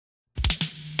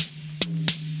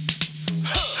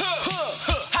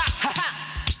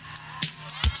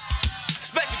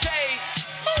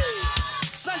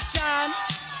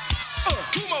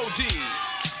D.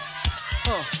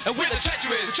 And with the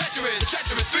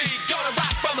treacherous three, gonna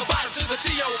rock from the bottom to the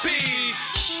T.O.P.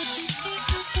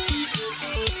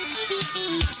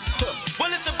 Well,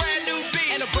 it's a brand new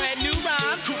beat and a brand new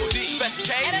rhyme. Cool D, Special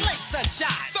K, and a late sunshine.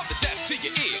 Something depth to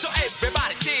your ear, so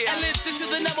everybody cheer and listen to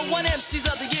the number one MCs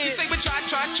of the year. You say we try.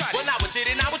 Well, now we did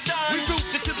it, now it's done. We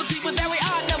proved it to the people that we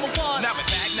are number one. Now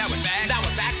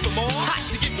we're back for more. Hot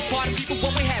to give the party people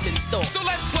what we have in store. So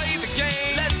let's play the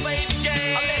game. Let's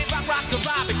rock the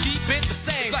vibe and keep it the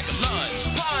same. It's like a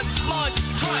lunge,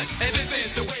 crunch, and this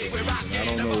is the way we're rocking. I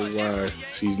don't know why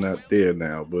she's not there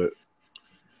now, but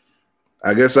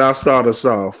I guess I'll start us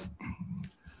off.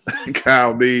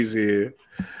 Kyle Means here,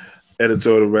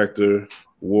 editorial director,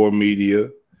 War Media,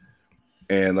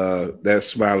 and that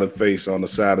smiling face on the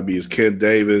side of me is Ken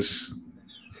Davis,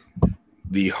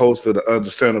 the host of the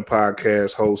Understanding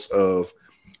podcast, host of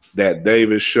That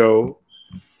Davis Show,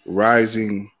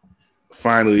 rising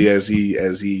finally as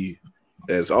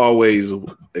always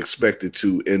expected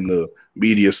to in the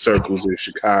media circles in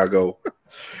Chicago.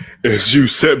 As you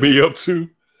set me up to,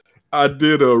 I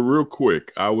did real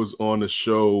quick. I was on a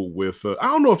show with I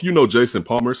don't know if you know Jason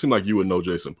Palmer. It seemed like you would know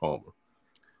Jason Palmer.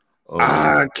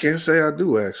 I can't say I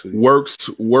do actually. Works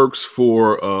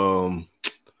for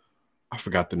I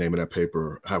forgot the name of that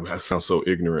paper. I sound so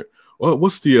ignorant. Well,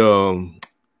 what's the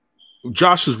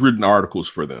Josh has written articles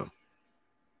for them.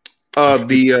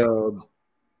 The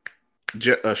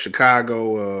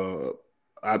Chicago.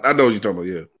 I know what you're talking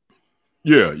about.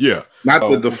 Yeah. Not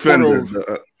the Defender.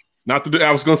 Not the.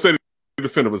 I was going to say the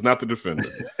Defender, but it's not the Defender.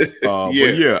 But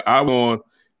yeah, I'm on.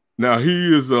 Now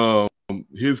he is.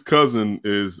 His cousin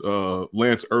is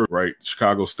Lance Irvin, right?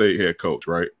 Chicago State head coach,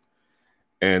 right?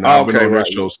 And I've been on that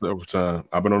show several times.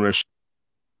 I've been on that show.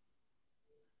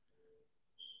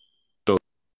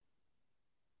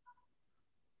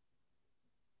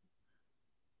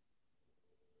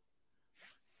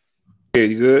 Yeah,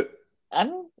 you good?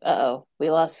 We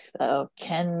lost.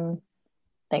 Ken,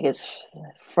 I think it's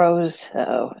froze.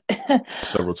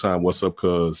 Several times. What's up,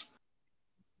 cuz?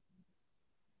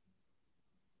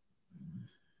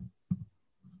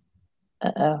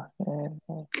 Can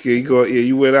you go? Yeah,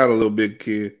 you went out a little bit,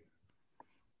 kid.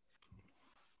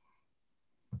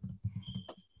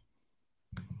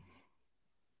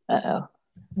 Well,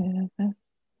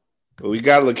 we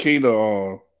got Lakina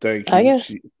on. Thank you. I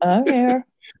guess I'm here.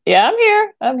 Yeah,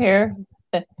 I'm here.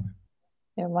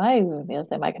 Yeah,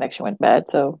 my connection went bad,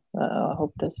 so I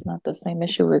hope that's not the same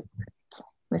issue with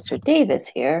Mr. Davis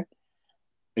here.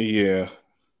 Yeah.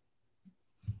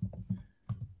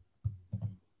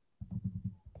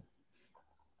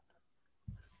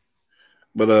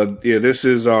 But this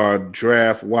is our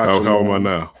draft watch. How am I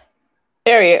now?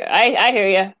 There you. I hear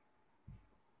you.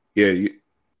 Yeah.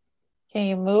 Can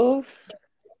you move?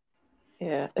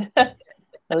 Yeah.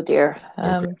 Oh dear.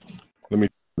 Okay. Let me.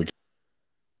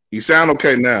 You sound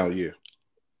okay now. Yeah.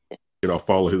 Get off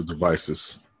all of his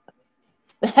devices.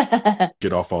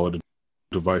 Get off all of the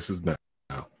devices now.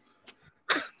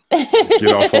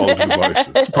 Get off all of the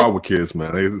devices. It's a problem with kids,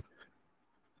 man.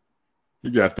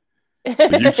 You got the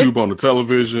YouTube on the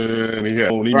television.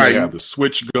 He may have the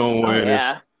switch going. Oh,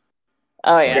 yeah.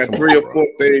 Yeah. Got 3 or 4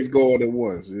 things going at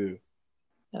once. Yeah.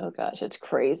 Oh gosh, it's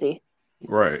crazy.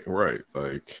 Right.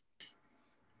 Like,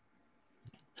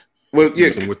 well, yeah.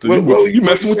 You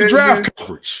messing with the draft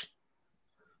coverage?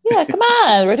 Yeah, come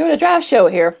on. We're doing a draft show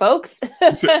here, folks.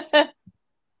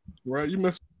 Right, you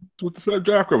messing with the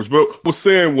draft coverage. But what I was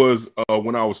saying was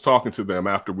when I was talking to them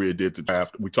after we did the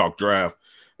draft, we talked draft,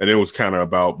 and it was kind of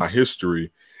about my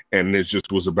history, and it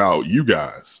just was about you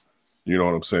guys. You know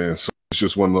what I'm saying? So it's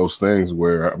just one of those things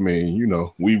where, I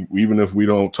mean, we even if we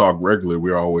don't talk regularly,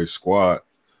 we're always squad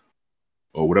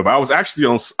or whatever. I was actually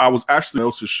on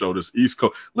Elsa's show, this East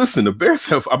Coast. Listen, the Bears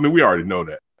have, I mean, we already know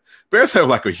that. Bears have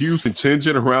like a huge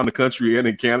contingent around the country and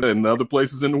in Canada and other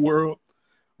places in the world,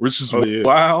 which is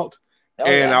wild.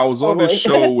 I was on this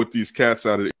show with these cats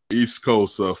out of the East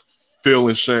Coast, Phil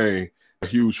and Shane, a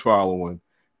huge following.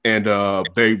 And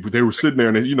they were sitting there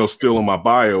and, still in my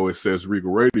bio, it says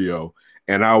Regal Radio.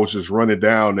 And I was just running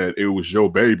down that it was your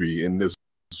baby. And this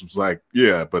was like,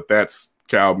 yeah, but that's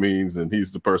Cal Means. And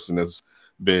he's the person that's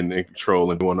been in control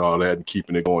and doing all that and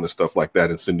keeping it going and stuff like that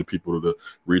and sending people to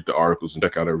read the articles and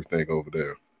check out everything over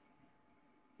there.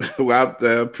 Well, I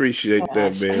appreciate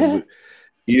that, man. But,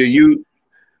 you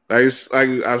like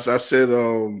I've said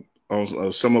on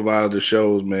some of our other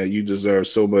shows, man, you deserve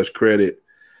so much credit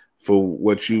for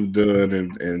what you've done,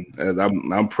 and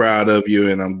I'm proud of you,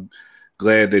 and I'm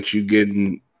glad that you're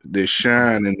getting this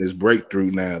shine and this breakthrough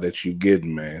now that you're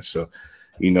getting, man. So,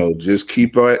 just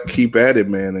keep at it,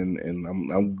 man. And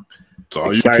I'm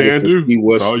excited to see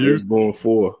what's going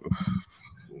forward.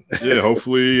 Yeah,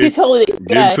 hopefully you totally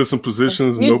get into some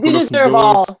positions and open up some doors.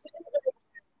 All.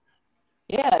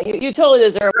 Yeah, you totally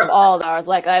deserve all the hours.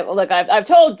 Like I've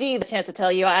told Dee the chance to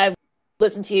tell you I've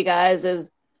listened to you guys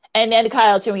and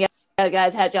Kyle too. You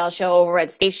guys had y'all show over at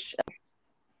Station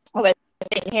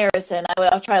Harrison.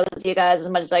 I'll try to listen to you guys as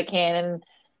much as I can,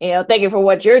 and thank you for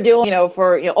what you're doing.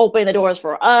 For opening the doors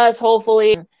for us.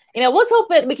 Hopefully, let's hope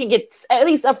that we can get at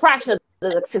least a fraction of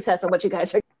the success of what you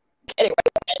guys are getting right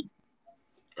now.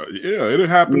 Yeah, it'll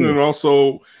happen, and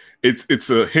also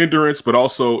it's a hindrance, but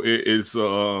also it's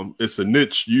a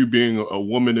niche. You being a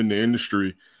woman in the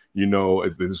industry,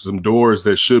 there's some doors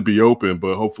that should be open,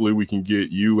 but hopefully we can get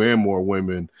you and more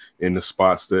women in the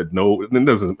spots that know. And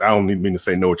I don't even mean to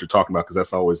say know what you're talking about because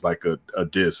that's always like a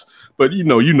diss, but you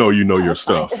know your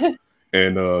stuff,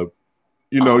 and but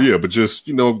just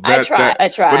I try.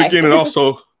 But again, it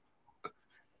also.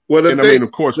 Well,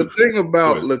 of course, the thing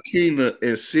about Lakina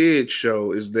and Sid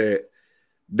show is that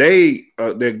they're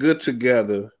good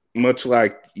together, much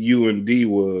like you and D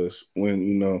was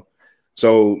when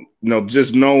So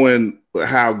just knowing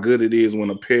how good it is when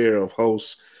a pair of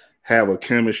hosts have a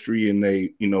chemistry and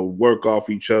they work off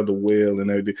each other well and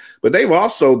everything. But they've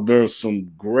also done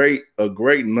a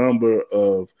great number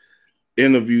of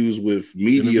interviews with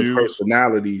media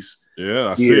personalities. Yeah,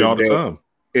 I see all the time.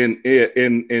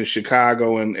 In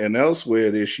Chicago and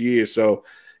elsewhere this year. So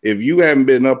if you haven't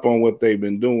been up on what they've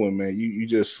been doing, man, you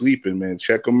just sleeping, man.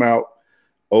 Check them out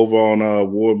over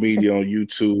on War Media on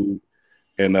YouTube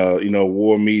and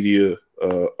War Media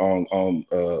on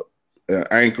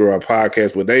Anchor, our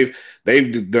podcast. But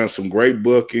they've done some great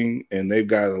booking and they've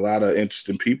got a lot of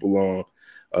interesting people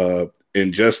on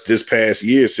in just this past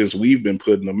year since we've been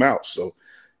putting them out. So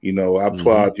I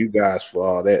applaud you guys for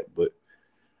all that.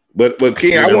 But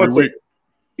King, I want to,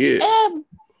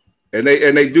 and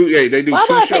they do 2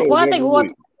 shows every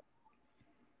week.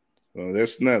 Well,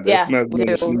 that's nothing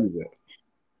to sneeze at.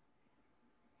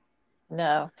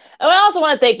 No, and I also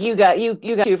want to thank you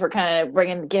guys for kind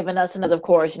of giving us another. Of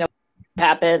course,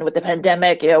 happened with the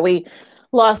pandemic. We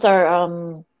lost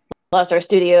our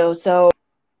studio, so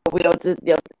we don't.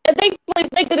 And thank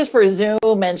goodness for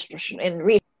Zoom and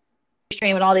Restream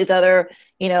and all these other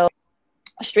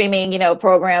streaming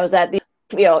programs that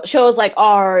shows like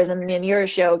ours and your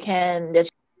show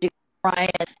Ryan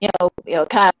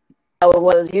Kyle,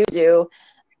 what does you do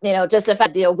just the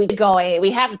fact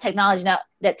we have the technology now,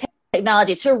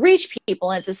 technology to reach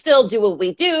people and to still do what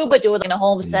we do, but do it in a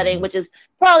home setting, which is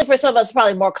probably for some of us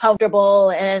probably more comfortable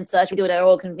and such. We do it at our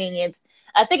own convenience.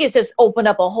 I think it's just opened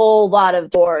up a whole lot of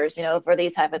doors for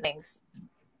these type of things.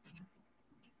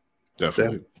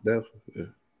 Definitely. Yeah.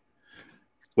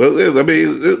 Well, I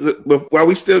mean, while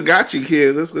we still got you,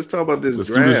 kid, let's talk about this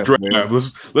draft. Do this draft.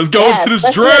 Let's go into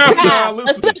this draft now.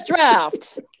 Let's do the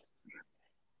draft.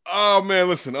 Oh man,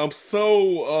 listen, I'm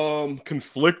so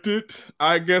conflicted,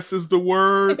 I guess is the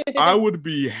word. I would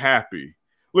be happy.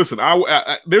 Listen,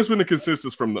 I there's been a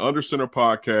consensus from the Under Center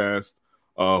podcast,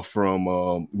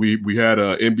 from we had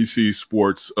a NBC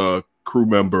Sports crew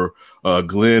member,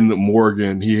 Glenn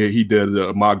Morgan. He did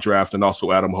a mock draft, and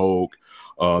also Adam Hogue,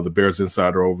 the Bears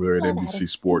insider over there at NBC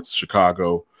Sports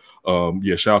Chicago.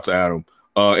 Shout out to Adam.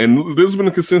 And there's been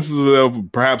a consensus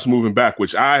of perhaps moving back,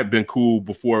 which I had been cool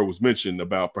before it was mentioned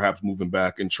about perhaps moving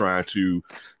back and trying to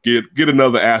get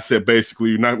another asset.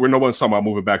 Basically, no one's talking about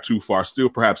moving back too far. Still,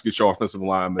 perhaps get your offensive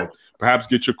lineman, perhaps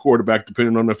get your quarterback,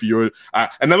 depending on if you're.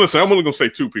 And now listen, I'm only gonna say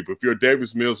 2 people. If you're a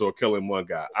Davis Mills or a Kellen Mond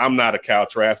guy, I'm not a Cal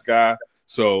Trask guy,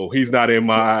 so he's not in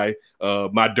my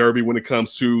my derby when it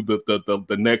comes to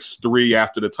the next 3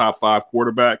 after the top 5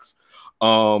 quarterbacks.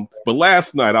 But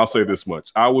last night, I'll say this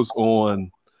much. I was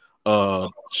on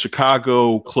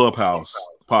Chicago Clubhouse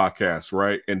podcast,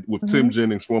 right? And with Tim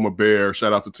Jennings, former Bear,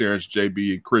 shout out to Terrence,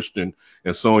 JB, and Christian,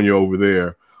 and Sonia over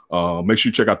there. Make sure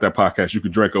you check out that podcast. You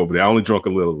can drink over there. I only drunk a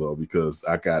little, though, because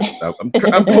I'm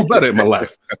better in my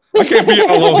life. I can't be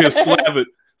all on here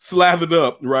slathered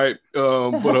up, right?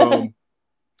 But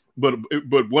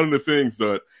one of the things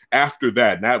that after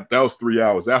that was 3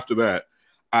 hours. After that,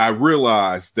 I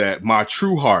realized that my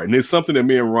true heart, and it's something that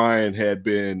me and Ryan had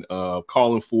been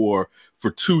calling for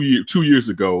 2 years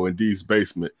ago in Dee's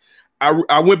basement.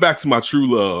 I went back to my true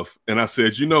love, and I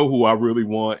said, you know who I really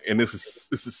want? And this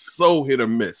is so hit or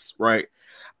miss, right?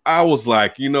 I was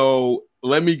like,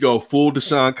 let me go full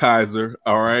DeShone Kizer,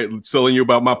 all right? Telling you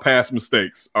about my past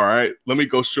mistakes, all right? Let me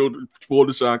go full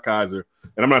DeShone Kizer.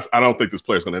 And I don't think this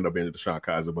player's going to end up being DeShone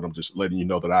Kizer, but I'm just letting you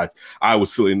know that I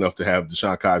was silly enough to have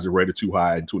DeShone Kizer rated too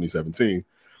high in 2017.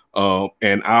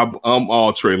 And I'm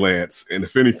all Trey Lance. And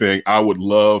if anything, I would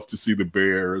love to see the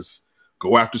Bears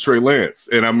go after Trey Lance.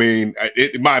 And I mean,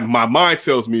 my mind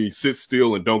tells me sit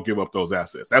still and don't give up those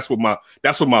assets. That's what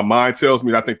my mind tells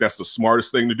me. And I think that's the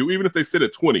smartest thing to do. Even if they sit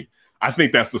at 20, I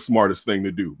think that's the smartest thing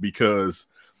to do, because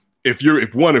if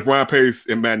Ryan Pace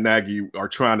and Matt Nagy are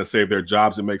trying to save their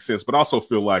jobs, it makes sense. But I also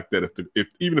feel like that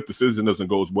even if the season doesn't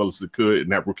go as well as it could,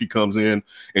 and that rookie comes in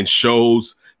and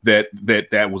shows that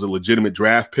was a legitimate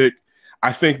draft pick,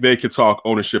 I think they could talk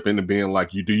ownership into being like,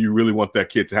 do you really want that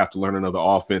kid to have to learn another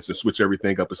offense and switch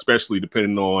everything up, especially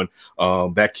depending on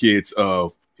that kid's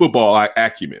football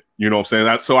acumen? You know what I'm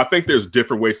saying? So I think there's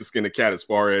different ways to skin the cat as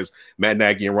far as Matt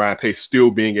Nagy and Ryan Pace still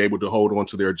being able to hold on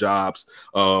to their jobs,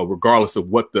 regardless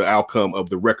of what the outcome of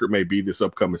the record may be this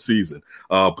upcoming season.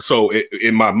 So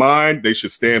in my mind, they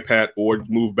should stand pat or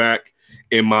move back.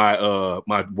 In my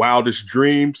my wildest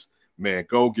dreams, man,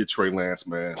 go get Trey Lance,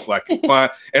 man. Like, fine.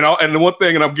 And the one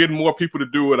thing, and I'm getting more people to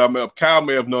do it. Kyle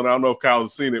may have known. I don't know if Kyle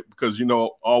has seen it, because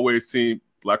always seen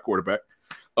black quarterback.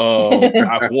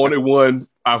 I've wanted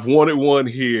one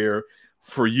here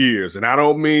for years, and I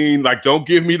don't mean like, don't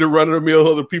give me the run of the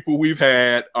mill of the people we've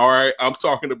had. All right, I'm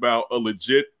talking about a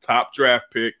legit top draft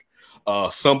pick,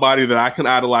 somebody that I can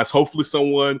idolize. Hopefully,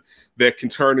 someone that can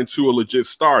turn into a legit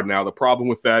star. Now, the problem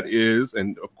with that is,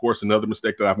 and of course, another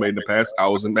mistake that I've made in the past, I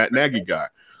was a Matt Nagy guy.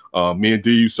 Me and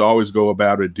D used to always go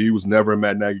about it. D was never a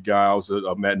Matt Nagy guy. I was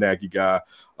a Matt Nagy guy.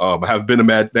 I have been a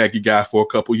Matt Nagy guy for a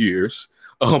couple years.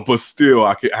 But still,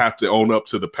 I have to own up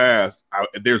to the past.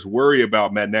 There's worry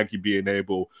about Matt Nagy being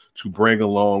able to bring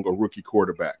along a rookie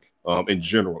quarterback in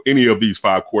general. Any of these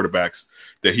 5 quarterbacks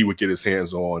that he would get his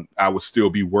hands on, I would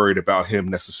still be worried about him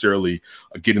necessarily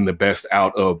getting the best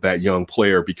out of that young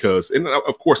player, because, and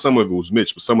of course, some of it was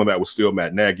Mitch, but some of that was still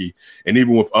Matt Nagy. And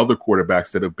even with other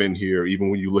quarterbacks that have been here,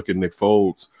 even when you look at Nick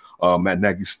Foles, Matt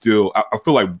Nagy still, I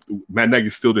feel like Matt Nagy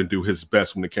still didn't do his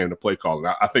best when it came to play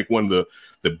calling. I think one of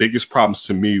the biggest problems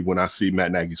to me when I see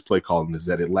Matt Nagy's play calling is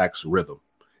that it lacks rhythm.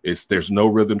 There's no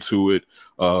rhythm to it.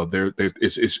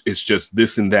 It's just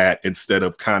this and that, instead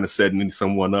of kind of setting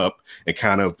someone up and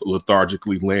kind of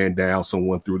lethargically laying down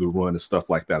someone through the run and stuff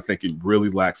like that. I think it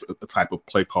really lacks a type of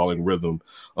play calling rhythm.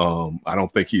 I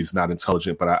don't think he's not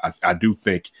intelligent, but I do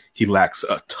think he lacks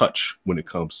a touch when it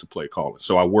comes to play calling.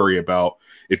 So I worry about,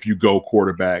 if you go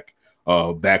quarterback,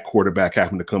 that quarterback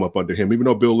having to come up under him. Even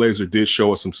though Bill Lazor did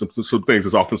show us some things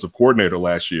as offensive coordinator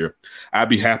last year, I'd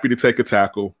be happy to take a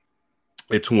tackle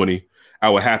at 20.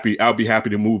 I'll be happy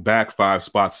to move back 5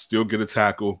 spots, still get a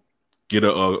tackle, get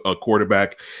a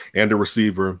quarterback and a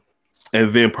receiver,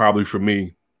 and then probably for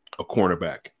me, a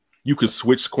cornerback. You can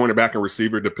switch cornerback and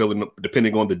receiver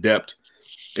depending on the depth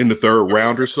in the 3rd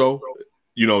round or so.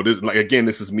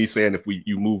 This is me saying if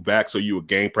you move back, so you would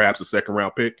gain perhaps a 2nd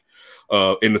round pick.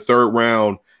 In the 3rd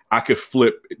round, I could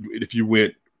flip if you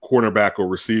went cornerback or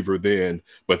receiver then,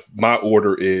 but my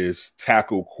order is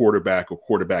tackle, quarterback, or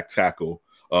quarterback, tackle.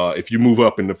 If you move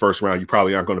up in the 1st round, you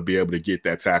probably aren't going to be able to get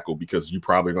that tackle, because you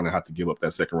probably are going to have to give up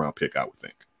that 2nd round pick, I would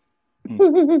think.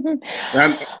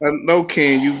 I know,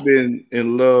 Ken, you've been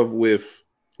in love with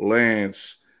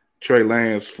Trey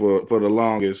Lance for the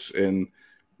longest, and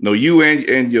you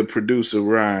and your producer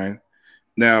Ryan.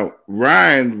 Now,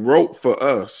 Ryan wrote for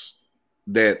us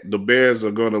that the Bears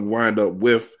are going to wind up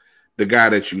with the guy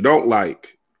that you don't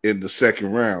like in the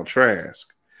 2nd round,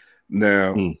 Trask.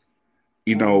 Now,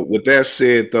 with that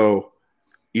said, though,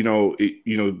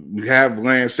 you have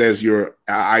Lance as your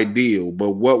ideal,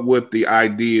 but what would the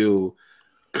ideal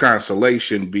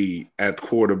constellation be at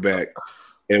quarterback,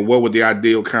 and what would the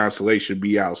ideal constellation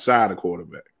be outside of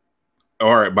quarterback?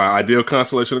 All right, my ideal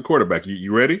constellation of quarterback.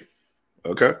 You ready?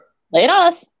 Okay. Lay it on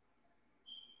us.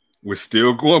 We're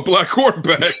still going black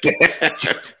quarterback.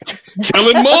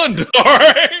 Kellen Mond. All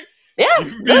right. Yeah.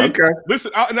 Okay.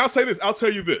 Listen, I'll say this. I'll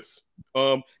tell you this.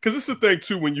 Because this is the thing,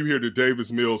 too, when you hear the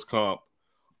Davis Mills comp.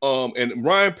 And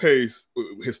Ryan Pace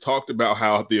has talked about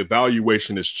how the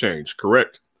evaluation has changed,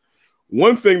 correct?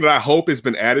 One thing that I hope has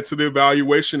been added to the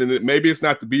evaluation, and maybe it's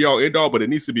not the be-all, end-all, but it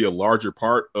needs to be a larger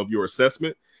part of your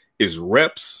assessment, is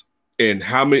reps and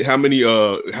how many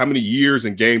years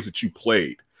and games that you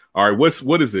played. All right,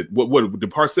 what is it? What the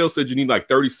Parcells said you need like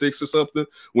 36 or something.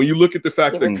 When you look at the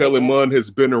fact that Kellen Mond has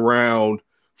been around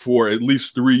for at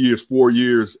least 3 years, 4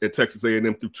 years at Texas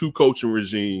A&M through 2 coaching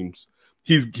regimes,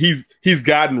 he's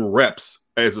gotten reps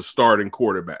as a starting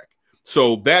quarterback.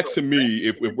 So that to me,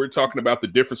 if we're talking about the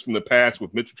difference from the past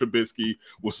with Mitchell Trubisky,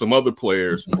 with some other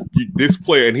players, this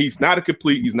player, and he's not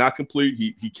complete.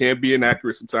 He can be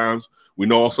inaccurate sometimes. We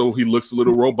know also he looks a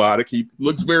little robotic. He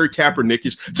looks very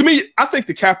Kaepernickish. To me, I think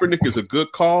the Kaepernick is a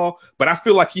good call, but I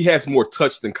feel like he has more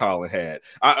touch than Colin had.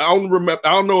 I don't remember.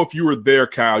 I don't know if you were there,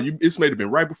 Kyle. This may have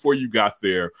been right before you got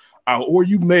there, or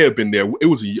you may have been there. It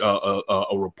was a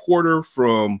reporter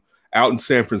from out in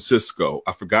San Francisco.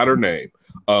 I forgot her name,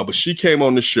 but she came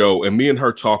on the show, and me and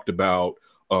her talked about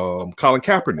Colin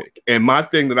Kaepernick. And my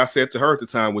thing that I said to her at the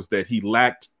time was that he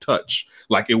lacked touch.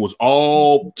 Like it was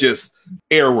all just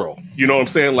arrow. You know what I'm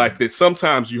saying? Like that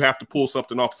sometimes you have to pull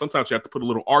something off. Sometimes you have to put a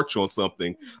little arch on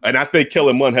something. And I think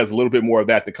Kellen Mond has a little bit more of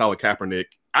that than Colin Kaepernick.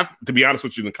 To be honest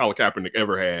with you, than Colin Kaepernick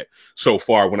ever had so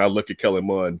far when I look at Kellen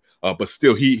Mond. But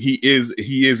still, he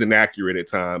is inaccurate at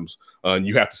times. And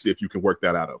you have to see if you can work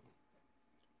that out of him.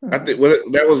 I think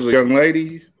that was a young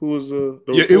lady who was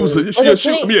it was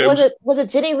it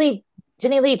Jenny Lee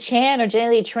Chan or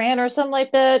Jenny Lee Tran or something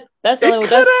like that? That's the only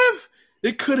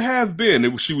It could have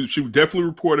been. She definitely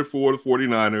reported for the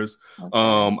 49ers.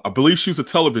 Okay. I believe she was a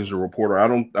television reporter. I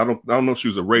don't know if she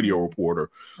was a radio reporter.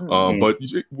 But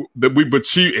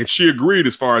she agreed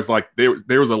as far as like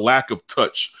there was a lack of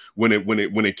touch when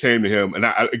it came to him. And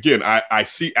I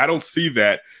don't see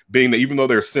that being that, even though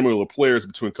there are similar players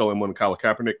between Kellen Mond and Colin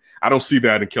Kaepernick, I don't see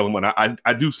that in Kellen Mond.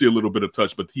 I do see a little bit of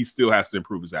touch, but he still has to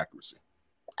improve his accuracy.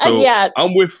 So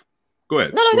I'm with. Go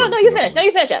ahead. No, you finish. No,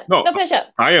 you finish it. No, finish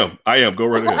up. I am. Go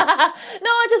right ahead. No,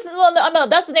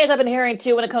 that's the names I've been hearing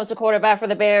too when it comes to quarterback for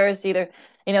the Bears. Either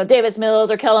Davis Mills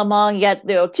or Kellen Mond. You got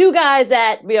two guys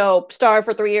that starred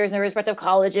for 3 years in their respective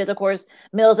colleges. Of course,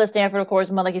 Mills at Stanford. Of course,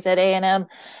 Mond, like you said, A&M.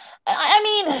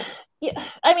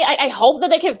 I hope that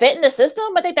they can fit in the system.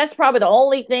 I think that's probably the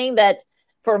only thing that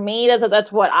for me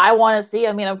that's what I want to see.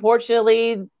 I mean,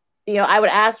 unfortunately, I would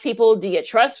ask people, do you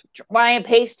trust Ryan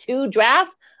Pace to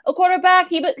draft a quarterback?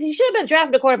 He should have been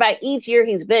drafted a quarterback each year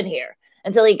he's been here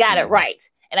until he got it right.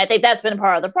 And I think that's been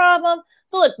part of the problem.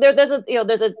 So look, there's a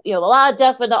lot of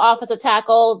depth in the offensive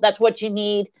tackle. That's what you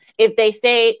need. If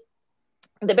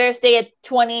the Bears stay at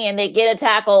 20 and they get a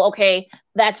tackle, okay,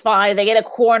 that's fine. They get a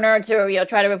corner to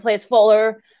try to replace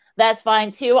Fuller, that's fine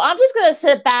too. I'm just gonna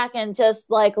sit back and just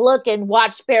like look and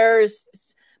watch Bears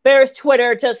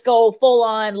Twitter just go full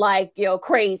on like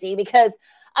crazy, because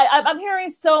I'm hearing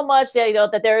so much that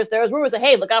that there's rumors that,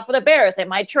 hey, look out for the Bears, they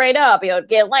might trade up,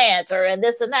 get Lance and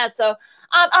this and that. So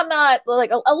I'm not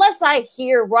like, unless I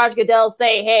hear Roger Goodell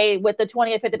say, hey, with the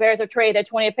 20th pick, the Bears have traded their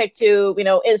 20th pick to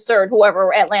insert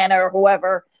whoever, Atlanta or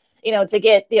whoever, to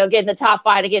get get in the top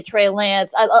 5 to get Trey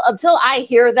Lance. Until I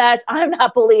hear that, I'm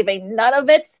not believing none of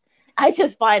it. I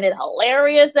just find it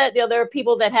hilarious that there are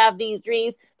people that have these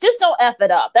dreams. Just don't F it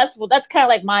up. That's kind of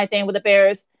like my thing with the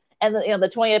Bears. And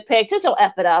the 20th pick, just don't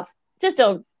F it up. Just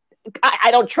don't.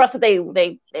 I don't trust that they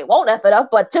won't F it up,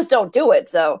 but just don't do it.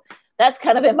 So that's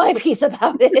kind of been my piece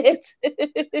about it.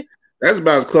 That's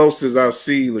about as close as I've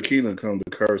seen Lakina come to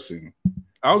cursing.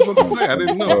 I was about to say, I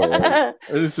didn't know.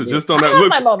 This is just on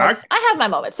that. I have my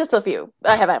moments. Just a few.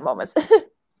 I have my moments.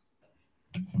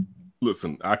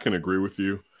 Listen, I can agree with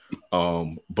you.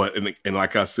 But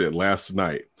like I said last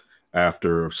night,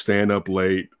 after staying up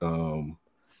late,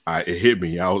 it hit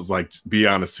me. I was like, be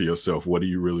honest to yourself. What do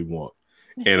you really want?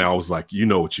 And I was like, you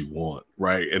know what you want,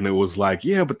 right? And it was like,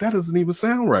 yeah, but that doesn't even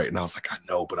sound right. And I was like, I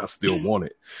know, but I still want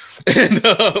it. And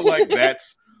like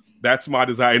that's my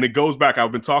desire. And it goes back.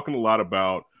 I've been talking a lot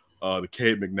about the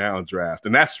Cade McNown draft,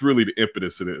 and that's really the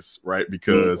impetus of this, right?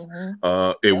 Because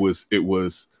it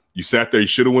was. You sat there, you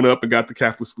should have went up and got the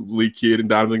Catholic League kid and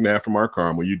Donovan McNabb from our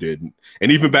Carmel. You didn't. And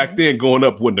even back then, going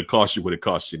up wouldn't have cost you what it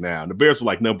cost you now. And the Bears were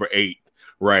like number 8,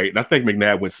 right? And I think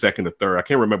McNabb went 2nd or 3rd. I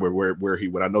can't remember where he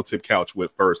went. I know Tim Couch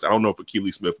went 1st. I don't know if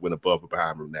Akili Smith went above or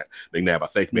behind McNabb. I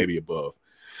think maybe above.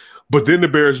 But then the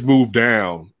Bears moved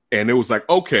down. And it was like,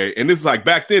 okay. And this is like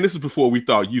back then, this is before we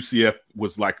thought UCF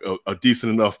was like a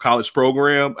decent enough college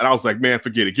program. And I was like, man,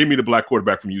 forget it. Give me the black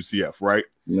quarterback from UCF, right?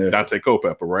 Yeah. Dante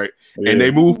Culpepper, right? Yeah. And they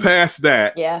moved past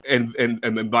that. Yeah. And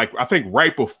then like, I think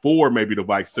right before maybe the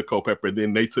Vikes took Culpepper,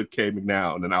 then they took Cade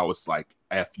McNown. And I was like,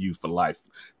 F you for life,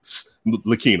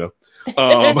 Lakina.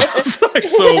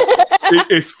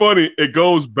 It's funny. It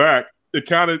goes back. It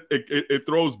kind of, it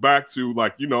throws back to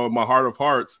like, in my heart of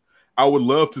hearts, I would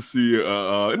love to see,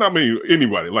 and I mean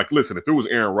anybody. Like, listen, if it was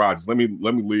Aaron Rodgers, let me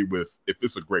lead with, if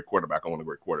it's a great quarterback, I want a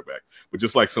great quarterback. But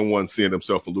just like someone seeing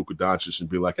himself a Luka Doncic and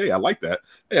be like, hey, I like that.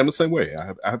 Hey, I'm the same way.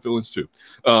 I have feelings too.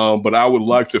 But I would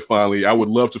love to finally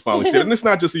see it. And it's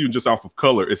not just even just off of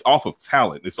color. It's off of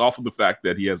talent. It's off of the fact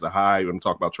that he has a high, I'm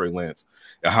talking about Trey Lance,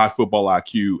 a high football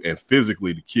IQ, and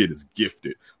physically the kid is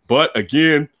gifted. But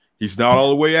again, he's not all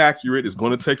the way accurate. It's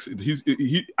going to take. He's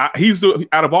the,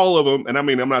 out of all of them. And I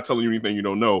mean, I'm not telling you anything you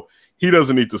don't know. He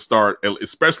doesn't need to start,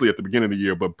 especially at the beginning of the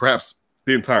year, but perhaps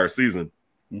the entire season.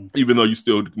 Even though you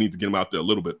still need to get him out there a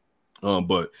little bit.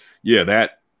 But yeah,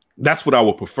 that's what I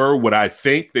would prefer. What I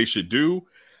think they should do.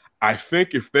 I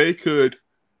think if they could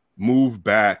move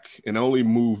back and only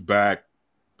move back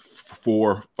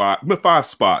 5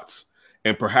 spots,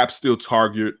 and perhaps still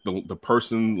target the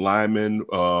person, lineman,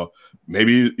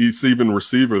 maybe it's even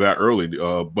receiver that early,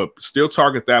 but still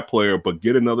target that player, but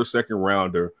get another second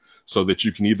rounder so that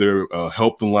you can either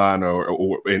help the line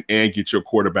and get your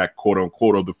quarterback, quote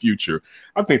unquote, of the future.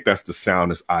 I think that's the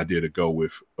soundest idea to go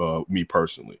with, me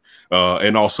personally.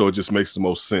 And also it just makes the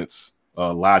most sense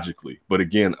logically. But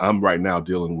again, I'm right now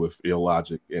dealing with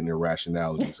illogic and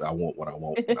irrationalities. I want what I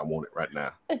want, and I want it right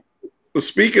now. Well,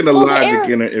 speaking of logic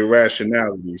and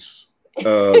irrationalities,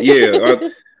 and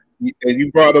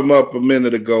you brought him up a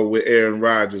minute ago with Aaron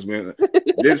Rodgers, man.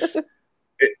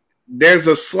 There's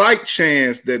a slight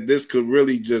chance that this could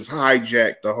really just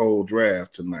hijack the whole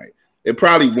draft tonight. It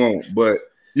probably won't, but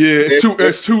yeah,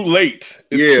 it's too late.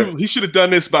 He should have done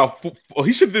this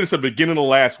he should have done this at the beginning of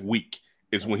last week.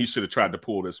 Is when he should have tried to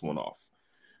pull this one off.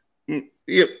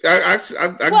 Yeah, I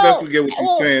definitely get what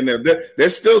you're saying there.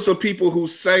 There's still some people who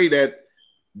say that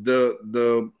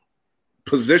the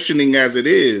positioning as it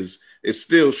is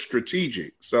still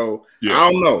strategic. So yeah,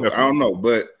 I don't know,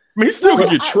 but I mean, he still could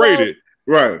get traded,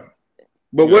 right?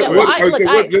 But what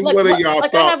are y'all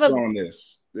thoughts on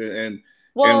this? And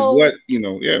what what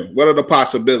are the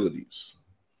possibilities?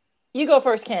 You go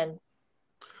first, Ken.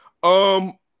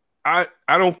 I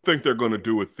don't think they're going to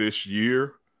do it this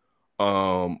year.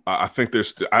 I think they're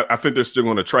still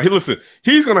going to try. Hey, listen,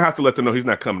 he's going to have to let them know he's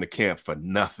not coming to camp for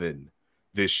nothing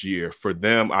this year. For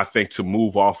them, I think to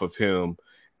move off of him,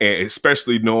 and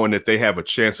especially knowing that they have a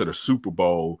chance at a Super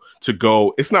Bowl to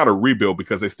go, it's not a rebuild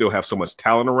because they still have so much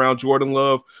talent around Jordan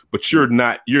Love, but you're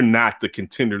not the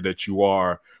contender that you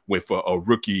are with a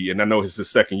rookie. And I know it's his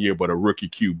second year, but a rookie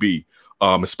QB.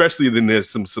 Especially then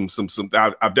there's some.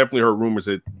 I've definitely heard rumors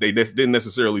that they didn't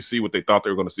necessarily see what they thought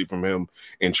they were going to see from him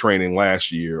in training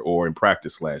last year or in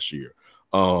practice last year.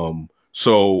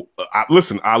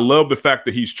 Listen, I love the fact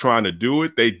that he's trying to do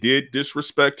it. They did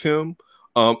disrespect him.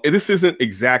 And this isn't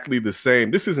exactly the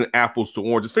same. This isn't apples to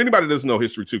oranges. For anybody that doesn't know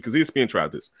history too, because ESPN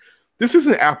tried this. This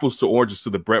isn't apples to oranges to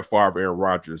the Brett Favre, Aaron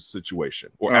Rodgers situation,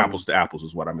 or apples to apples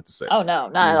is what I meant to say. Oh, no,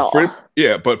 not at all.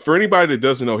 But for anybody that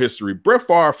doesn't know history, Brett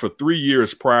Favre, for 3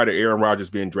 years prior to Aaron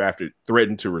Rodgers being drafted,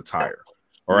 threatened to retire.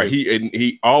 All right.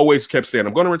 He always kept saying,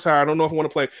 I'm going to retire. I don't know if I want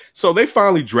to play. So they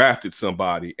finally drafted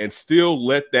somebody and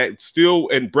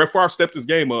and Brett Favre stepped his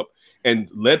game up and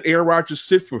let Aaron Rodgers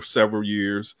sit for several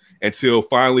years until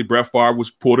finally Brett Favre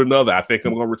was pulled another. I think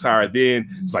I'm going to retire. Then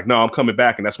it's like, no, I'm coming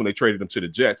back. And that's when they traded him to the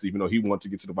Jets, even though he wanted to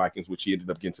get to the Vikings, which he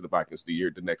ended up getting to the Vikings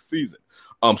the next season.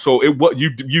 So you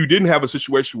didn't have a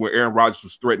situation where Aaron Rodgers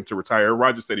was threatened to retire. Aaron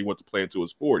Rodgers said he wanted to play into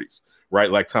his 40s,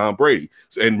 right? Like Tom Brady.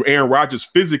 And Aaron Rodgers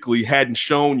physically hadn't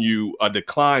shown you a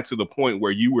decline to the point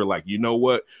where you were like, you know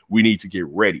what? We need to get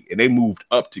ready. And they moved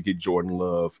up to get Jordan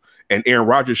Love. And Aaron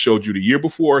Rodgers showed you the year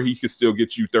before he could still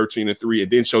get you 13-3, and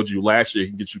then showed you last year he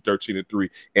can get you 13-3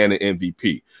 and an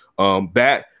MVP.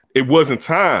 That it wasn't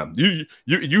time.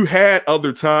 You had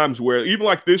other times where, even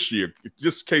like this year,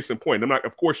 just case in point.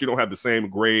 Of course, you don't have the same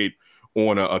grade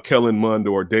on a Kellen Mond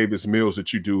or Davis Mills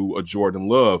that you do a Jordan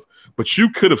Love, but you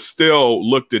could have still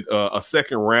looked at a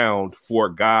second round for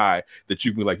a guy that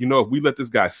you can be like, if we let this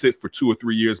guy sit for 2 or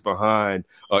 3 years behind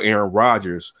Aaron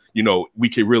Rodgers, we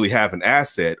could really have an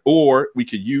asset, or we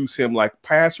could use him like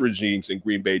past regimes in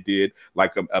Green Bay did,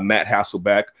 like a Matt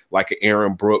Hasselbeck, like a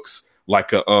Aaron Brooks,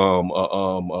 like a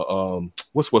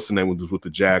what's the name was with the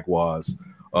Jaguars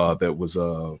that was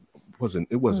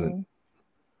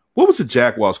what was the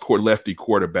Jaguars lefty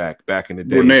quarterback back in the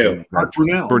day? Mark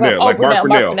Brunell. Mark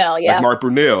Brunell, yeah. Like Mark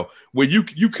Brunell. Where you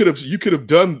could have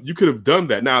done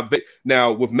that.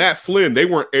 Now with Matt Flynn, they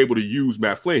weren't able to use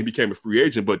Matt Flynn. He became a free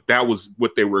agent, but that was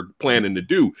what they were planning to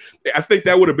do. I think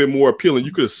that would have been more appealing.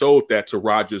 You could have sold that to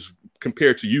Rodgers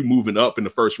compared to you moving up in the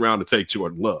first round to take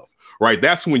Jordan Love. Right?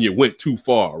 That's when you went too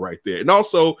far right there. And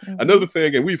also another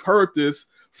thing, and we've heard this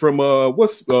from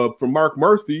Mark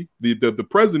Murphy, the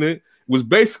president. was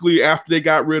basically after they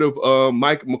got rid of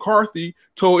Mike McCarthy,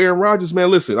 told Aaron Rodgers, man,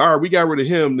 listen, all right, we got rid of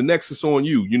him. The next is on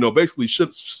you. You know, basically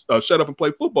shut up and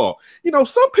play football. You know,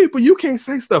 some people you can't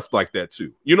say stuff like that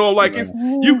to. You know, like it's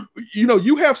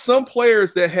you have some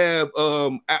players that have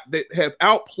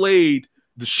outplayed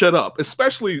the shut up,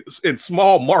 especially in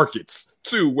small markets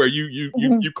too, where you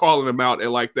calling them out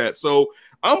and like that. So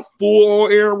I'm full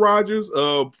on Aaron Rodgers.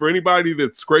 For anybody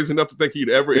that's crazy enough to think he'd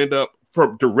ever end up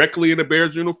directly in the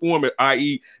Bears uniform,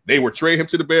 i.e., they would trade him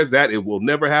to the Bears, that it will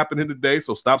never happen in the day.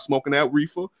 So stop smoking that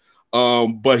reefer.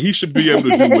 But he should be able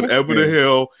to do whatever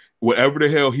the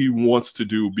hell he wants to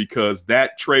do, because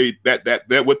that trade,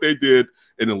 that what they did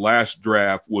in the last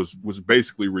draft was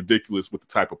basically ridiculous with the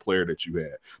type of player that you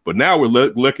had. But now we're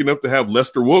lucky enough to have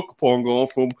Lester Wilkepong on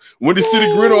from Windy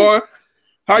City Gridiron.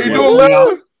 How you doing,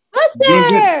 Lester? Lester!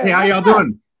 Hey, how y'all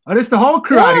doing? Oh, this is the whole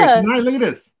crew out here tonight. Look at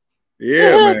this.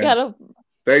 Yeah, man.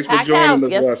 Thanks for joining us,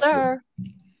 yes, Lester. Sir.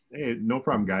 Hey, no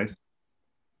problem, guys.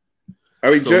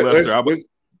 I mean, so Lester,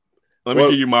 let me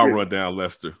give you my rundown,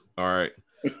 Lester. All right.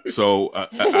 So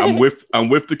I'm with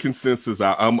the consensus.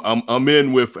 I'm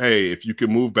in with, hey, if you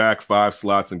can move back 5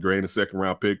 slots and gain a second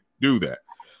round pick, do that.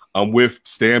 I'm with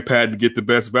stand pat to get the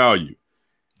best value.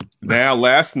 Now,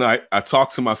 last night I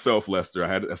talked to myself, Lester.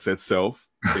 I said self,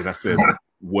 and I said,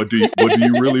 what do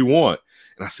you really want?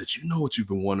 And I said, you know what you've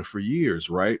been wanting for years,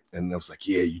 right? And I was like,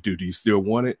 yeah, you do. Do you still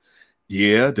want it?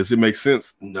 Yeah. Does it make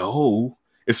sense? No.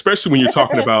 Especially when you're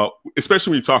talking about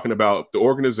the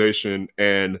organization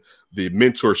and the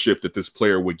mentorship that this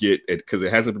player would get, because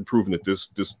it hasn't been proven that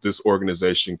this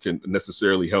organization can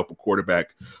necessarily help a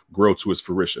quarterback grow to his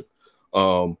fruition.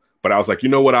 But I was like, you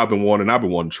know what I've been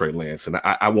wanting Trey Lance, and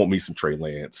I want me some Trey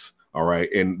Lance. All right.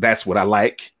 And that's what I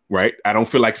like. Right. I don't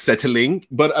feel like settling,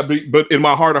 but in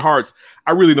my heart of hearts,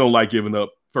 I really don't like giving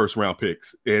up first round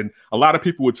picks. And a lot of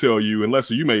people would tell you, and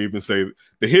Lester, you may even say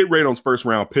the hit rate on first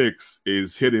round picks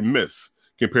is hit and miss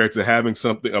compared to having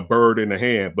a bird in the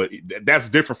hand. But that's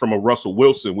different from a Russell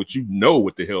Wilson, which you know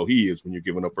what the hell he is when you're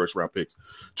giving up first round picks,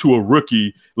 to a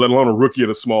rookie, let alone a rookie at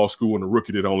a small school and a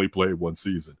rookie that only played one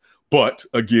season. But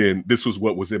again, this was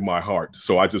what was in my heart.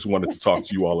 So I just wanted to talk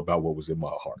to you all about what was in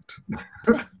my heart.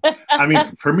 I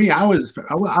mean, for me, I was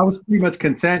pretty much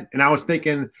content, and I was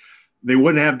thinking they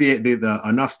wouldn't have the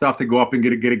enough stuff to go up and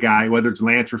get a guy, whether it's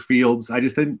Lance or Fields. I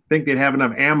just didn't think they'd have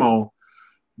enough ammo.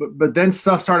 But then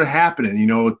stuff started happening. You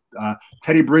know,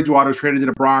 Teddy Bridgewater traded to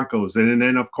the Broncos, and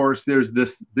then of course there's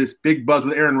this big buzz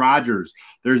with Aaron Rodgers.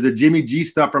 There's the Jimmy G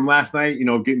stuff from last night. You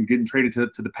know, getting traded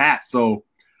to the Pats. So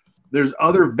there's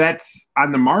other vets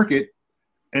on the market.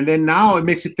 And then now it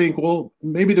makes you think, well,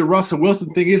 maybe the Russell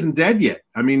Wilson thing isn't dead yet.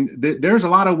 I mean, there's a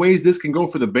lot of ways this can go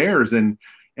for the Bears. And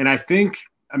I think,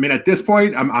 I mean, at this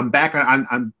point, I'm back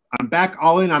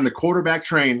all in on the quarterback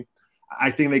train. I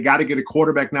think they got to get a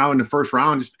quarterback now in the first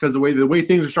round, just because the way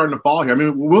things are starting to fall here. I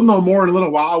mean, we'll know more in a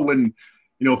little while when,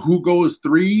 you know, who goes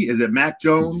 3. Is it Mac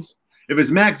Jones? If it's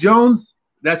Mac Jones,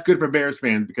 that's good for Bears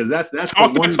fans, because that's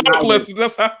talk the one Lester.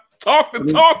 That's how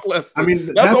talk Lester. I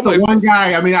mean, that's the one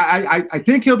guy. I mean, I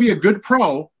think he'll be a good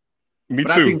pro. Me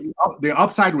but too. I think the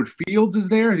upside with Fields is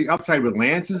there. The upside with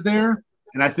Lance is there.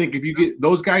 And I think if you get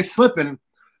those guys slipping,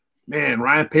 man,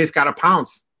 Ryan Pace got to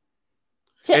pounce.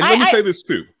 And let me say this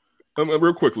too.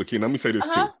 Real quickly, Keenan, let me say this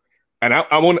too. And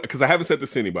I want, because I haven't said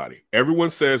this to anybody. Everyone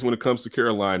says when it comes to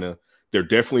Carolina, they're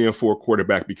definitely in for a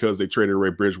quarterback because they traded away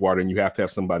Bridgewater, and you have to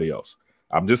have somebody else.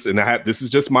 This is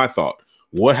just my thought.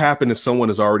 What happened if someone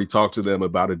has already talked to them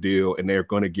about a deal and they're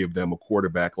going to give them a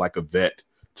quarterback like a vet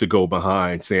to go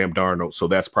behind Sam Darnold? So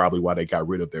that's probably why they got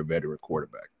rid of their veteran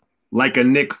quarterback. Like a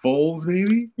Nick Foles,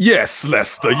 maybe? Yes,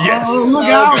 Lester, yes. Oh, look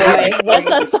out. Okay. Let's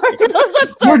not start.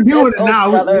 We're doing it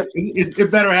now. It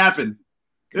better happen.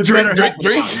 Drink.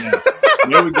 Yeah.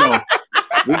 There we go.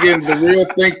 We're getting the real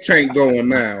think tank going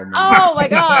now, man. Oh my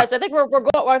gosh, I think we're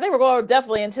going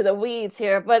definitely into the weeds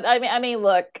here. But I mean,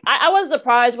 look, I was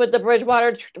surprised with the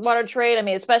Bridgewater trade. I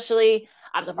mean, especially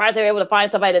I'm surprised they were able to find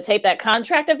somebody to take that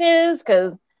contract of his,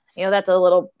 because you know that's a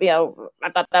little, you know,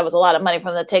 I thought that was a lot of money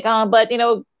for them to take on. But you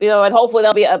know, and hopefully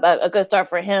that'll be a good start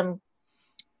for him.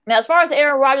 Now, as far as the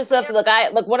Aaron Rodgers stuff, the guy,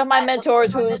 look, one of my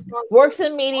mentors who works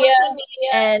in media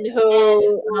and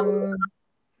who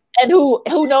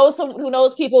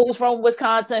knows people who's from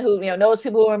Wisconsin, who knows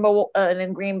people who are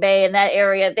in Green Bay in that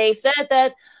area. They said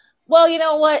that, well, you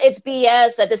know what, it's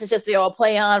BS that this is just a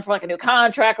play on for like a new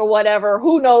contract or whatever.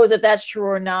 Who knows if that's true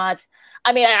or not?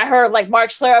 I mean, I heard like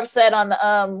Mark Schlereth said on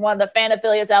the one of the fan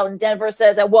affiliates out in Denver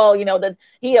says that, well,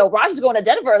 Rodgers going to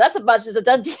Denver, that's a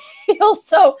done deal.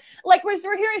 So like we're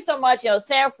hearing so much,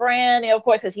 San Fran, of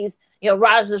course, because he's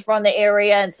Rodgers is from the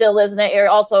area and still lives in the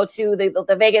area. Also, to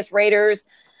the Vegas Raiders.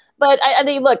 But I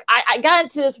mean, look, I got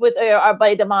into this with our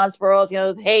buddy Damon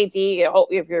Sproles. Hey D,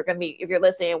 if you're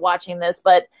listening and watching this,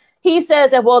 but he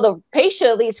says that the Patriots should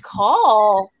at least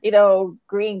call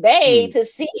Green Bay to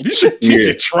see. You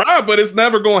should try, but it's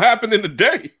never going to happen in the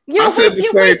day. I said the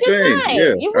same thing.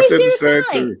 Yeah, I said the same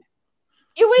thing.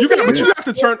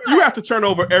 You have to turn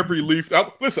over every leaf.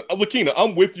 Listen, Lakina,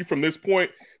 I'm with you from this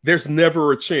point. There's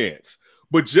never a chance.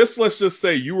 But let's just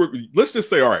say,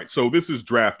 all right, so this is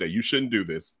draft day. You shouldn't do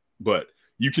this, but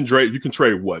you can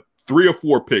trade what? 3 or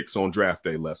 4 picks on draft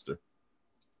day, Lester.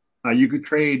 You could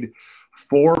trade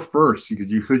 4 first because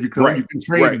you can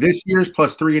trade this year's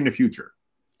plus 3 in the future.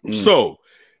 So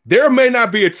there may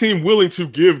not be a team willing to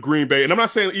give Green Bay, and I'm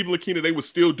not saying even Lakina, they would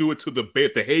still do it to the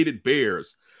hated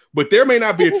Bears. But there may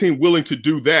not be a team willing to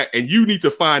do that, and you need to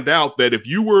find out that if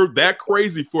you were that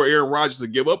crazy for Aaron Rodgers to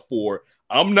give up for,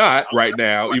 I'm not right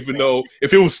now. Even though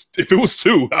if it was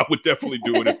 2, I would definitely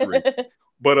do it at 3.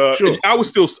 But sure. I would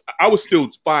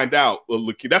still find out.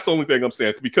 Look, that's the only thing I'm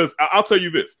saying, because I'll tell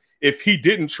you this: if he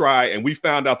didn't try, and we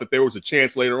found out that there was a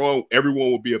chance later on,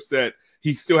 everyone would be upset.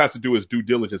 He still has to do his due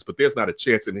diligence, but there's not a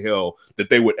chance in hell that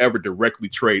they would ever directly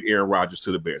trade Aaron Rodgers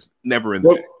to the Bears. Never in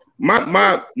the day.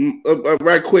 My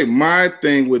right quick. My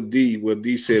thing with what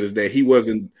D said is that he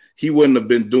wouldn't have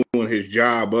been doing his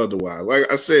job otherwise.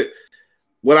 Like I said,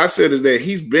 what I said is that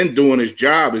he's been doing his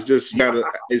job. It's just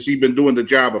is he been doing the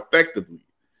job effectively?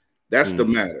 That's the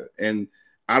matter. And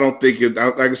I don't think it.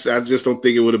 Like I said, I just don't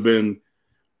think it would have been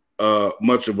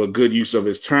much of a good use of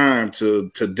his time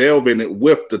to delve in it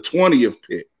with the 20th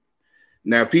pick.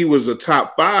 Now, if he was a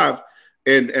top 5,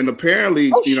 and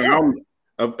apparently,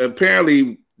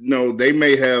 apparently. No, they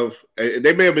may have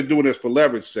been doing this for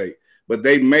leverage sake, but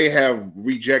they may have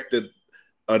rejected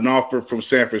an offer from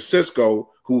San Francisco,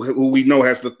 who we know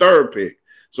has the 3rd pick.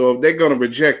 So if they're going to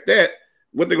reject that,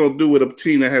 what they're going to do with a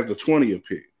team that has the 20th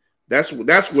pick? That's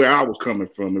where I was coming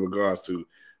from in regards to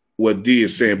what D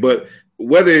is saying. But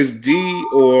whether it's D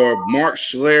or Mark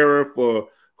Schlereth or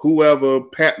whoever,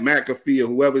 Pat McAfee or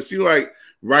whoever, it seems like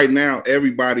right now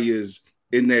everybody is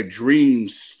in that dream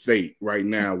state right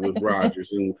now with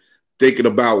Rodgers and thinking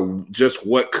about just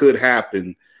what could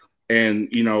happen. And,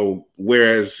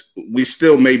 whereas we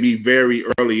still may be very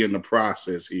early in the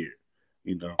process here,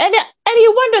 And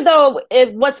you wonder though,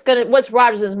 what's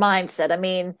Rodgers' mindset? I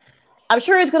mean, I'm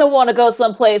sure he's going to want to go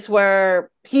someplace where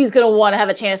he's going to want to have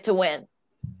a chance to win.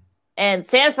 And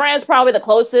San Fran's probably the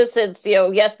closest since,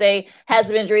 yes, they had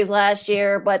some injuries last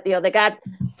year, but, they got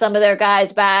some of their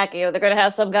guys back. They're going to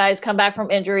have some guys come back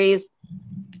from injuries.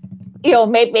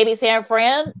 Maybe San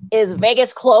Fran. Is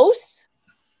Vegas close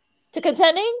to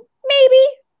contending? Maybe.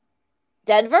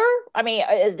 Denver? I mean,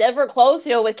 is Denver close,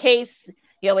 with Case,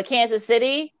 with Kansas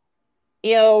City,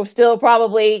 still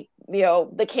probably,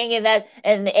 the king in the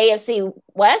AFC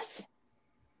West?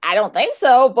 I don't think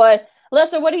so, but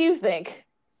Lester, what do you think?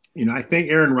 I think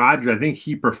Aaron Rodgers,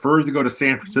 he prefers to go to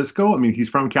San Francisco. I mean, he's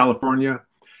from California.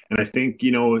 And I think,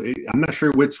 I'm not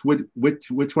sure which one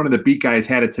of the beat guys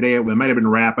had it today. It might have been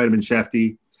Rapp, might have been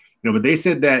Shefty. But they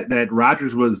said that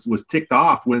Rodgers was ticked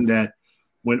off when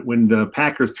the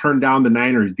Packers turned down the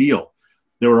Niners deal.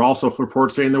 There were also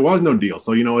reports saying there was no deal.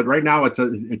 So, right now it's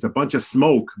a bunch of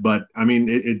smoke. But, I mean,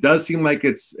 it does seem like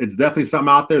it's definitely something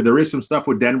out there. There is some stuff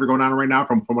with Denver going on right now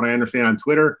from what I understand on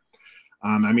Twitter.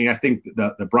 I think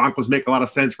the Broncos make a lot of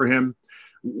sense for him.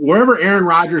 Wherever Aaron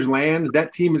Rodgers lands,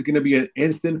 that team is going to be an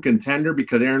instant contender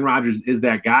because Aaron Rodgers is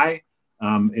that guy.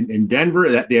 In Denver,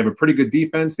 that they have a pretty good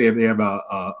defense. They have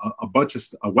a bunch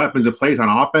of weapons in place on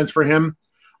offense for him.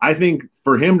 I think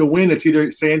for him to win, it's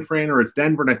either San Fran or it's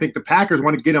Denver. And I think the Packers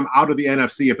want to get him out of the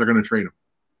NFC if they're going to trade him.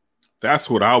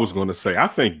 That's what I was going to say. I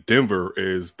think Denver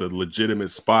is the legitimate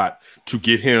spot to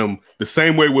get him the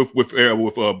same way with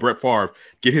Brett Favre,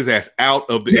 get his ass out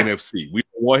of the NFC. We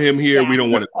don't want him here. We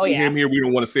don't want to see him here. We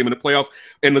don't want to see him in the playoffs.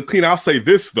 And Lakina, I'll say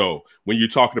this, though, when you're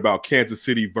talking about Kansas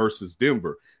City versus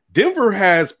Denver, Denver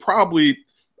has probably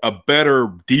a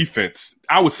better defense.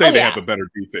 I would say they have a better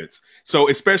defense. So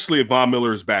especially if Von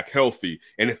Miller is back healthy.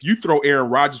 And if you throw Aaron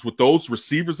Rodgers with those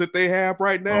receivers that they have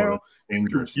right now,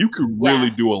 you could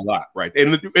really do a lot, right?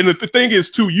 And the thing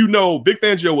is, too, Vic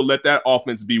Fangio will let that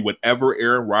offense be whatever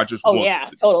Aaron Rodgers wants. Oh, yeah,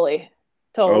 totally.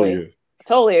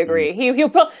 Totally agree. He'll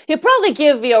probably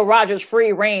give Rodgers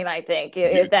free reign, I think,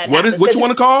 if that happens. What you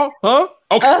want to call? Huh?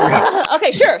 Okay.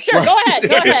 Okay, sure. Go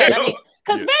ahead. I mean,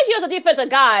 because Fangio's a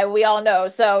defensive guy, we all know.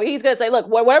 So he's going to say, look,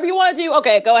 whatever you want to do,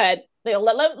 okay, go ahead.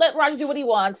 Let Rodgers do what he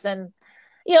wants. And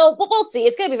we'll see.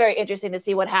 It's going to be very interesting to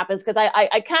see what happens because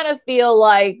I kind of feel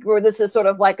like this is sort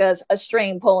of like a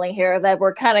string pulling here that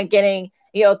we're kind of getting,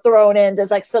 thrown in.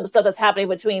 There's like some stuff that's happening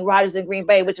between Rodgers and Green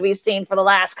Bay, which we've seen for the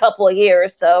last couple of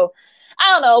years. So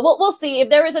I don't know. We'll see if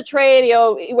there is a trade,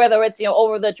 whether it's,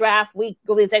 over the draft week,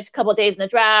 these next couple of days in the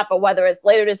draft, or whether it's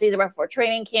later this season right before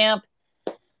training camp.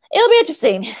 It'll be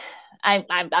interesting.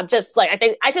 I'm just like,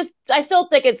 I still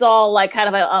think it's all like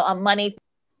kind of a money.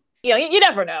 You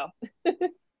never know.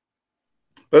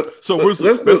 So where's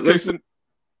the best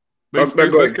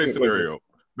case scenario?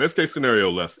 Best case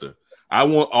scenario, Lester. I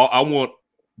want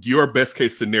your best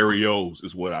case scenarios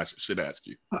is what I should ask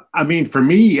you. I mean, for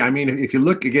me, if you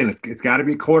look again, it's got to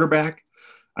be a quarterback.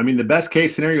 I mean, the best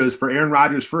case scenario is for Aaron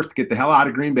Rodgers first to get the hell out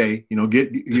of Green Bay.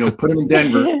 Put him in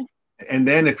Denver, and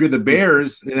then if you're the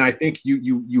Bears, and I think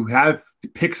you have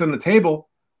picks on the table,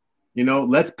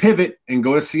 let's pivot and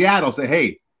go to Seattle. Say,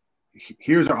 hey,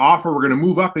 here's our offer. We're going to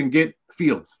move up and get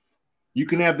Fields. You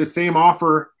can have the same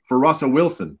offer for Russell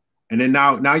Wilson. And then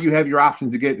now you have your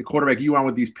options to get the quarterback you want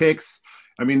with these picks.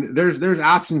 I mean, there's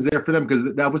options there for them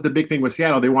because that was the big thing with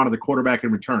Seattle. They wanted the quarterback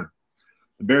in return.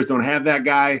 The Bears don't have that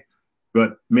guy,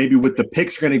 but maybe with the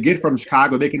picks you're going to get from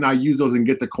Chicago, they can now use those and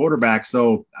get the quarterback.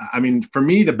 So, I mean, for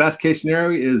me, the best case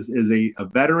scenario is a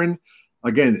veteran.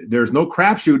 Again, there's no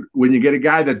crapshoot when you get a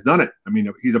guy that's done it. I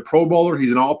mean, he's a Pro Bowler,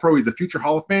 he's an All-Pro, he's a future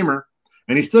Hall of Famer,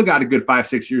 and he's still got a good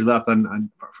 5-6 years left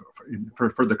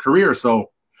for the career. So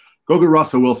go get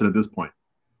Russell Wilson at this point.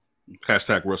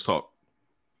 Hashtag Russ Talk.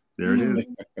 There it is.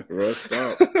 Russ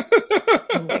Talk.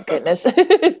 Oh my goodness.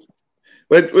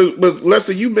 but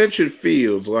Lester, you mentioned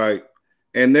Fields,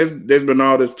 and there's been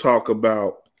all this talk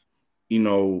about,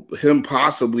 him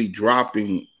possibly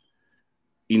dropping,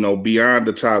 beyond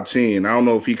the top 10. I don't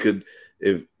know if he could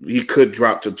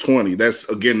drop to 20. That's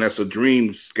a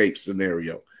dreamscape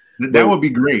scenario. That would be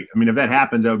great. I mean, if that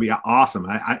happens, that would be awesome.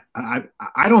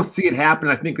 I don't see it happen.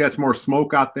 I think that's more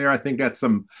smoke out there. I think that's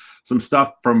some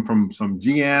stuff from some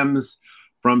GMs,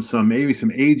 from maybe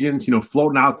some agents,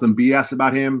 floating out some BS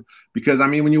about him. Because I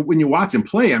mean, when you watch him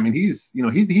play, I mean,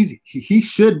 he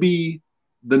should be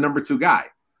the number 2 guy.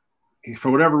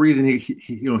 For whatever reason,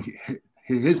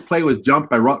 his play was jumped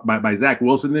by Zach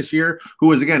Wilson this year,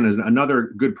 who is again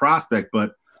another good prospect.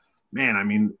 But man, I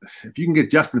mean, if you can get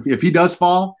Justin, if he does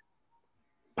fall,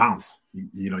 pounce.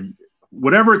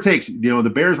 Whatever it takes.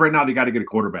 The Bears right now, they got to get a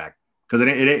quarterback because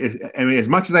I mean, as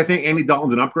much as I think Andy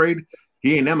Dalton's an upgrade,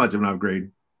 he ain't that much of an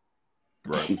upgrade.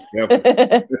 Right.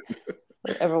 Yep.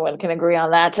 Everyone can agree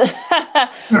on that.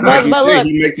 Like you said,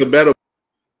 he makes a better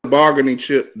bargaining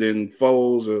chip than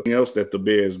Foles or anything else that the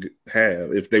Bears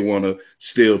have if they want to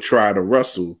still try the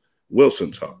Russell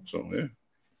Wilson talk. So yeah.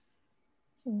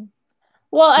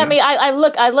 Well, I mean, I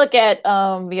look at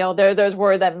there's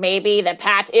word that maybe the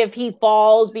if he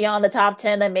falls beyond the top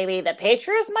 10, then maybe the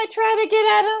Patriots might try to get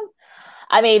at him.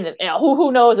 I mean,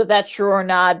 who knows if that's true or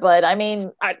not? But I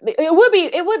mean,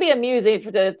 it would be amusing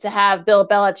to have Bill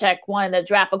Belichick want to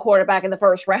draft a quarterback in the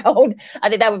first round. I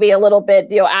think that would be a little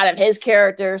bit out of his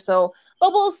character. So,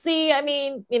 but we'll see. I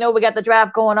mean, we got the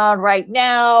draft going on right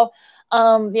now.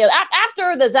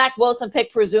 After the Zach Wilson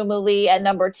pick, presumably at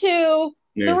number 2.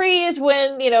 Yeah. 3 is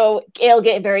when, it'll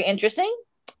get very interesting.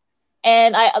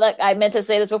 And I meant to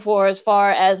say this before, as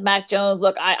far as Mac Jones,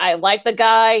 look, I like the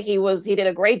guy. He did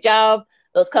a great job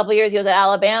those couple of years he was at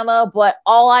Alabama, but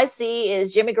all I see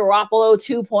is Jimmy Garoppolo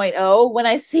 2.0 when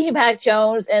I see Mac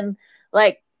Jones. And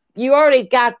you already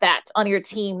got that on your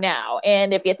team now.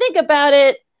 And if you think about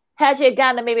it, had you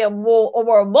gotten maybe a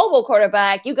more mobile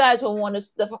quarterback, you guys would have won the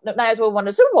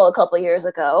Super Bowl a couple of years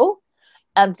ago.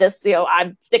 I'm just,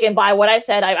 I'm sticking by what I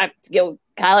said.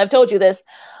 Kyle, I've told you this,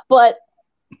 but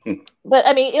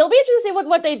I mean, it'll be interesting with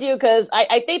what they do because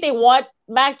I think they want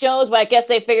Mac Jones, but I guess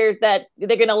they figured that they're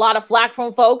getting a lot of flack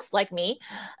from folks like me.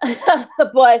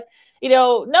 But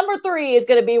number 3 is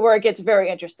going to be where it gets very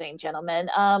interesting, gentlemen.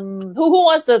 Who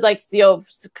wants to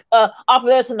offer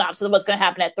their synopsis of what's going to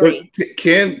happen at 3?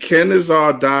 Ken is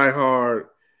our diehard.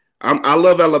 I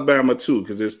love Alabama too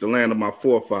because it's the land of my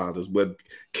forefathers. But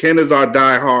Ken is our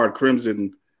diehard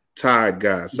Crimson Tide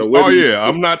guy. So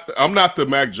I'm not the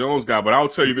Mac Jones guy, but I'll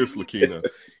tell you this, Lakina,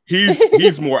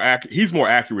 he's more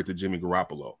accurate than Jimmy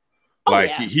Garoppolo.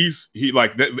 That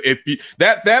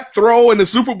throw in the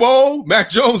Super Bowl, Mac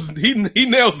Jones he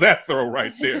nails that throw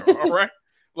right there. All right,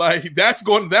 that's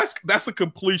a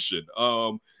completion.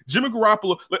 Jimmy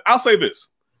Garoppolo. I'll say this.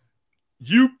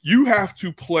 You have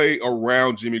to play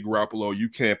around Jimmy Garoppolo. You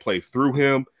can't play through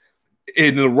him.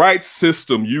 In the right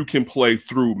system, you can play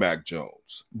through Mac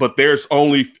Jones. But there's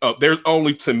only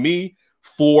to me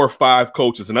 4 or 5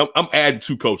 coaches, and I'm adding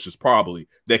 2 coaches probably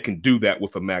that can do that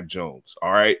with a Mac Jones.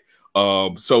 All right.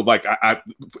 So like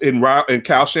in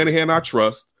Kyle Shanahan, I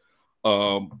trust.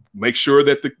 Make sure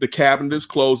that the cabinet is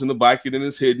closed and the Vicodin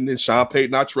is hidden, and Sean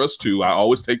Payton I trust too. I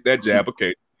always take that jab.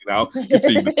 Okay, I'll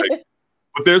continue to take it.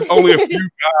 But there's only a few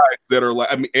guys that are like,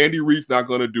 I mean, Andy Reid's not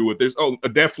going to do it. There's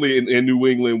definitely in New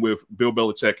England with Bill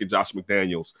Belichick and Josh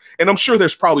McDaniels. And I'm sure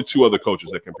there's probably 2 other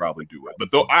coaches that can probably do it.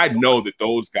 But though I know that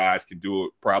those guys can do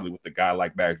it probably with a guy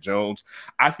like Mac Jones.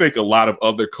 I think a lot of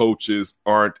other coaches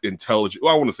aren't intelligent.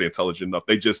 Well, I want to say intelligent enough.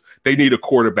 They need a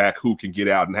quarterback who can get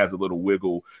out and has a little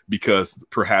wiggle because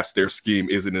perhaps their scheme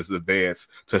isn't as advanced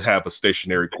to have a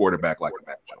stationary quarterback like a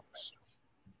Mac Jones.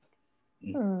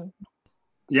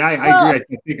 Yeah, I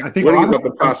agree. I think what do you think about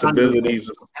the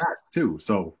possibilities too?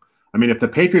 So, I mean, if the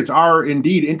Patriots are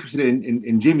indeed interested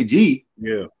in Jimmy G,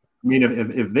 yeah. I mean,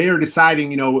 if they are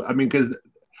deciding, I mean, because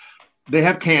they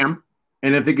have Cam,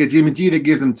 and if they get Jimmy G, that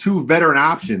gives them 2 veteran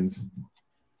options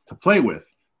to play with.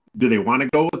 Do they want to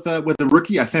go with the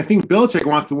rookie? I think Belichick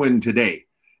wants to win today,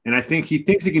 and I think he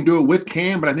thinks he can do it with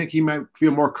Cam, but I think he might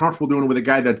feel more comfortable doing it with a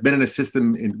guy that's been in a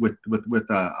system with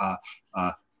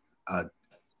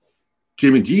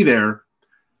Jimmy G there.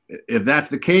 If that's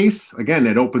the case, again,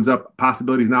 it opens up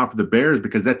possibilities now for the Bears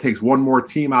because that takes one more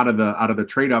team out of the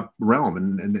trade up realm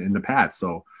in the Pats.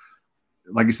 So,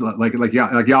 like you said, like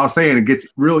y'all saying, it gets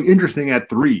really interesting at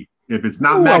 3. If it's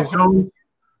not Mac Jones,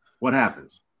 what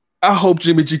happens? I hope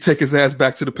Jimmy G take his ass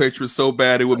back to the Patriots so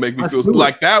bad it would make me feel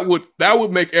like that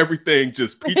would make everything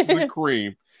just peaches and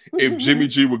cream. If Jimmy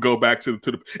G would go back to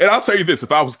the and I'll tell you this,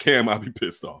 if I was Cam, I'd be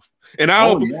pissed off. And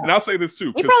I'll say this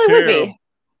too. You probably would be.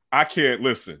 I can't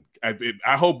listen.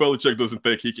 I hope Belichick doesn't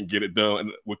think he can get it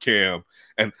done with Cam.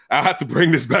 And I have to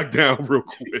bring this back down real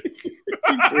quick.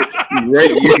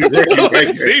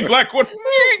 See, black quarter.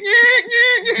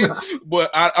 But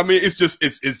I mean,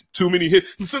 it's too many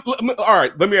hits. So, all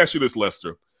right, let me ask you this,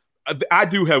 Lester. I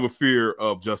do have a fear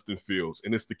of Justin Fields,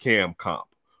 and it's the Cam comp,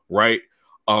 right?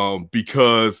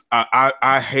 Because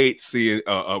I hate seeing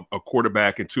a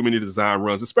quarterback in too many design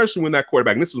runs, especially when that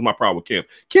quarterback, and this was my problem with Cam.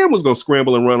 Cam was going to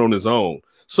scramble and run on his own.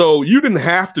 So you didn't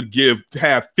have to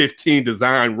have 15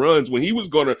 design runs when he was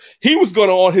gonna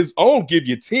on his own give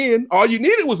you 10. All you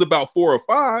needed was about 4 or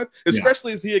 5,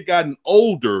 especially as he had gotten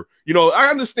older. I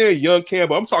understand young Cam,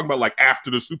 but I'm talking about like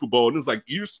after the Super Bowl, and it's like,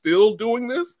 you're still doing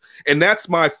this? And that's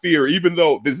my fear, even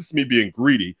though this is me being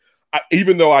greedy.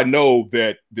 Even though I know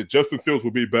that Justin Fields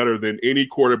will be better than any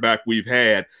quarterback we've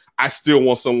had, I still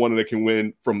want someone that can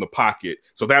win from the pocket.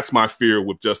 So that's my fear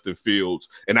with Justin Fields.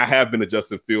 And I have been a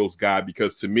Justin Fields guy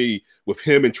because to me, with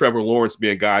him and Trevor Lawrence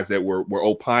being guys that were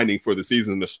opining for the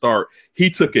season to start, he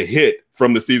took a hit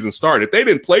from the season start. If they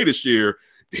didn't play this year,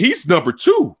 he's number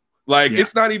 2.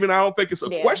 It's not even, I don't think it's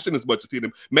a question as much as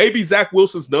him. Maybe Zach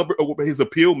Wilson's his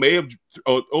appeal may have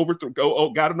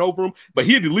gotten over him, but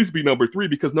he'd at least be number 3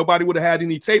 because nobody would have had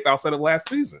any tape outside of last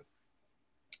season.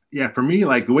 Yeah, for me,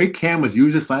 like the way Cam was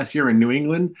used this last year in New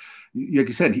England, like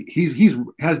you said, he's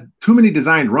has too many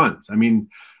designed runs. I mean,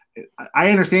 I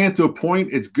understand to a point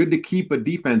it's good to keep a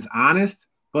defense honest,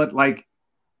 but like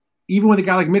even with a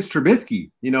guy like Mitch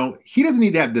Trubisky, he doesn't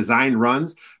need to have designed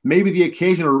runs. Maybe the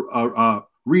occasional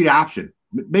read option.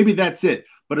 Maybe that's it.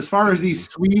 But as far as these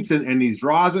sweeps and these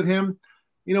draws with him,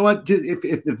 you know what? Just,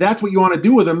 if that's what you want to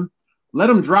do with him, let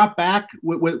him drop back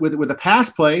with a pass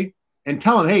play and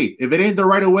tell him, hey, if it ain't the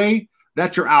right away,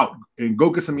 that's your out and go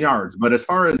get some yards. But as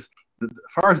far as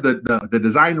the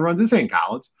design runs, this ain't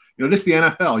college. This is the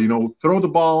NFL. Throw the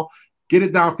ball, get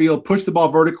it downfield, push the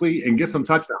ball vertically, and get some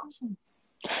touchdowns.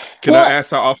 Can I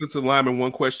ask our offensive lineman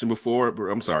one question before?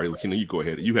 I'm sorry, you go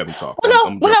ahead. You haven't talked.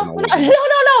 No,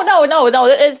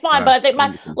 it's fine. But I think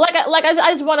I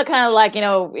just want to kind of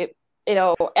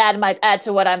add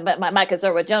to what my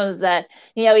concern with Jones is that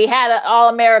he had an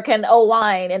All-American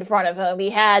O-line in front of him. He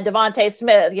had Devontae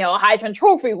Smith, a Heisman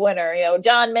Trophy winner.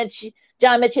 John Mitchell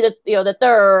the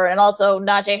third, and also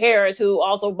Najee Harris, who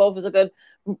also both is a good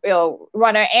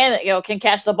runner and can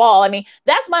catch the ball. I mean,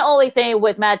 that's my only thing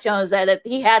with Matt Jones, that if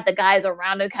he had the guys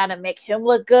around to kind of make him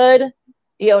look good.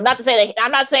 Not to say that I'm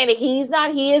not saying that he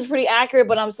is pretty accurate,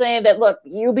 but I'm saying that look,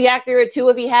 you'll be accurate too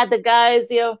if he had the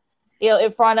guys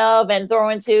in front of and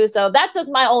throwing to. So that's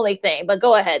just my only thing. But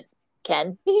go ahead,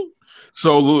 Ken.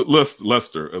 So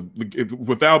Lester,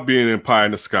 without being in pie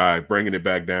in the sky, bringing it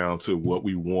back down to what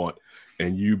we want,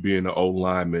 and you being an old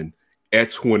lineman at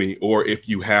 20, or if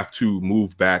you have to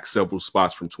move back several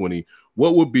spots from 20,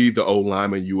 what would be the old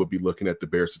lineman you would be looking at the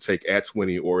Bears to take at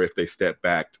 20, or if they step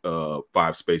back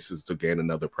 5 spaces to gain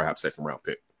another perhaps second round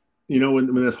pick? you know,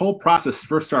 when this whole process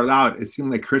first started out, it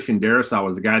seemed like Christian Darrisaw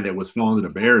was the guy that was falling to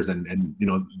the Bears, and you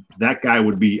know, that guy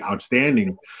would be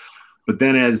outstanding. But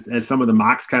then as some of the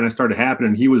mocks kind of started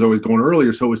happening, he was always going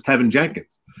earlier, so was Tevin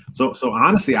Jenkins. So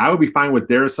honestly, I would be fine with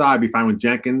Darrisaw. I'd be fine with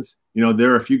Jenkins. You know,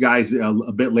 there are a few guys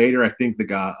a bit later. I think the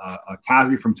guy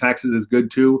Cosby from Texas is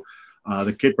good too.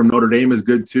 The kid from Notre Dame is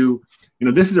good too. You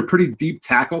know, this is a pretty deep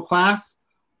tackle class.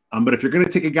 But if you're going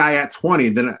to take a guy at 20,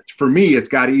 then for me, it's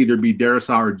got to either be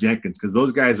Darrisaw or Jenkins, because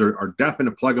those guys are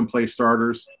definite plug-and-play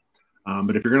starters.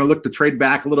 But if you're going to look to trade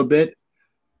back a little bit,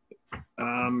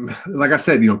 like I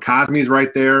said, you know, Cosme's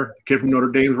right there. The kid from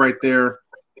Notre Dame's right there.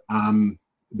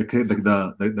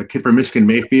 The kid from Michigan,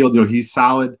 Mayfield, you know, he's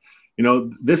solid. You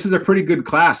know, this is a pretty good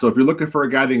class. So if you're looking for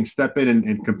a guy that can step in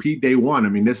and compete day one, I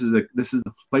mean, this is the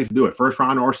place to do it. First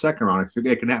round or second round.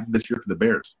 It can happen this year for the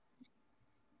Bears.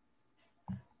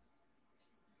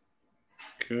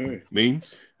 Okay.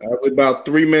 Means about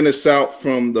 3 minutes out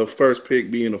from the first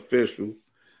pick being official.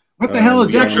 What the hell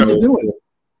is Jackson doing?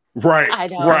 Right. I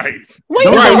know. Right. Wait,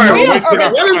 What is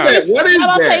that? What is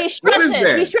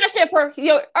that? He stretched it for, you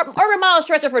know, Urban Meyer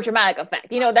stretched it for dramatic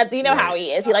effect. You know that. You know how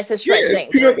he is. He likes to stretch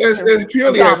things. It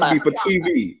purely has to be for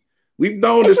TV. We've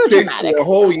known this pick for a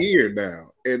whole year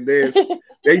now, and they're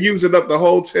using up the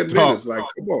whole 10 minutes. Like,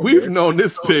 come on, we've known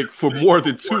this pick for more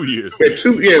than 2 years.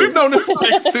 We've known this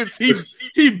pick since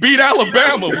he beat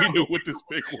Alabama. We knew what this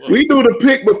pick was. We knew the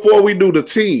pick before we knew the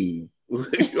team.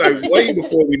 Like way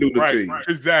before we knew the team. Right.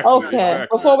 Exactly. Okay.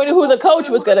 Exactly. Before we knew who the coach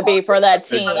was going to be for that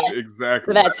team. Exactly.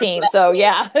 For that team. So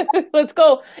yeah, let's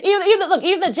go.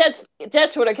 Even the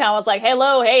Jets Twitter account was like,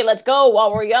 "Hello, hey, let's go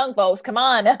while we're young, folks. Come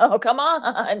on, come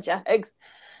on, Jags."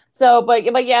 So, but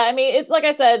yeah, I mean, it's like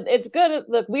I said, it's good.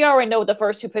 Look, we already know what the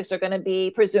first two picks are going to be,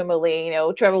 presumably, you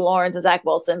know, Trevor Lawrence and Zach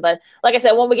Wilson. But like I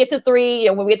said, when we get to 3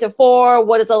 and when we get to 4,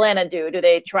 what does Atlanta do? Do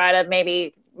they try to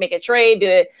maybe make a trade?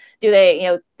 Do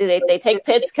they take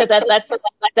Pitts because that's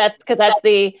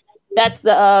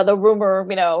the rumor,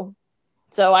 you know?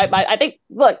 So I think,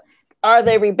 look, are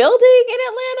they rebuilding in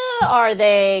Atlanta? Are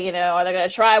they going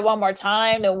to try one more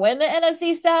time to win the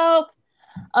NFC South?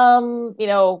 You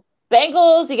know,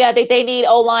 Bengals, they need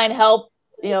O-line help,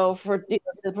 you know,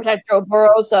 to protect Joe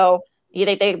Burrow. So you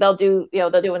think they'll do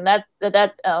in that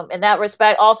in that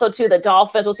respect. Also, to the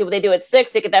Dolphins, we'll see what they do at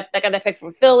 6. They got that pick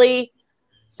from Philly.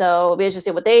 So it'll be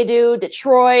interesting what they do.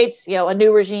 Detroit, you know, a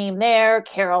new regime there.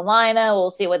 Carolina, we'll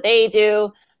see what they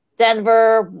do.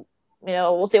 Denver, you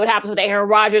know, we'll see what happens with the Aaron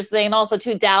Rodgers thing. And also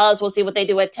to Dallas, we'll see what they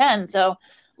do at 10. So,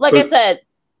 like I said,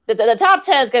 the top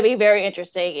 10 is going to be very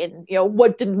interesting. And, you know,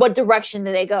 what direction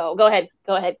do they go? Go ahead,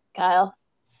 Kyle.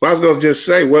 Well, I was going to just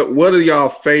say, what are y'all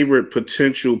favorite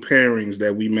potential pairings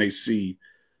that we may see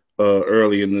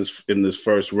early in this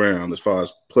first round as far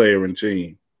as player and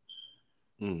team?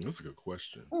 That's a good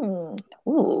question.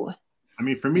 Ooh. I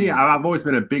mean, for me, I've always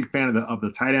been a big fan of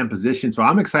the tight end position, so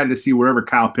I'm excited to see wherever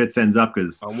Kyle Pitts ends up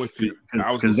because I'm with you.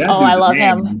 I love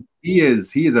him. He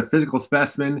is a physical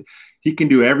specimen. He can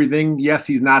do everything. Yes,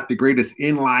 he's not the greatest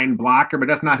inline blocker, but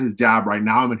that's not his job right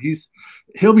now. I mean,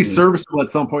 he'll be serviceable at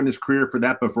some point in his career for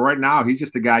that, but for right now, he's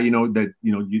just a guy,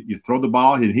 you throw the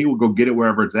ball and he will go get it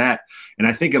wherever it's at. And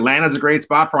I think Atlanta's a great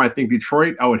spot for him. I think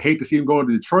Detroit, I would hate to see him go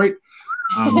into Detroit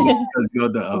because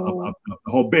the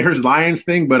whole Bears-Lions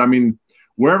thing, but I mean,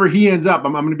 wherever he ends up,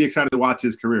 I'm going to be excited to watch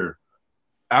his career.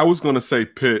 I was going to say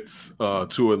Pitts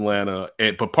to Atlanta,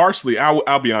 but partially,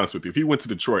 I'll be honest with you. If he went to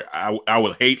Detroit, I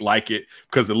would like it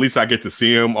because at least I get to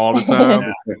see him all the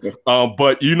time.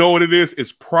 But you know what it is?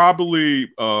 It's probably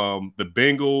the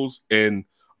Bengals and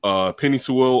Penny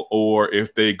Sewell, or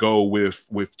if they go with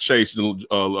Chase,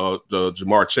 the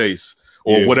Jamar Chase,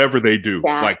 or whatever they do,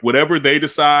 like whatever they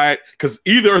decide. Because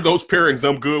either of those pairings,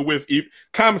 I'm good with.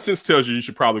 Common sense tells you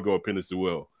should probably go with Penny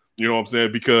Sewell. You know what I'm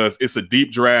saying? Because it's a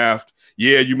deep draft.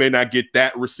 Yeah, you may not get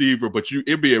that receiver, but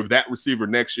it'll be that receiver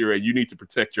next year, and you need to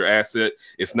protect your asset.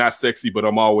 It's not sexy, but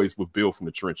I'm always with Bill from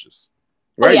the trenches.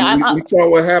 Right. We saw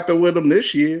what happened with him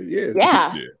this year.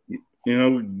 Yeah. You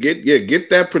know, get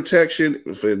that protection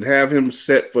and have him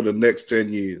set for the next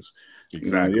 10 years.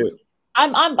 Exactly. You know,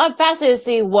 I'm fascinated to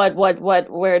see where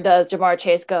does Jamar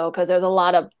Chase go, because there's a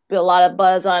lot of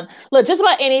buzz on just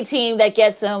about any team that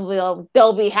gets him.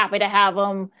 They'll be happy to have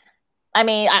him. I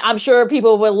mean, I'm sure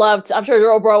people would love to. I'm sure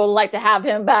Joe Burrow would like to have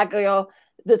him back.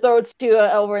 The third two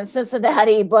over in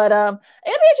Cincinnati, but it'll be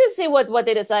interesting to see what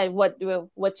they decide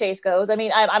what Chase goes. I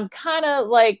mean, I'm kind of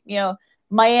like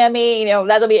Miami.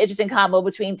 That'll be an interesting combo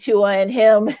between Tua and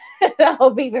him.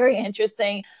 That'll be very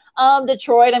interesting.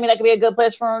 Detroit, I mean, that could be a good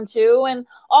place for him too. And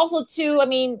also too, I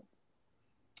mean,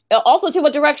 also to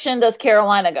what direction does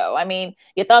Carolina go? I mean,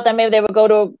 you thought that maybe they would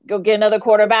go get another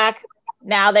quarterback.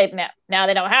 Now they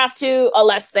don't have to,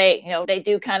 unless they they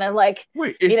do kind of like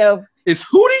is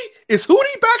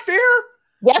Hootie back there?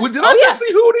 Yes. Did I just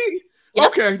see Hootie? Yep.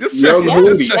 Okay, just checking.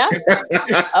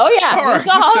 Oh yeah. All right,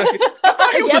 I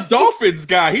thought he was a Dolphins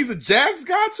guy. He's a Jags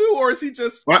guy too, or is he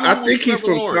just? Well, I think he's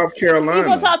from South Carolina.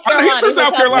 He's from South Carolina. He's from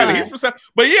South Carolina. He's from South.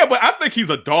 But I think he's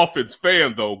a Dolphins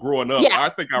fan though. Growing up, I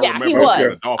think I remember. He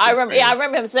was. I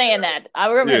remember him saying that. But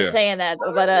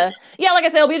like I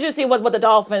said, it'll be interesting to see what the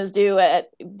Dolphins do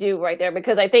right there,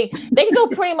 because I think they can go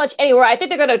pretty much anywhere. I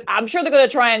think I'm sure they're gonna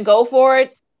try and go for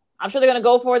it. I'm sure they're gonna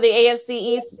go for the AFC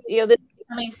East. This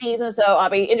coming season, so I'll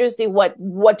be interested to see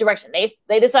what direction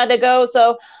they decide to go.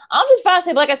 So I'm just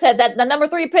fascinated. Like I said, that the number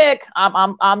 3 pick.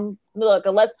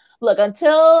 Look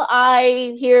until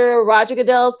I hear Roger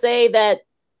Goodell say that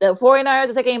the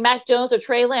 49ers are taking Mac Jones or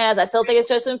Trey Lance. I still think it's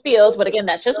Justin Fields, but again,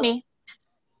 that's just me.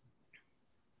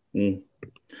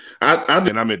 I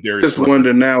just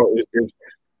wonder now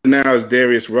is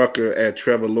Darius Rucker at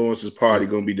Trevor Lawrence's party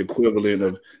going to be the equivalent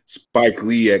of Spike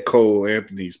Lee at Cole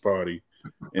Anthony's party?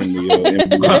 In the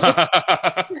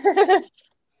NBA.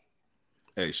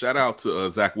 Hey, shout out to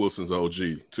Zach Wilson's OG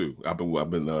too. I've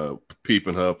been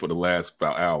peeping her for the last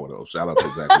about hour though. Shout out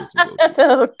to Zach Wilson's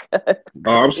OG.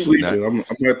 I'm sleeping. I'm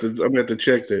gonna have to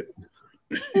check that.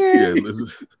 Yeah.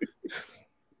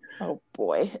 Oh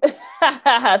boy.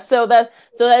 So that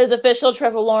is official.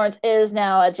 Trevor Lawrence is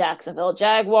now a Jacksonville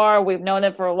Jaguar. We've known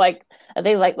it for like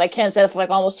Ken said, for like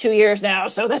almost 2 years now.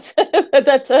 So that's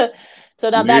So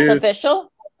now that's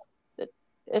official.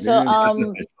 It's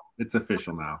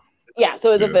official now. Yeah,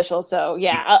 so it's official. So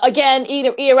again,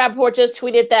 Ian Rappaport just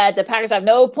tweeted that the Packers have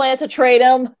no plans to trade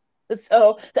him.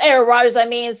 So to Aaron Rodgers, I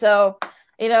mean, so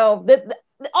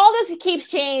all this keeps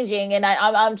changing, and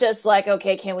I'm just like,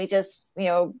 okay, can we just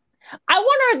I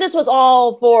wonder if this was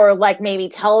all for like maybe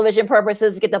television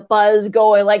purposes to get the buzz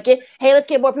going. Like, let's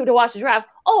get more people to watch the draft.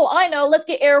 Oh, I know. Let's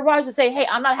get Aaron Rodgers to say, hey,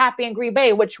 I'm not happy in Green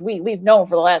Bay, which we've known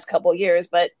for the last couple of years.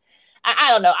 But I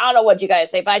don't know. I don't know what you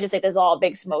guys say, but I just think this is all a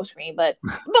big smoke screen. But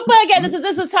again, this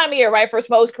is time of year, right, for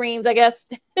smoke screens, I guess.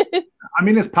 I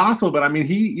mean, it's possible, but I mean,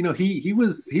 he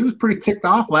was pretty ticked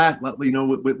off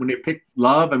when they picked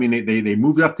Love. I mean, they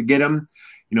moved up to get him.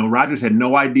 Rodgers had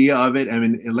no idea of it. I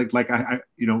mean,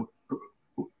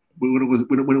 when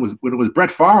it was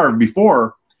Brett Favre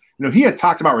before, he had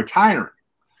talked about retiring.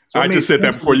 So I just said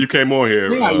that before you came on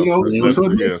here. Yeah, so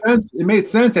it made sense. It made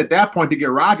sense at that point to get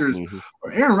Rodgers.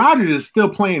 Aaron Rodgers is still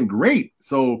playing great.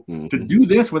 So to do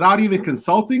this without even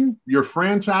consulting your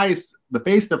franchise, the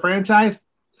face of the franchise,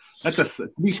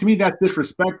 to me that's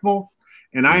disrespectful.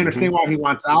 And I understand why he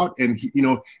wants out. And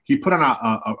he put on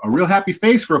a real happy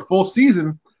face for a full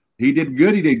season. He did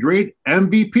good. He did great.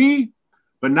 MVP.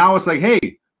 But now it's like,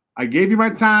 hey, I gave you my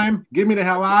time. Get me the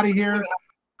hell out of here.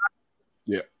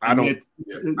 Yeah, to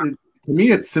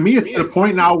me, it's to the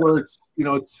point now where it's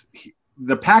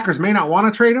the Packers may not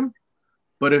want to trade him,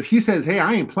 but if he says, "Hey,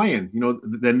 I ain't playing,"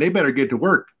 then they better get to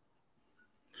work.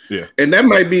 Yeah, and that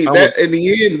might be that in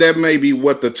the end. That may be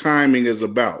what the timing is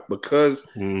about, because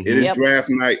it is draft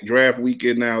night, draft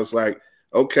weekend now. It's like,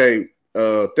 okay,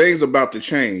 things about to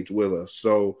change with us,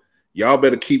 so y'all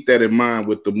better keep that in mind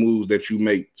with the moves that you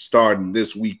make starting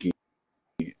this weekend.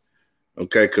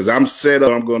 Okay, because I'm set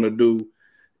up. I'm going to do,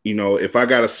 if I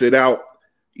got to sit out,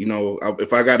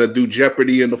 if I got to do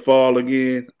Jeopardy in the fall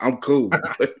again, I'm cool.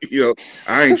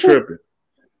 I ain't tripping.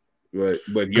 But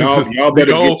y'all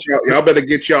better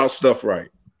get y'all stuff right.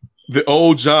 The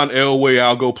old John Elway,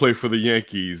 I'll go play for the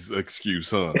Yankees excuse,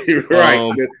 huh?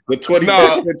 Right. The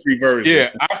 21st century version.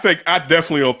 Yeah, I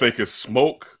definitely don't think it's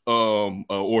smoke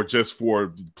or just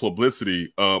for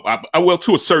publicity. I will,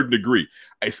 to a certain degree.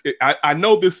 I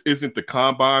know this isn't the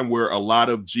combine where a lot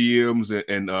of GMs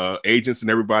and agents and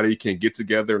everybody can get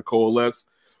together and coalesce,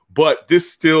 but this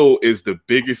still is the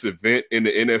biggest event in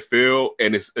the NFL,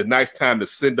 and it's a nice time to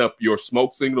send up your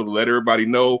smoke signal to let everybody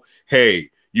know, hey,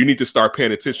 you need to start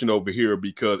paying attention over here,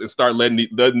 and start letting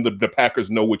the Packers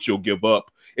know what you'll give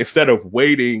up instead of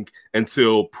waiting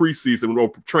until preseason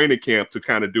or training camp to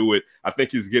kind of do it. I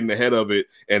think he's getting ahead of it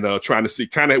and trying to see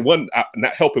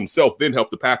not help himself, then help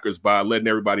the Packers by letting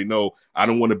everybody know, I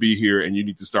don't want to be here, and you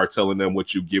need to start telling them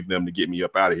what you give them to get me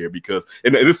up out of here. Because,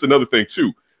 and this is another thing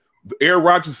too, Aaron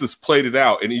Rodgers has played it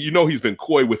out, and he's been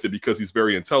coy with it because he's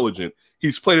very intelligent.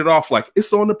 He's played it off like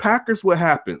it's on the Packers. What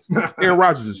happens? Aaron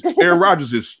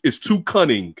Rodgers is too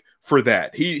cunning for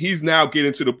that. He's now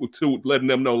getting to letting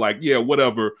them know, like, yeah,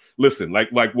 whatever. Listen, like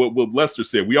what Lester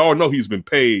said, we all know he's been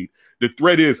paid. The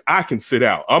threat is I can sit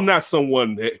out. I'm not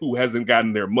someone who hasn't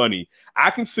gotten their money.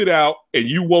 I can sit out and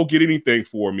you won't get anything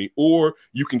for me, or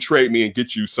you can trade me and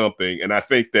get you something. And I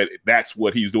think that that's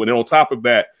what he's doing. And on top of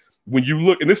that, when you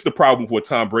look, and this is the problem with what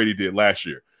Tom Brady did last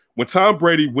year. When Tom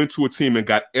Brady went to a team and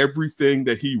got everything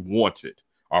that he wanted,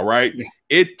 all right,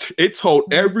 it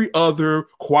told every other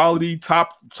quality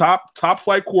top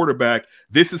flight quarterback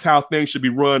this is how things should be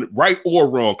run, right or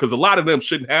wrong, because a lot of them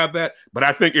shouldn't have that, but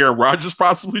I think Aaron Rodgers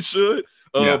possibly should.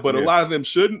 A lot of them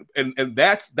shouldn't, and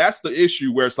that's the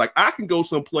issue where it's like I can go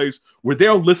someplace where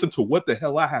they'll listen to what the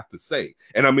hell I have to say.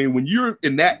 And I mean, when you're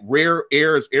in that rare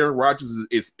air as Aaron Rodgers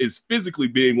is physically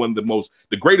being one of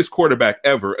the greatest quarterback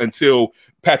ever until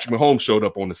Patrick Mahomes showed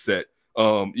up on the set.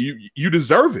 You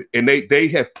deserve it, and they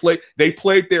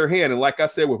played their hand. And like I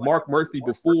said with Mark Murphy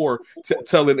before,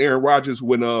 telling Aaron Rodgers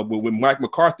when Mike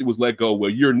McCarthy was let go, well,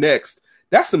 you're next.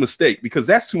 That's a mistake because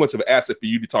that's too much of an asset for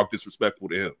you to talk disrespectful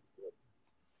to him.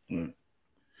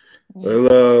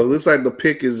 Well, looks like the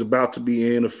pick is about to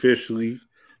be in officially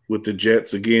with the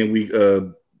Jets. Again, we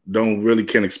don't really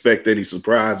can expect any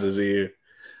surprises here.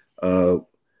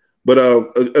 But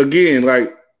again,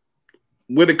 like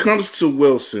when it comes to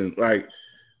Wilson, like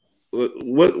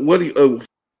what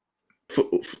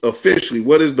officially,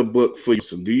 what is the book for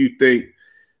Wilson? Do you think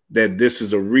that this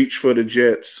is a reach for the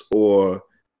Jets, or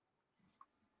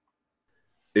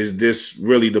is this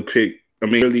really the pick? I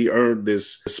mean, really earned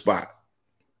this spot.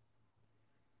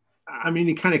 I mean,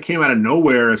 he kind of came out of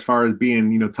nowhere as far as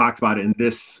being, talked about in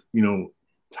this,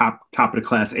 top of the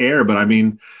class air. But I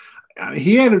mean,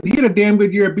 he had a damn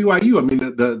good year at BYU. I mean,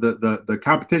 the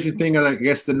competition thing, I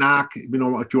guess, the knock,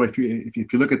 if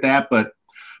you look at that, but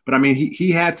I mean,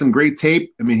 he had some great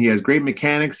tape. I mean, he has great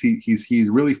mechanics. He's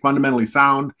really fundamentally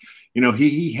sound.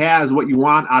 He has what you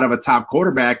want out of a top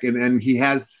quarterback, and he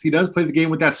does play the game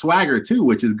with that swagger too,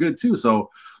 which is good too. So,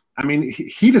 I mean,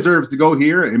 he deserves to go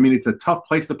here. I mean, it's a tough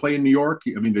place to play in New York.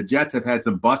 I mean, the Jets have had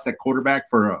some busts at quarterback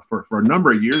for a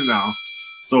number of years now.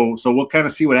 So we'll kind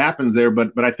of see what happens there.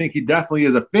 But I think he definitely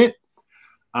is a fit.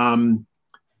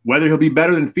 Whether he'll be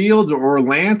better than Fields or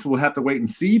Lance, we'll have to wait and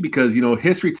see because,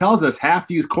 history tells us half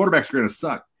these quarterbacks are going to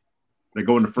suck. They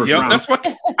go in the first round. That's what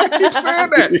I keep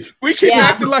saying that. We keep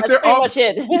acting like they're all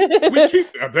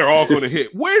they're all going to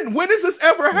hit. When has this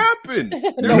ever happened?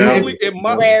 There's only in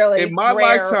my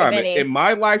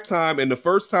lifetime, and the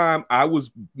first time I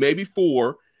was maybe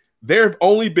 4, there have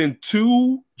only been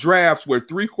 2 drafts where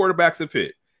 3 quarterbacks have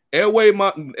hit.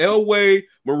 Elway,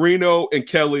 Marino, and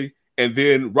Kelly, and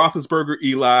then Roethlisberger,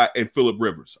 Eli, and Phillip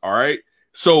Rivers. All right.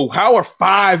 So how are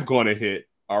 5 going to hit?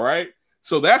 All right.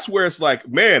 So that's where it's like,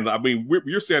 man, I mean,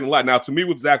 you're saying a lot. Now, to me,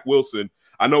 with Zach Wilson,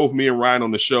 I know with me and Ryan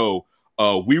on the show,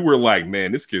 we were like,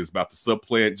 man, this kid's about to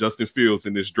supplant Justin Fields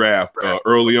in this draft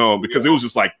early on because it was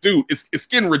just like, dude, it's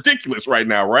getting ridiculous right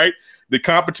now, right? The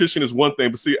competition is one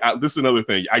thing, but see, this is another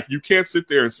thing. You can't sit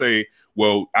there and say,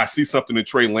 well, I see something in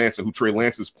Trey Lance and who Trey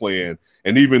Lance is playing.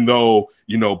 And even though,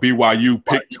 BYU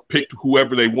picked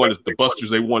whoever they wanted, the busters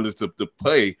they wanted to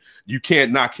play, you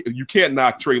can't knock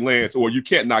Trey Lance, or you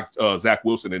can't knock Zach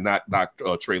Wilson and not knock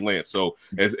Trey Lance. So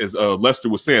as Lester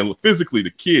was saying, physically,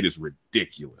 the kid is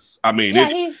ridiculous. I mean,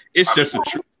 it's just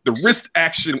the wrist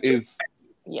action is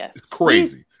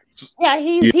crazy.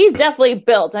 He's definitely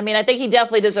built. I mean, I think he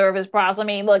definitely deserved his props. I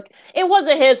mean, look, it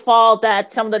wasn't his fault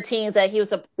that some of the teams that he was,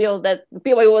 that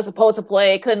BYU was supposed to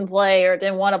play couldn't play or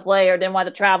didn't want to play or didn't want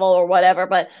to travel or whatever.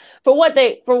 But for what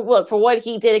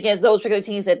he did against those particular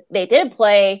teams that they did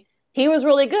play, he was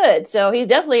really good. So he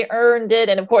definitely earned it.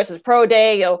 And of course, his pro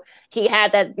day, he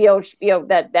had that,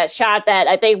 that shot that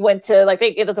I think went to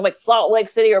like Salt Lake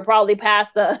City or probably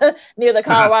past near the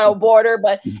Colorado border.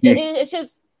 But it's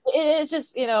just,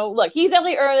 look, he's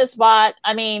definitely earned a spot.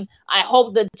 I mean, I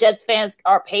hope the Jets fans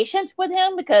are patient with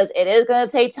him because it is going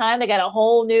to take time. They got a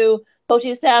whole new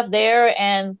coaching staff there,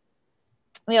 and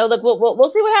look, we'll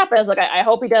see what happens. Like, I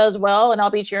hope he does well, and I'll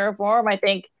be cheering for him. I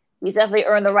think he's definitely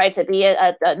earned the right to be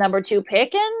a number 2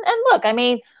 pick. And look, I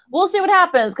mean, we'll see what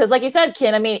happens because, like you said,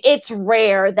 Ken, I mean, it's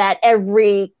rare that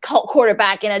every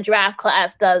quarterback in a draft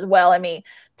class does well. I mean,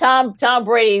 Tom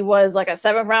Brady was like a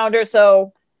 7th rounder,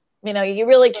 so. You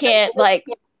really can't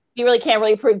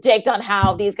really predict on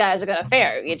how these guys are going to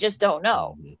fare. You just don't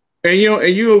know.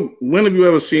 And when have you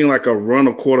ever seen like a run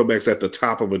of quarterbacks at the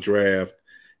top of a draft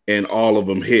and all of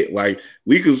them hit? Like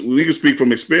we could speak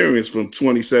from experience from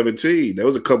 2017. There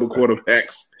was a couple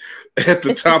quarterbacks at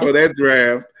the top of that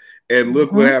draft, and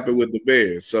look what happened with the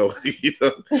Bears. So there's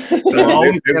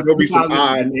gonna be some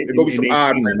odd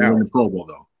right now. In the Pro Bowl,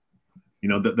 though. You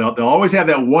know, they'll always have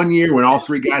that one year when all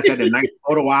three guys had a nice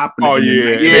photo op. Oh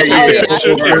yeah, Yes.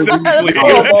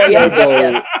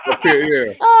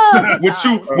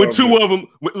 With two of them,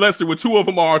 Lester, with two of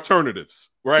them are alternatives,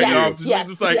 right? Yes,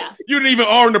 It's like you didn't even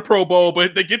earn the Pro Bowl,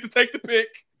 but they get to take the pick.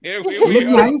 Here we are.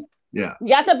 Nice. Yeah, you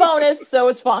got the bonus, so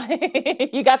it's fine.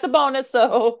 You got the bonus,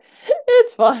 so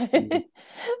it's fine.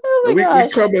 Oh my gosh.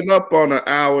 We coming up on an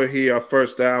hour here, our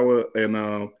first hour, and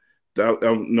I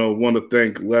want to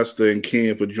thank Lester and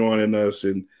Ken for joining us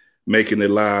and making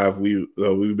it live. We've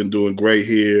been doing great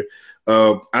here.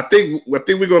 I think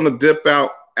we're going to dip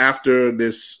out after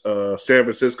this San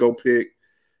Francisco pick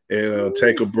and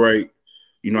take a break.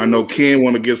 You know, I know Ken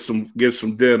want to get some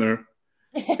dinner.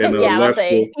 And,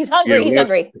 Lester, he's hungry. He's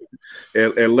hungry.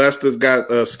 And Lester's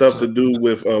got stuff to do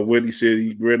with Windy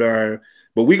City Gridiron.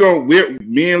 But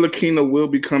me and Lakina will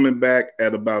be coming back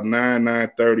at about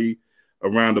 9:30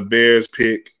 around the Bears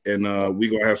pick, and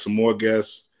we're gonna have some more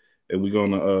guests, and we're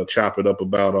gonna chop it up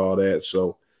about all that.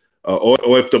 So,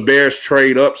 or if the Bears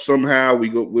trade up somehow,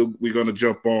 we're gonna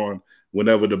jump on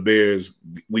whenever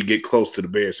we get close to the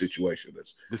Bears situation.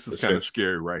 This is kind of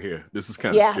scary right here. This is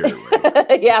kind of scary right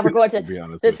here. Yeah, we're going to be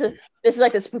honest. This is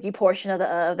like the spooky portion of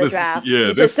the draft. Yeah,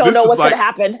 you just don't know what's going to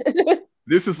happen.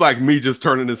 This is like me just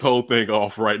turning this whole thing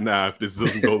off right now if this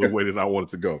doesn't go the way that I want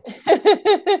it to go.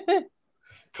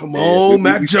 Come on,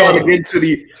 Mac Jones. We're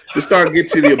starting to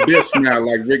get to the abyss now,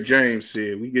 like Rick James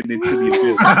said. We're getting into the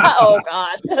abyss. Oh,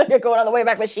 gosh. You're going on the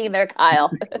Wayback Machine there,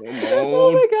 Kyle.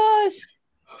 Oh, my gosh.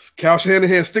 Kyle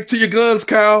Shanahan, stick to your guns,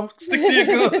 Kyle. Stick to your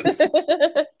guns.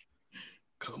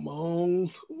 Come on.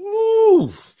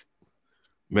 Ooh.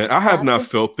 Man, I have not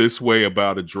felt this way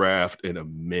about a draft in a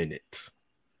minute,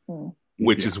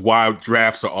 which is why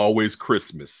drafts are always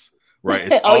Christmas,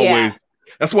 right? It's always.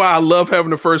 That's why I love having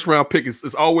the first round pick.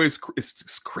 It's always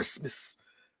Christmas.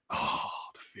 Oh,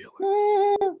 the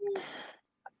feeling.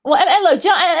 Well, and look,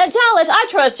 John Lynch. I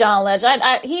trust John Lynch.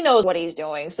 He knows what he's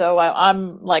doing. So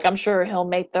I'm sure he'll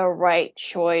make the right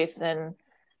choice. And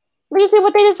we see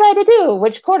what they decide to do.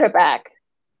 Which quarterback?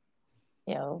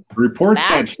 You know, reports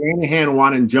that Shanahan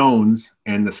wanted Jones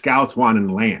and the scouts wanted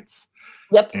Lance.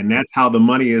 Yep. And that's how the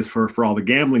money is for all the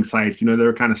gambling sites. You know,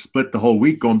 they're kind of split the whole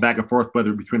week going back and forth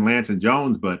whether between Lance and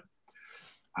Jones. But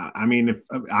I mean,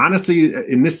 honestly,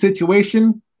 in this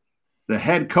situation, the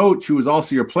head coach, who is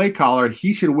also your play caller,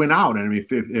 he should win out. And I mean,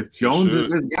 if Jones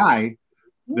is his guy,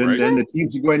 then the team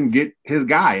should go ahead and get his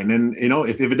guy. And then, you know,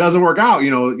 if it doesn't work out,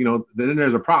 then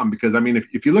there's a problem. Because I mean,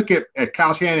 if you look at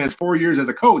Kyle Shanahan's 4 years as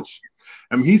a coach,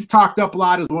 I mean, he's talked up a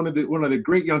lot as one of the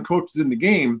great young coaches in the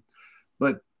game,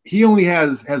 but he only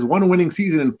has one winning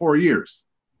season in 4 years.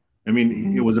 I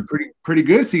mean, it was a pretty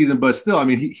good season, but still, I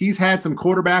mean, he's had some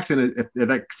quarterbacks, and if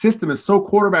that system is so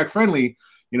quarterback friendly,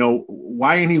 you know,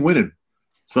 why ain't he winning?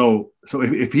 So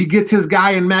if he gets his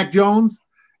guy in Mac Jones,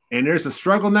 and there's a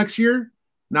struggle next year,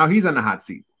 now he's on the hot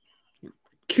seat.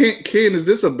 Ken, is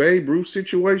this a Babe Ruth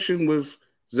situation with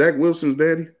Zach Wilson's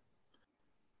daddy?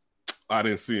 I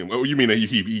didn't see him. Oh, you mean that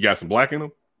he got some black in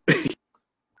him?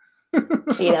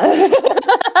 Yeah.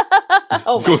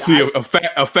 Go see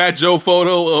a Fat Joe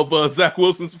photo of Zach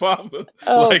Wilson's father.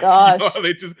 Oh gosh! You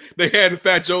know, they had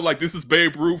Fat Joe like this is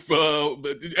Babe Ruth.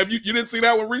 You didn't see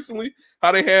that one recently?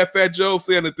 How they had Fat Joe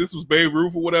saying that this was Babe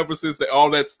Ruth or whatever. Since all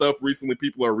that stuff recently,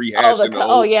 people are rehashing. He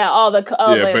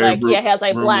has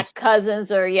like black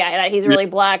cousins or he's really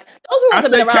black. Those ones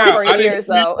have been around for years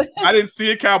though. I didn't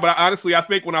see it, Cal, but honestly, I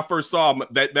think when I first saw him,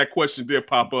 that question did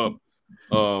pop up.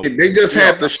 They just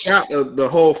had the shot of the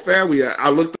whole family. I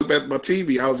looked up at my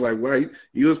TV. I was like, "Well,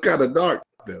 he was kind of dark."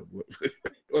 Let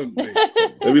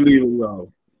me leave it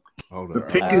alone. The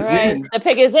pick is in. The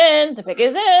pick is in. The pick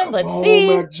is in. Let's see.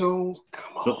 Mac Jones.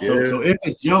 Come on. So if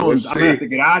it's Jones, I'm gonna have to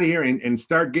get out of here and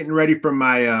start getting ready for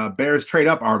my Bears trade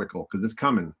up article because it's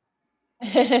coming.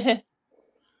 All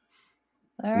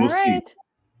We'll right.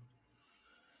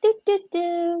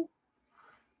 Do.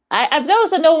 I've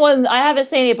noticed that I haven't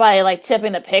seen anybody like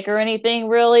tipping the pick or anything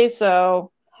really. So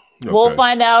we'll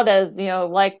find out maybe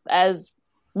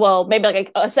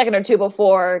like a second or two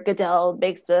before Goodell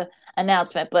makes the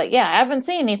announcement. But yeah, I haven't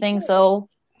seen anything. So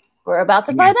we're about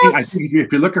to find out. I think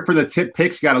if you're looking for the tip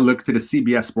picks, you got to look to the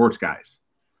CBS Sports guys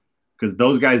because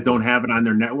those guys don't have it on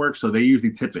their network. So they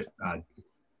usually tip it.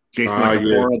 Jason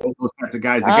Lacapora, those types of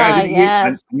guys. The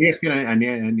guys on ESPN and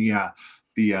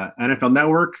the NFL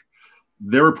Network.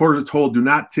 Their reporters are told do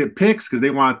not tip picks because they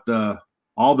want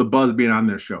all the buzz being on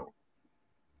their show.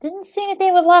 Didn't see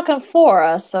anything with La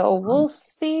Canfora, so we'll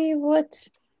see what.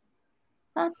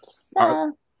 That's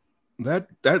that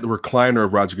recliner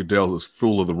of Roger Goodell is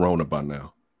full of the Rona by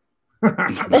now.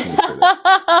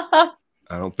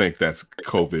 I don't think that's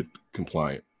COVID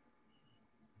compliant.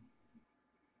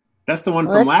 That's the one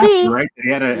from Let's last see. year, right?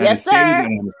 He had a Yes, stadium sir.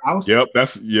 in his house. Yep.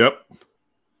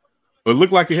 It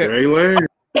looked like he had. Trey Lance.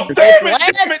 Damn it!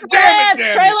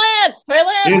 Trey Lance.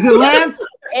 Is it Lance? Is it Lance?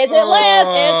 It's Lance.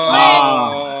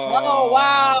 Oh, Oh,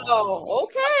 wow.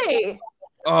 Okay.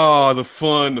 Oh, the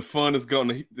fun is going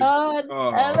to. And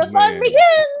the fun man.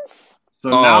 begins. So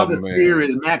now the man. sphere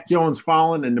is Mac Jones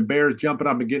falling and the Bears jumping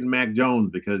up and getting Mac Jones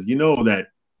because you know that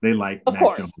they like Of Mac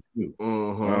course. Jones too.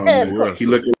 Uh-huh. Yeah, of course. He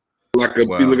looking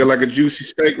like a juicy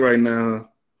steak right now.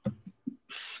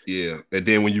 Yeah, and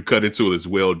then when you cut into it, it's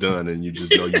well done, and you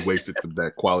just know you wasted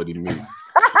that quality meat.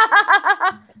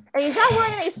 And he's not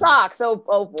wearing any socks. Oh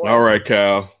boy. All right,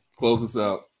 Cal, close us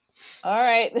out. All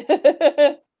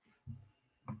right.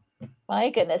 My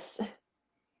goodness.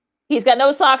 He's got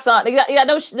no socks on. He got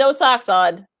no socks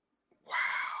on. Wow.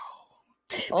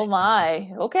 Oh my.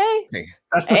 Okay.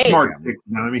 That's the Hey. smart pick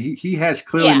now. I mean, he has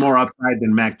clearly Yeah. more upside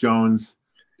than Mac Jones.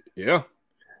 Yeah,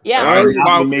 Yeah.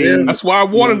 that's why I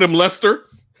wanted him, Lester.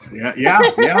 Yeah.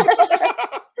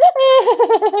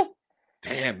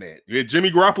 Damn man, yeah,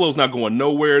 Jimmy Garoppolo's not going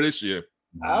nowhere this year.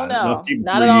 Oh They'll no, keep him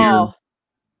not for at a year. all.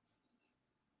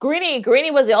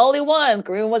 Greeny was the only one.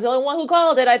 Green was the only one who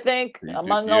called it, I think, He did,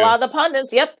 among yeah. a lot of the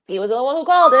pundits. Yep, he was the only one who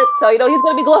called it. So, he's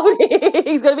going to be gloating.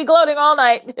 He's going to be gloating all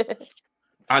night.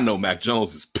 I know Mac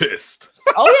Jones is pissed.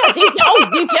 Oh, yeah, deep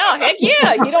down. Heck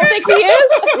yeah. You don't think he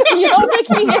is? You don't think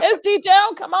he is deep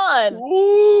down? Come on.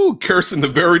 Ooh, cursing the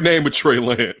very name of Trey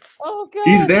Lance. Oh, God.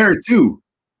 He's there too.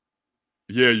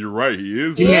 Yeah, you're right. He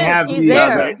is. He He may is, have he's the,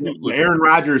 there. the Aaron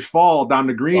Rodgers fall down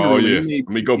the green Oh room. yeah. He may- Let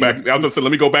me go back. I was gonna say,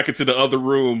 let me go back into the other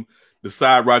room, the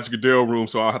side Roger Goodell room,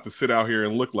 so I'll have to sit out here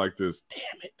and look like this.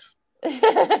 Damn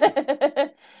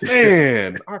it,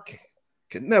 man! I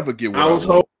can never get. What I was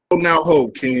want. holding out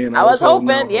hope, Ken. I was holding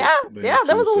hoping. out Yeah. hope, man, Yeah,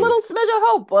 there was a too. little smidge of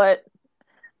hope, but.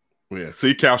 Yeah.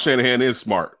 See, Cal Shanahan is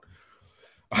smart.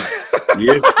 Yeah.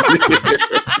 Damn it.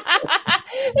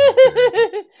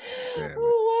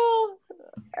 Oh, well,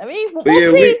 I mean, we'll But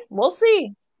yeah, see. We'll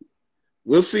see.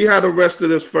 We'll see how the rest of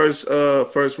this first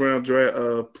round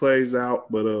draft plays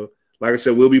out. But like I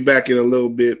said, we'll be back in a little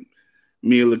bit.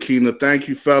 Me and Lakina. Thank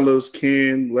you, fellas.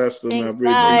 Ken, Lester, Thanks,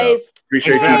 Bridget. guys.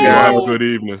 Appreciate you Bye. Have a guys. good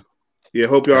evening. Yeah,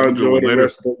 hope y'all Have a good enjoy one. the Later.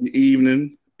 rest of the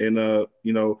evening. And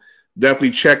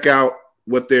definitely check out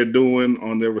what they're doing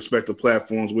on their respective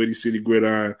platforms. Windy City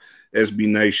Gridiron, SB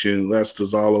Nation,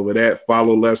 Lester's all over that.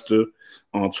 Follow Lester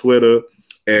on Twitter.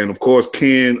 And of course,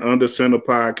 Ken Under Center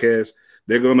Podcast.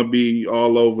 They're gonna be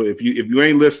all over. If you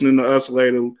ain't listening to us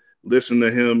later, listen to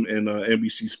him and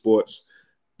NBC Sports,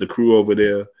 the crew over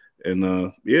there. And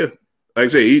like I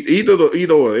say, either or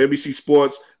NBC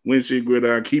Sports, Windy City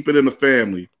Gridiron, keep it in the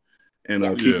family. And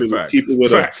keep it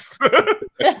with us.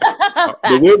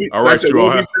 But we'll be, All right, you all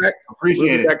we'll have- be back. Appreciate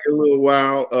We'll be it. back in a little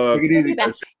while. Take it easy.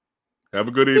 Have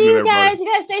a good See evening, you everybody. guys.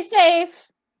 You guys stay safe.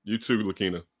 You too,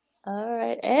 Lakina. All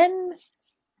right, and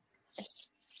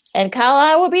Kyle and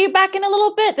I will be back in a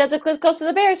little bit. That's close to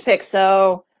the Bears pick,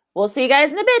 so we'll see you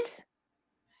guys in a bit.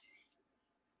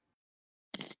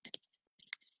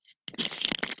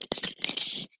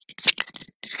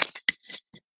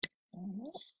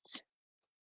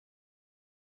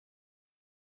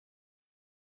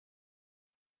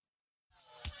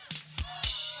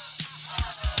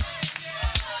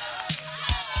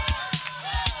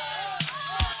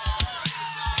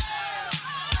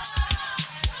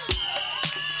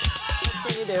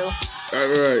 What do you do? All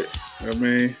right. I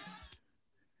mean,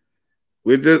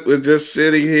 we're just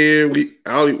sitting here. We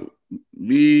don't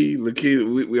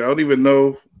even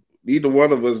know. Neither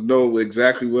one of us know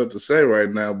exactly what to say right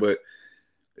now, but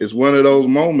it's one of those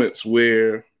moments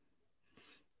where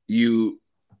you're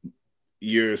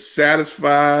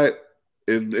satisfied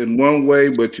in one way,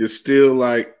 but you're still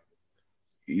like,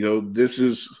 this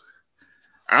is.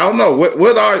 I don't know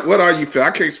what are you feeling?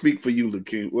 I can't speak for you,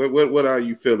 Lakeem. What are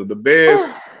you feeling? The Bears.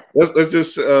 Let's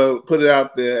just put it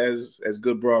out there as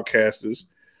good broadcasters.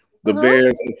 The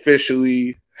Bears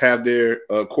officially have their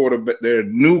their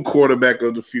new quarterback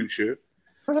of the future.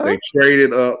 They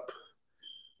traded up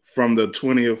from the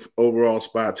 20th overall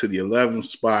spot to the 11th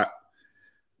spot.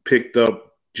 Picked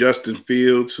up Justin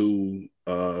Fields, who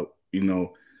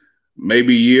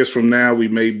maybe years from now we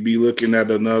may be looking at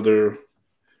another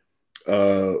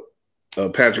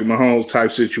Patrick Mahomes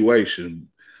type situation,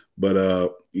 but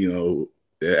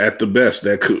at the best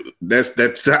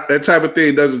that type of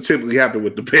thing doesn't typically happen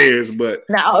with the Bears. But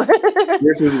No.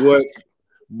 this is what.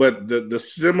 But the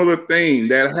similar thing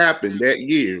that happened that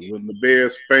year when the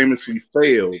Bears famously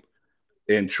failed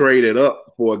and traded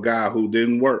up for a guy who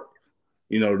didn't work.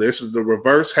 This is the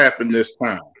reverse happened this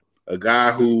time. a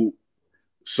guy who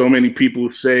so many people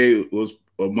say was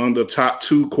among the top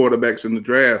 2 quarterbacks in the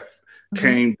draft,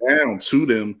 came down to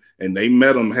them, and they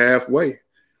met him halfway,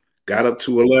 got up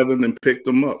to 11 and picked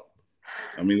him up.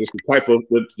 I mean, it's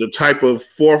the type of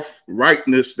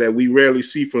forthrightness that we rarely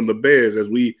see from the Bears as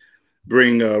we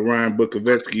bring Ryan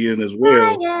Bukovetsky in as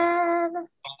well.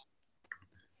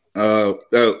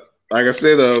 Like I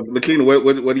said, Lakina,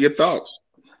 what are your thoughts?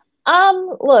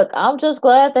 Look, I'm just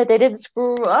glad that they didn't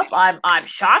screw up. I'm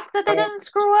shocked that they didn't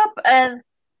screw up. And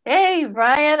hey,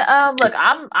 Ryan, look,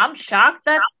 I'm shocked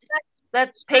that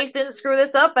Pace didn't screw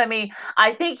this up. I mean,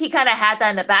 I think he kind of had that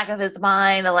in the back of his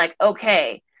mind, like,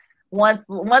 okay, once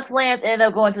Lance ended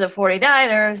up going to the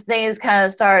 49ers, things kind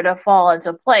of started to fall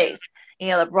into place.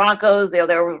 The Broncos,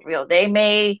 they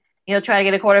may, try to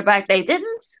get a quarterback. They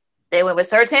didn't. They went with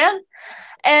Surtain.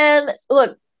 And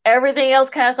look, everything else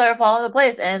kind of started falling into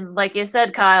place. And like you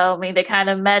said, Kyle, I mean, they kind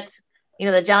of met,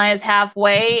 the Giants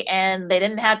halfway, and they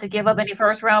didn't have to give up any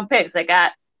first-round picks. They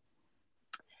got,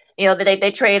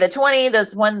 they traded the 20,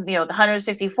 this one, the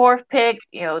 164th pick,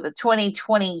 the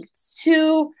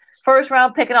 2022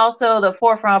 first-round pick, and also the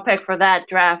 4th-round pick for that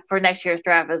draft, for next year's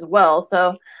draft as well.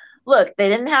 So, look, they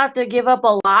didn't have to give up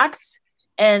a lot.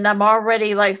 And I'm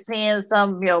already like seeing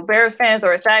some, Bears fans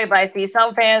are excited, but I see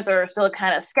some fans are still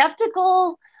kind of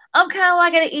skeptical. I'm kind of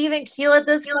like at an even keel at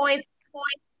this point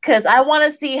because I want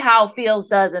to see how Fields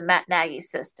does in Matt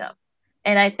Nagy's system.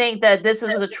 And I think that this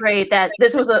was a trade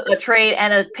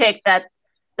and a pick that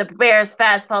the Bears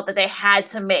fast felt that they had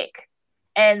to make.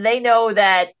 And they know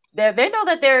that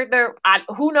they're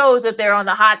who knows if they're on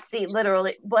the hot seat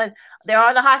literally, but they're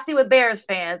on the hot seat with Bears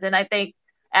fans. And I think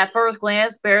at first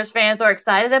glance, Bears fans are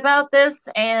excited about this,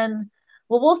 and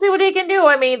we'll see what he can do.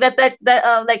 I mean, that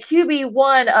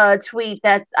QB1 tweet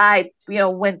that I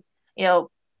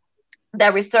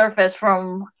that resurfaced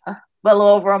from a little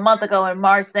over a month ago in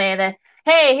March, saying that,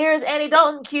 hey, here's Andy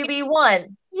Dalton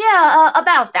QB1. Yeah,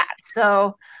 about that.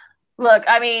 So, look,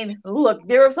 it would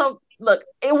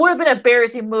have been an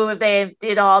embarrassing move if they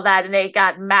did all that and they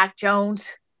got Mac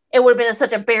Jones. It would have been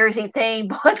such an embarrassing thing,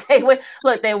 but they went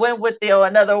with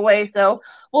another way. So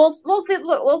we'll see.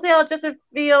 We'll see how Justin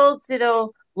Fields,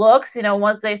 looks,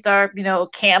 once they start,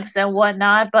 camps and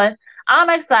whatnot. But I'm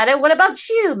excited. What about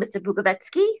you, Mr.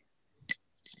 Bukovetsky?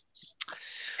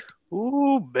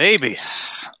 Ooh, baby.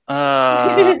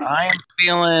 I am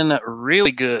feeling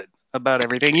really good about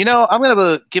everything. I'm going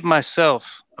to give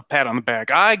myself a pat on the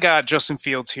back. I got Justin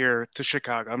Fields here to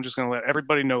Chicago. I'm just going to let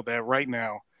everybody know that right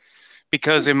now.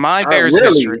 Because in my Bears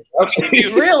history, let me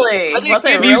give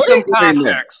you some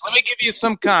context. Let me give you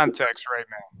some context right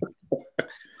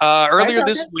now. Earlier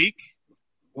this week,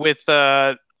 with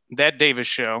that Davis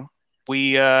show,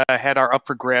 we had our Up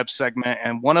for Grabs segment,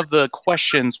 and one of the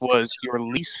questions was your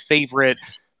least favorite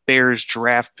Bears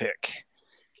draft pick.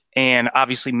 And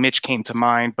obviously, Mitch came to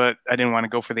mind, but I didn't want to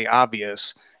go for the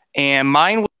obvious. And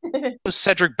mine was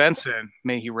Cedric Benson,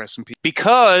 may he rest in peace,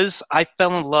 because I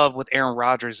fell in love with Aaron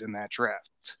Rodgers in that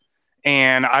draft.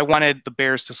 And I wanted the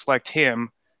Bears to select him.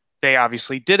 They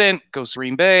obviously didn't. Goes to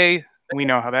Green Bay. We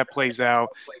know how that plays out.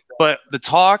 But the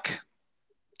talk,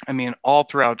 all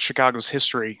throughout Chicago's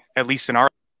history, at least in our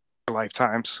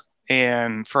lifetimes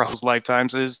and for those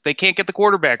lifetimes, is they can't get the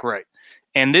quarterback right.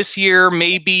 And this year,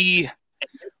 maybe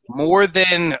more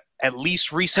than at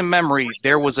least recent memory,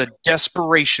 there was a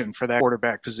desperation for that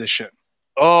quarterback position.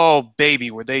 Oh,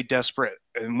 baby, were they desperate.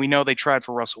 And we know they tried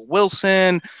for Russell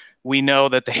Wilson. We know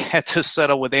that they had to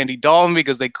settle with Andy Dalton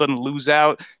because they couldn't lose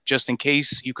out just in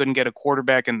case you couldn't get a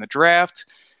quarterback in the draft.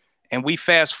 And we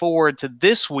fast forward to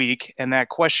this week and that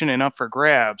question in Up for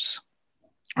Grabs,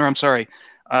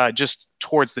 just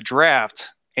towards the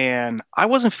draft. And I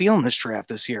wasn't feeling this draft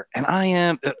this year. And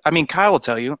Kyle will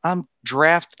tell you, I'm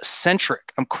draft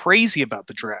centric. I'm crazy about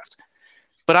the draft.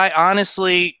 But I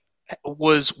honestly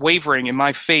was wavering in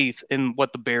my faith in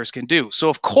what the Bears can do. So,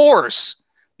 of course,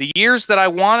 the years that I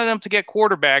wanted them to get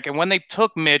quarterback, and when they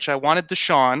took Mitch, I wanted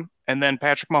Deshaun, and then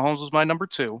Patrick Mahomes was my number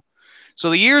 2. So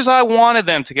the years I wanted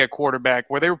them to get quarterback,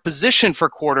 where they were positioned for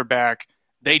quarterback,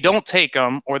 they don't take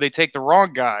them or they take the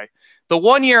wrong guy. The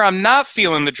 1 year I'm not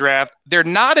feeling the draft, they're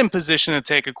not in position to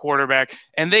take a quarterback,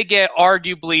 and they get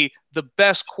arguably the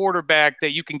best quarterback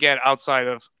that you can get outside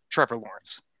of Trevor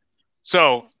Lawrence.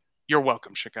 So you're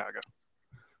welcome, Chicago.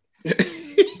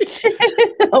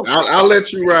 I'll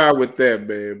let you ride with that,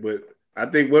 man. But I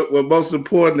think what most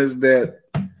important is that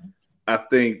I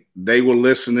think they were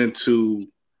listening to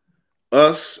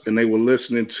us, and they were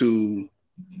listening to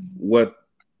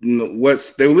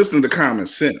they were listening to common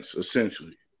sense,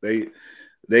 essentially.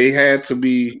 They had to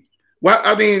be Well,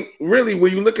 I mean, really,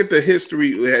 when you look at the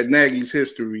history, at Nagy's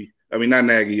history, I mean, not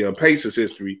Nagy, Pace's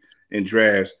history in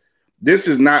drafts, this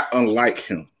is not unlike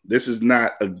him. This is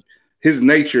not his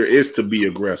nature is to be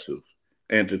aggressive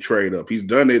and to trade up. He's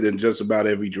done it in just about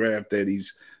every draft that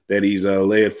he's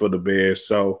led for the Bears.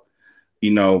 So,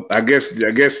 you know, I guess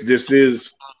this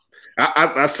is.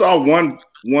 I saw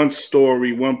one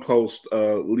story, one post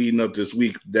leading up this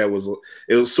week that was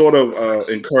sort of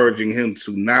encouraging him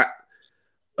to not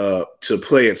to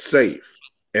play it safe,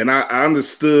 and I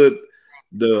understood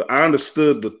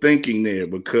the thinking there,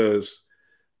 because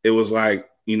it was like,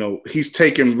 you know, he's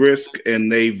taking risk,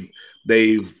 and they've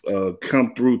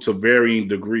come through to varying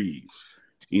degrees,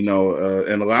 you know,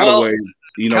 in a lot of ways,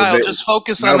 you know, Kyle, just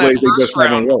focus on that first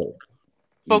round.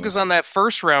 Focus on that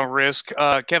first round risk.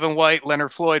 Kevin White,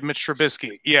 Leonard Floyd, Mitch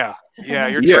Trubisky. Yeah.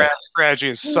 Your draft strategy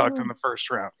has sucked in the first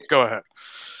round. Go ahead.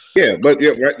 Yeah, but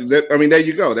yeah, right. I mean, there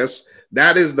you go.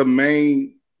 That is the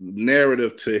main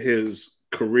narrative to his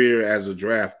career as a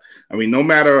draft. I mean, no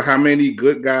matter how many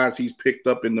good guys he's picked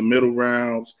up in the middle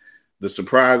rounds, the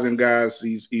surprising guys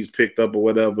he's picked up or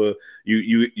whatever,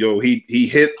 he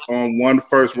hit on one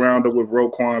first rounder with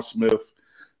Roquan Smith,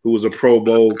 who was a Pro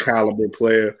Bowl caliber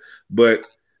player, but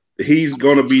he's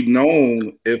going to be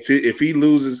known if he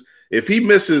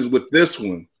misses with this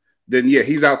one, then yeah,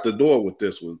 he's out the door with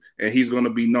this one, and he's going to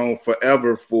be known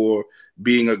forever for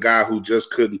being a guy who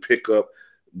just couldn't pick up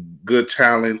good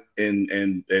talent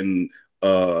and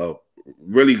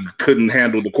really couldn't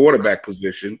handle the quarterback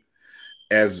position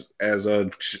as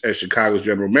Chicago's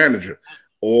general manager.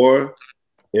 Or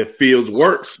if Fields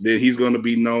works, then he's going to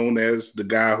be known as the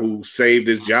guy who saved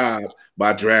his job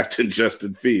by drafting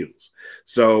Justin Fields.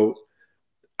 So,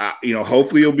 you know,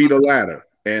 hopefully it'll be the latter.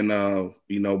 And,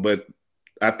 you know, but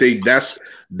I think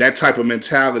that type of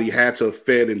mentality had to have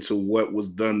fed into what was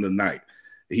done tonight.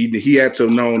 He had to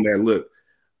have known that, look,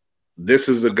 this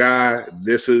is the guy,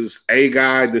 this is a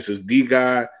guy, this is the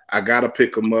guy. I got to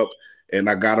pick him up, and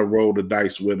I got to roll the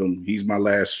dice with him. He's my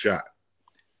last shot.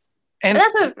 And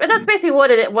that's basically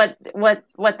what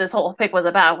this whole pick was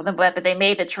about. That they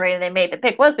made the trade and they made the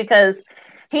pick was because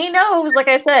he knows, like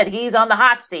I said, he's on the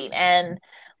hot seat. And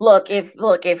look,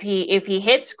 if he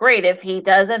hits, great. If he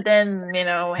doesn't, then, you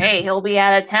know, hey, he'll be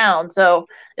out of town. So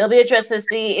it'll be interesting to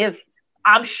see if.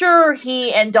 I'm sure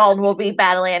he and Dalton will be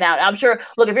battling it out. I'm sure.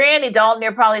 Look, if you're Andy Dalton,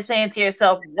 you're probably saying to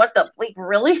yourself, "What the bleep,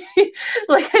 really?"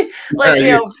 like you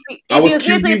know, I was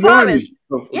QB1.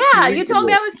 Yeah, you told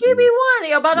me I was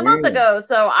QB1 about a month ago.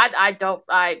 So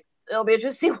it'll be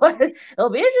interesting how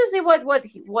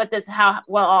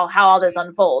all this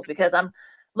unfolds, because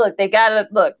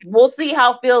we'll see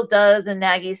how Fields does in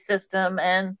Nagy's system.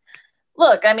 And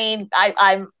look, I mean,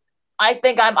 I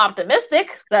think I'm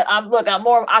optimistic that I'm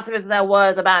more optimistic than I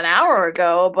was about an hour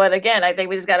ago. But again, I think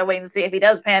we just got to wait and see if he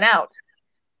does pan out.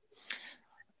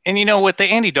 And, you know, with the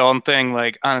Andy Dalton thing,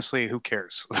 like, honestly, who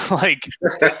cares? Like,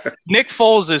 Nick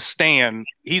Foles is staying.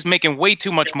 He's making way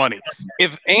too much money.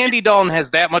 If Andy Dalton has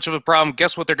that much of a problem,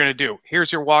 guess what they're going to do?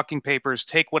 Here's your walking papers.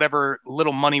 Take whatever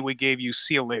little money we gave you.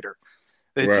 See you later.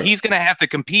 Right. He's going to have to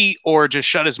compete or just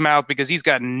shut his mouth, because he's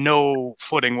got no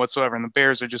footing whatsoever, and the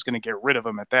Bears are just going to get rid of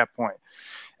him at that point.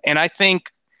 And I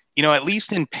think, you know, at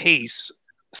least in Pace,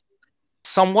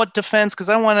 somewhat defense, because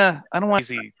I don't want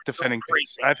easy defending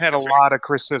Pace. I've had a lot of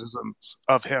criticisms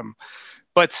of him.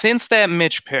 But since that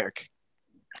Mitch pick,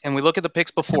 and we look at the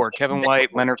picks before, Kevin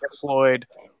White, Leonard Floyd,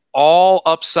 all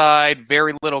upside,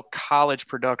 very little college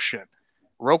production.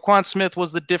 Roquan Smith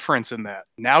was the difference in that.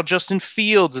 Now Justin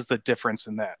Fields is the difference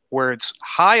in that, where it's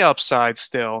high upside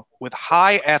still with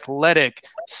high athletic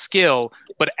skill,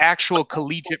 but actual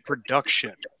collegiate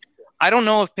production. I don't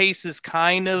know if Pace is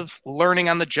kind of learning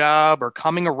on the job or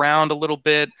coming around a little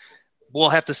bit. We'll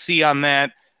have to see on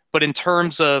that. But in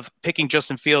terms of picking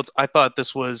Justin Fields, I thought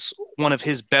this was one of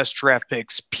his best draft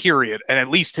picks, period. And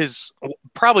at least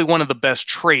probably one of the best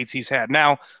trades he's had.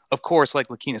 Now, of course, like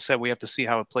Lakina said, we have to see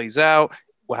how it plays out,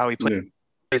 how he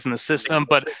plays in the system.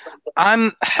 But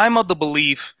I'm of the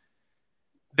belief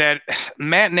that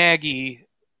Matt Nagy,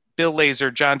 Bill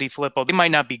Lazor, John DeFilippo, they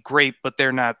might not be great, but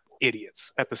they're not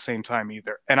idiots at the same time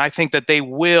either. And I think that they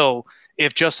will,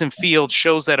 if Justin Fields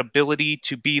shows that ability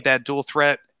to be that dual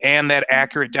threat and that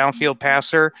accurate downfield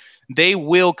passer, they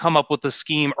will come up with a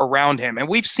scheme around him. And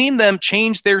we've seen them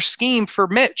change their scheme for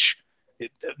Mitch.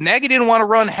 Nagy didn't want to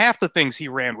run half the things he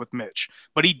ran with Mitch,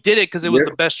 but he did it because it was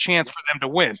the best chance for them to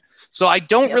win. So I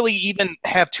don't really even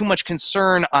have too much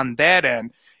concern on that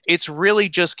end. It's really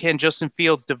just, can Justin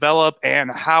Fields develop, and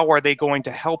how are they going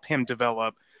to help him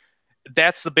develop?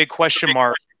 That's the big question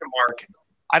mark.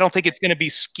 I don't think it's going to be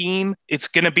scheme. It's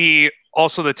going to be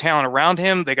also the talent around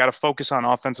him. They got to focus on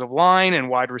offensive line and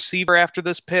wide receiver after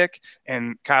this pick.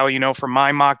 And Kyle, you know, for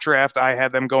my mock draft, I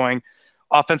had them going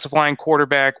offensive line,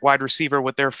 quarterback, wide receiver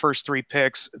with their first 3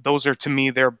 picks. Those are, to me,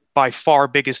 their by far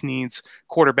biggest needs,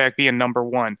 quarterback being number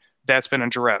 1. That's been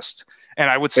addressed. And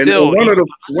I would still... one of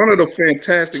the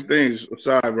fantastic things,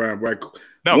 sorry, Ryan, right?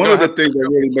 No, one of the things that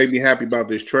really made me happy about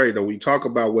this trade, though, we talk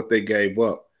about what they gave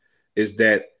up, is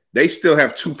that they still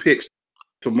have 2 picks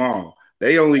tomorrow.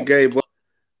 They only gave up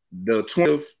the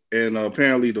 20th and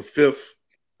apparently the 5th,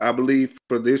 I believe,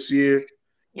 for this year.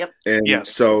 Yep. And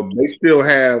so they still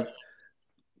have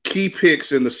key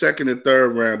picks in the 2nd and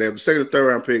 3rd round. They have the 2nd and 3rd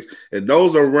round picks, and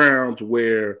those are rounds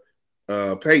where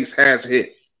Pace has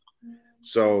hit.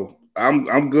 So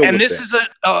I'm good. And with this that.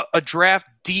 is a draft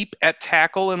deep at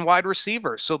tackle and wide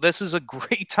receiver. So this is a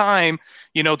great time,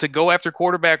 you know, to go after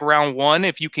quarterback round 1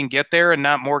 if you can get there and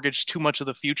not mortgage too much of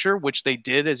the future, which they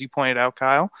did, as you pointed out,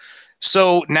 Kyle.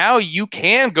 So now you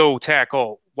can go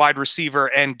tackle, wide receiver,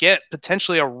 and get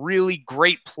potentially a really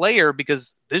great player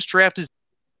because this draft is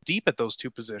deep at those 2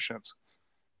 positions.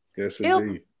 Yes,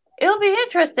 indeed. It'll be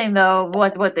interesting though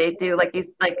what they do. Like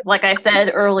I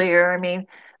said earlier, I mean,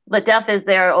 the depth is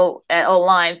there at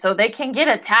O-line, so they can get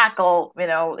a tackle. You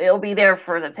know, it'll be there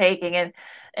for the taking. And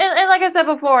like I said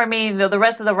before, I mean, the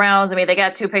rest of the rounds, I mean, they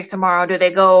got 2 picks tomorrow. Do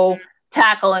they go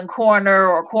tackle and corner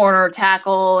or corner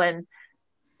tackle? And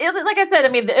like I said, I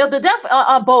mean, the depth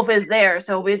on both is there.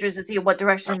 So it'll be interesting to see what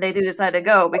direction they do decide to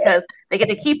go because they get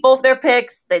to keep both their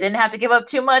picks. They didn't have to give up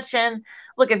too much. And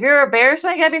look, if you're a Bears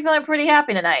fan, you gotta be feeling pretty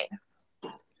happy tonight.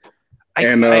 I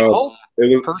hope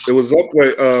it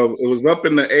was up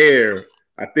in the air.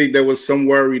 I think there was some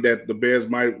worry that the Bears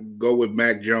might go with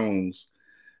Mac Jones,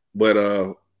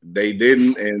 but they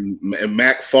didn't, and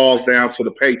Mac falls down to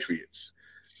the Patriots.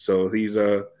 So he's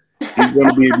going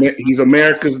to be he's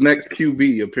America's next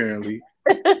QB apparently.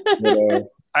 But,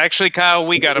 actually, Kyle,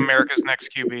 we got America's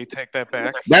next QB. Take that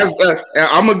back. That's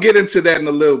I'm gonna get into that in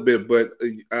a little bit, but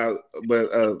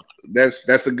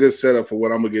that's a good setup for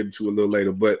what I'm gonna get into a little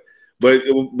later. But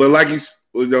like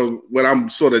you know, what I'm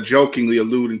sort of jokingly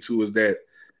alluding to is that,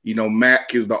 you know,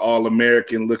 Mac is the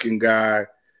All-American looking guy.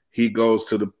 He goes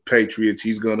to the Patriots.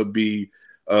 He's going to be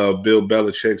Bill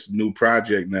Belichick's new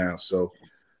project now. So,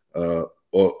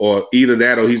 or either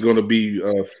that, or he's going to be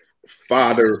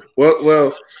father.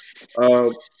 Well,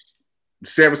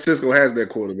 San Francisco has their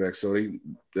quarterback, so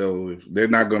they're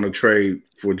not going to trade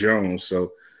for Jones.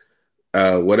 So,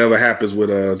 whatever happens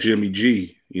with Jimmy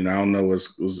G. You know, I don't know.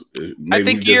 I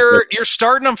think you're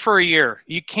starting him for a year.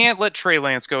 You can't let Trey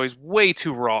Lance go. He's way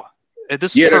too raw.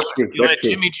 This is that's true. You let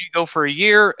Jimmy G go for a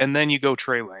year, and then you go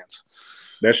Trey Lance.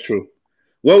 That's true.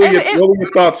 What were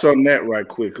your thoughts on that, right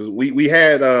quick? Because we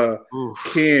had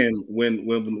Ken when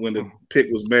the pick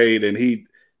was made, and he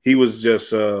was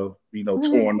just torn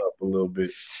up a little bit.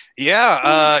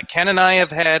 Yeah, Ken and I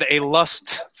have had a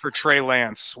lust for Trey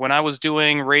Lance. When I was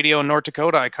doing radio in North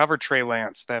Dakota, I covered Trey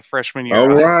Lance that freshman year. All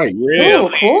right,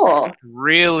 really, cool.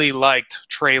 Really liked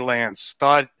Trey Lance.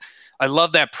 Thought I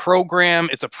love that program.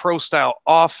 It's a pro-style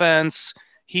offense.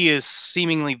 He is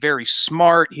seemingly very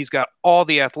smart. He's got all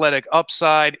the athletic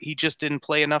upside. He just didn't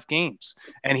play enough games,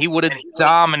 and he would have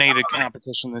dominated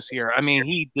competition this year. I mean,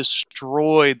 he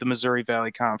destroyed the Missouri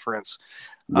Valley Conference.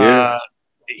 Yeah.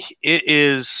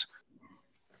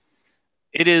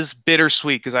 It is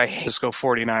bittersweet because I hate Cisco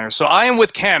 49ers. So I am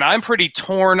with Ken. I'm pretty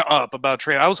torn up about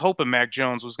Trey. I was hoping Mac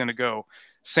Jones was going to go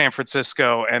San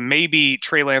Francisco, and maybe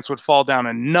Trey Lance would fall down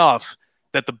enough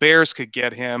that the Bears could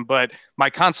get him. But my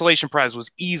consolation prize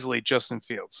was easily Justin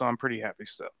Fields, so I'm pretty happy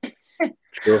still.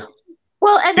 Sure.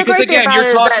 Well, and because again,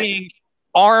 you're talking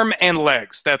arm and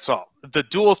legs. That's all. The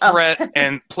dual threat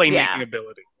and playmaking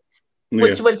ability.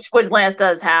 Which Lance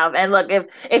does have. And look, if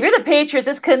you're the Patriots,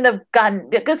 this couldn't have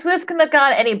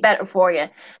gone any better for you.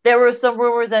 There were some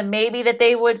rumors that maybe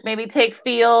they would take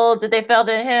Fields if they fell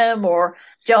to him, or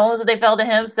Jones if they fell to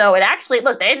him. So it actually,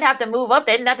 look, they didn't have to move up,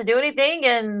 they didn't have to do anything,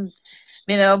 and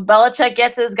Belichick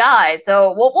gets his guy.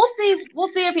 So we'll see. We'll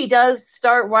see if he does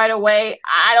start right away.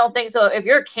 I don't think so. If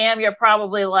you're Cam, you're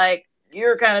probably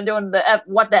you're kind of doing the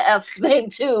what the F thing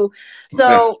too.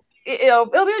 So. It'll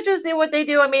be interesting to see what they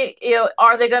do. I mean,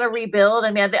 are they going to rebuild?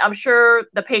 I mean, I'm sure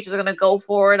the Patriots are going to go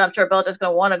for it. I'm sure Belichick's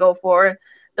going to want to go for it.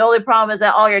 The only problem is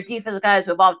that all your defensive guys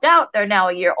who have opted out, they're now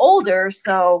a year older.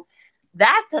 So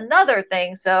that's another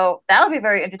thing. So that'll be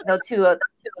very interesting, though, too.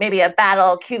 Maybe a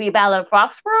QB battle in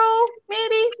Foxborough,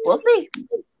 maybe. We'll see.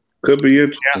 Could be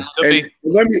interesting. Yeah,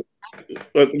 could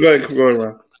be. Go ahead,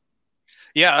 Ron.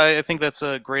 Yeah, I think that's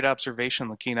a great observation,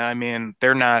 Lakina. I mean,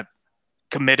 they're not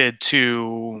committed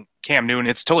to Cam Newton.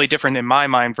 It's totally different in my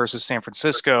mind versus San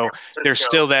Francisco. There's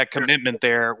still that commitment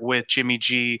there with Jimmy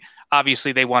G.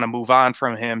 Obviously, they want to move on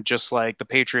from him, just like the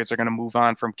Patriots are going to move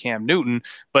on from Cam Newton.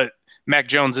 But Mac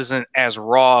Jones isn't as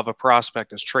raw of a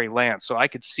prospect as Trey Lance. So I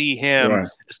could see him,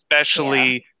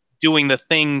 especially doing the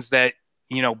things that,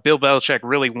 you know, Bill Belichick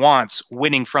really wants,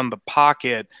 winning from the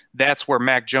pocket. That's where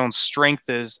Mac Jones' strength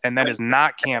is, and that is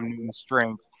not Cam Newton's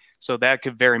strength. So that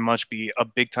could very much be a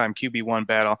big-time QB1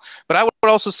 battle. But I would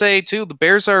also say, too, the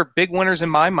Bears are big winners in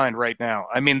my mind right now.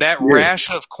 I mean, that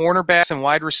rash of cornerbacks and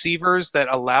wide receivers that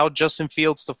allowed Justin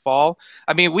Fields to fall.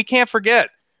 I mean, we can't forget,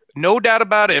 no doubt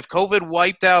about it, if COVID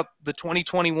wiped out the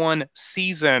 2021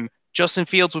 season, Justin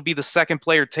Fields would be the second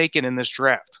player taken in this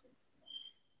draft.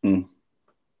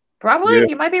 Probably.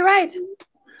 You might be right.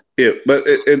 Yeah, but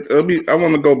I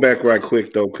want to go back right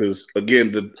quick, though, because,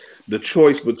 again, the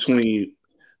choice between –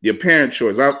 the apparent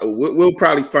choice. We'll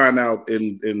probably find out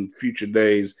in future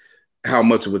days how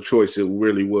much of a choice it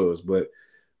really was. But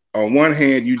on one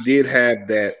hand, you did have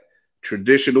that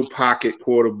traditional pocket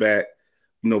quarterback,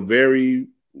 very,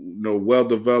 well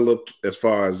developed as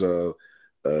far as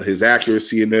his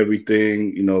accuracy and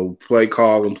everything, play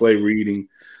call and play reading.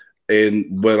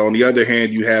 But on the other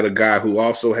hand, you had a guy who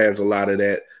also has a lot of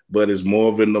that, but is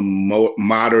more of in the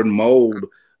modern mold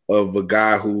of a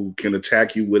guy who can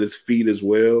attack you with his feet as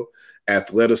well,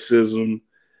 athleticism,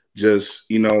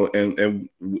 just, and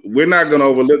we're not going to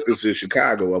overlook this in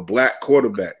Chicago. A black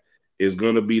quarterback is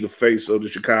going to be the face of the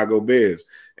Chicago Bears.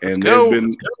 And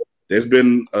there's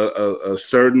been a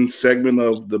certain segment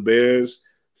of the Bears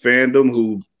fandom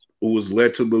who was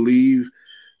led to believe,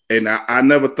 and I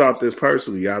never thought this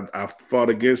personally. I fought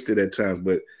against it at times,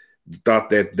 but thought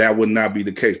that would not be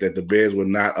the case, that the Bears would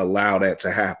not allow that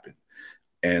to happen.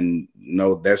 And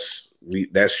that's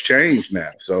changed now.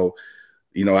 So,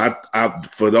 I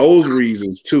for those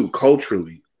reasons too,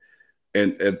 culturally,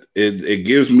 and it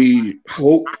gives me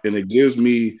hope, and it gives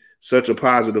me such a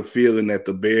positive feeling that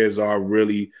the Bears are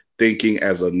really thinking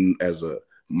as a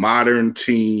modern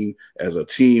team, as a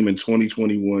team in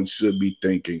 2021 should be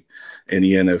thinking in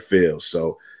the NFL.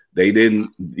 So they didn't,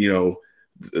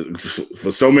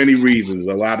 for so many reasons,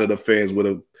 a lot of the fans would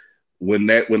have. When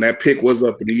that pick was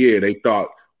up in the air, they thought,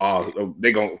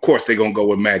 they're gonna go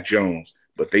with Mac Jones,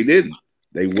 but they didn't.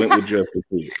 They went with Justin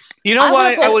Fields. You know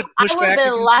why I would push back?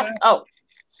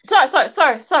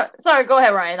 Sorry. Go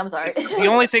ahead, Ryan. I'm sorry. The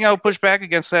only thing I would push back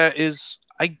against that is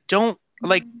I don't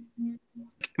like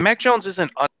Mac Jones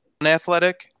isn't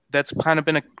unathletic. That's kind of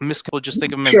been a miscall. Just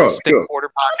think of him as a stick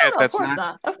quarter pocket. That's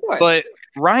not. Of course. But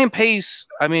Ryan Pace,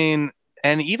 I mean.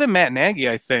 And even Matt Nagy,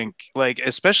 I think,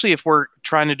 especially if we're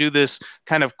trying to do this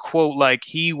kind of quote, like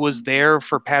he was there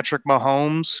for Patrick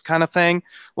Mahomes kind of thing.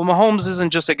 Well, Mahomes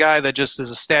isn't just a guy that just is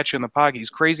a statue in the pocket.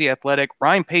 He's crazy athletic.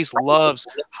 Ryan Pace loves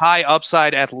high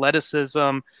upside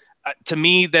athleticism. To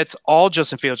me, that's all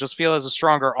Justin Fields. Justin Fields has a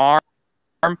stronger arm.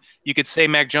 You could say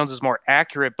Mac Jones is more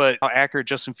accurate, but how accurate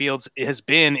Justin Fields has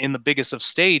been in the biggest of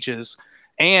stages.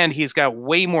 And he's got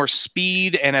way more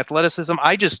speed and athleticism.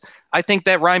 I think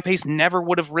that Ryan Pace never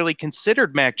would have really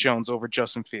considered Mac Jones over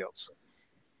Justin Fields.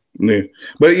 Yeah,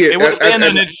 but it would have been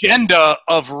an agenda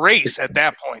of race at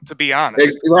that point, to be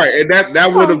honest. Right, and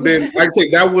that would have been, like I say,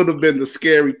 that would have been the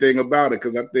scary thing about it,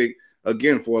 because I think,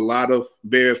 again, for a lot of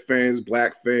Bears fans,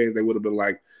 black fans, they would have been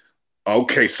like,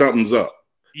 "Okay, something's up."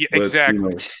 Yeah, but,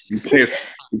 exactly. You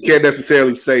can't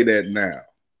necessarily say that now.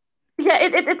 Yeah,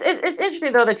 it's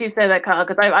interesting though that you say that, Kyle,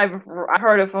 because I've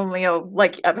heard it from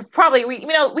probably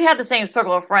we had the same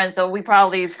circle of friends, so it's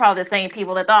probably the same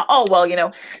people that thought, oh well,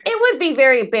 it would be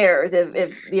very Bears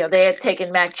if they had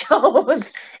taken Mac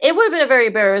Jones. It would have been a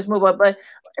very Bears move up, but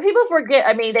people forget.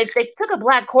 I mean, they took a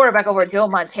black quarterback over Joe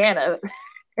Montana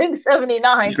in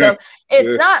 '79, so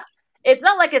it's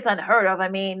not like it's unheard of. I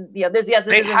mean, this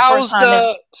they housed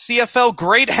the CFL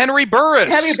great Henry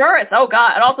Burris. Oh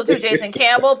God, and also too, Jason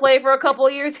Campbell played for a couple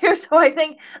of years here. So I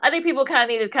think people kind of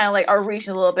need to are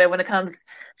reaching a little bit when it comes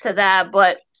to that.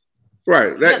 But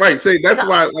right. Say that's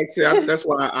why. That's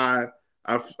why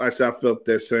I felt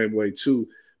that same way too.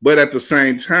 But at the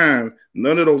same time,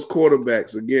 none of those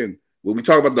quarterbacks. Again, when we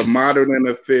talk about the modern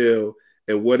NFL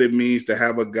and what it means to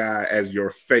have a guy as your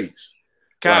face.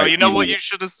 Kyle, you know what you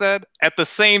should have said? At the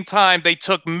same time, they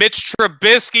took Mitch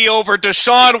Trubisky over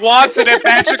Deshaun Watson and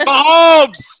Patrick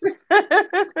Mahomes.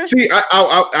 See, I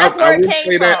will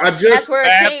say that. That's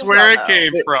where it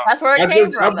came from. That's where it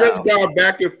came from. I've just gone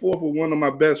back and forth with one of my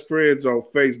best friends on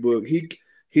Facebook.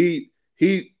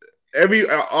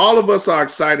 All of us are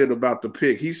excited about the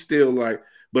pick. He's still like,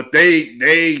 but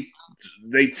they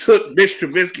took Mitch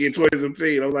Trubisky in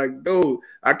 2017. I'm like, dude,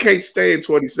 I can't stay in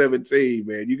 2017,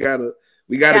 man.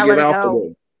 We got to Yeah, get let it off go. of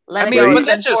it. Let I it mean, go. but It's been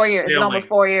that's just 4 years. It's been silly. almost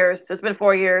 4 years. It's been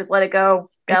 4 years. Let it go.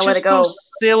 It's Gotta let just it go. so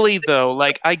silly, though.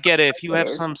 Like, I get it if you It have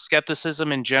is. some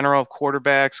skepticism in general of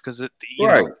quarterbacks because you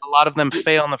Right. know a lot of them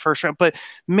fail in the first round. But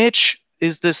Mitch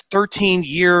is this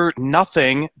 13-year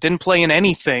nothing, didn't play in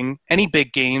anything, any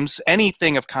big games,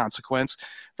 anything of consequence,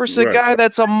 versus a Right. guy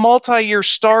that's a multi-year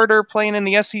starter playing in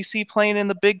the SEC, playing in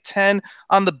the Big Ten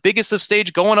on the biggest of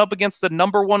stage, going up against the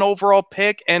number 1 overall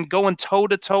pick and going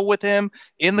toe-to-toe with him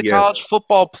in the Yes. college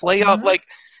football playoff. Mhm. Like,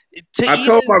 to I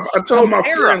told my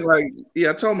compare friend, him.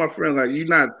 I told my friend, like, you're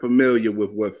not familiar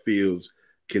with what Fields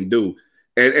can do.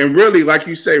 And really, like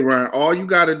you say, Ryan, all you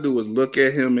got to do is look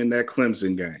at him in that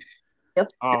Clemson game.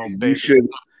 Oh, You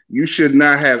baby. should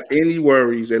not have any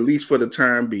worries, at least for the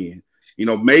time being. You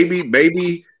know, maybe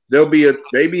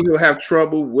he'll have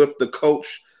trouble with the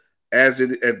coach at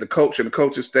the coach and the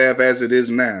coaching staff as it is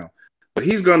now. But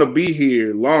he's gonna be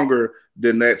here longer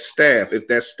than that staff if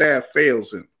that staff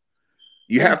fails him.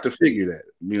 You have to figure that,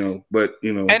 you know. But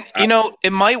And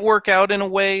it might work out in a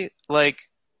way like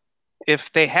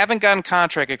if they haven't gotten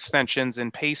contract extensions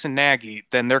in Pace and Nagy,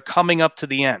 then they're coming up to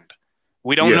the end.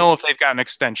 We don't know if they've gotten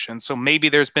extensions, so maybe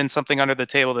there's been something under the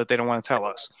table that they don't want to tell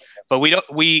us. But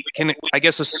we can, I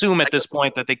guess, assume at this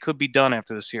point that they could be done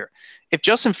after this year. If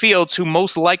Justin Fields, who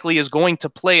most likely is going to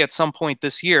play at some point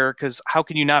this year, because how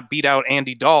can you not beat out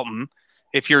Andy Dalton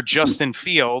if you're Justin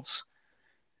Fields?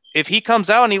 If he comes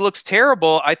out and he looks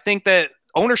terrible, I think that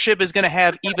ownership is going to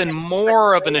have even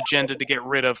more of an agenda to get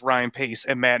rid of Ryan Pace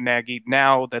and Matt Nagy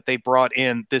now that they brought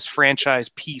in this franchise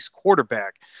piece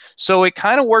quarterback. So it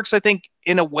kind of works, I think,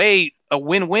 in a way, a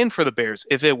win-win for the Bears.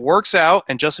 If it works out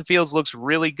and Justin Fields looks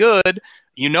really good,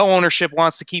 ownership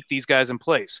wants to keep these guys in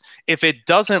place. If it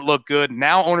doesn't look good,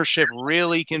 now ownership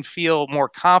really can feel more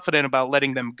confident about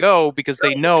letting them go because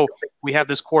they know we have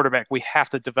this quarterback. We have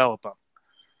to develop him.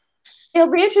 It'll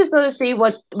be interesting to see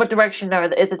what direction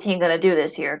is the team going to do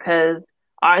this year. Because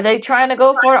are they trying to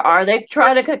go for it? Are they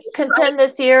trying to contend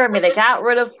this year? I mean, they got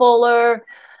rid of Fuller.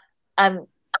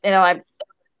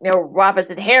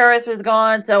 Robinson Harris is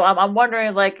gone. So I'm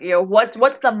wondering,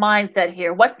 what's the mindset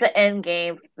here? What's the end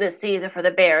game this season for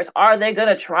the Bears? Are they going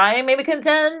to try and maybe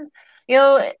contend,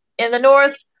 in the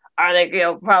North? Are they,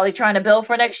 probably trying to build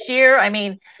for next year? I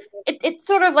mean, it's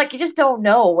sort of like you just don't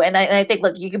know. And I think,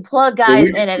 look, you can plug guys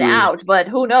in and out, but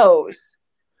who knows?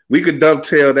 We could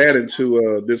dovetail that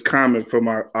into this comment from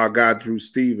our guy, Drew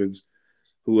Stevens,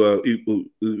 who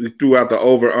he threw out the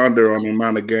over-under on the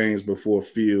amount of games before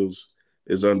Fields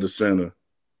is under center.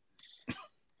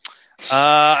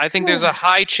 I think there's a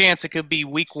high chance it could be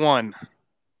week 1.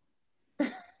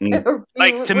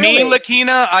 Like, to me,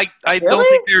 Lakina, I don't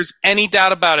think there's any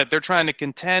doubt about it. They're trying to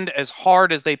contend as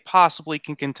hard as they possibly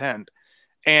can contend.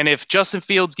 And if Justin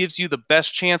Fields gives you the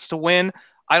best chance to win,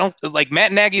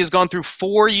 Matt Nagy has gone through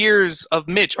 3 years of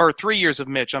Mitch.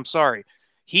 I'm sorry.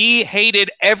 He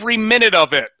hated every minute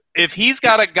of it. If he's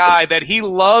got a guy that he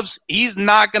loves, he's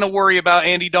not going to worry about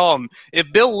Andy Dalton. If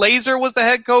Bill Lazor was the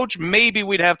head coach, maybe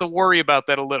we'd have to worry about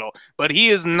that a little. But he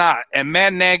is not. And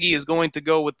Matt Nagy is going to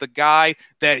go with the guy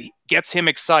that gets him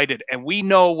excited. And we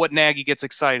know what Nagy gets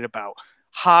excited about.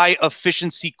 High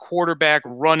efficiency quarterback,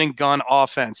 run and gun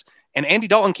offense. And Andy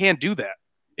Dalton can't do that.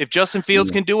 If Justin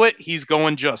Fields can do it, he's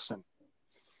going Justin.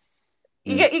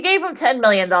 You gave him $10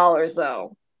 million,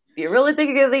 though. You really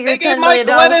think you're going to They give gave Mike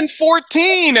Mike Glennon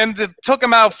 14 and took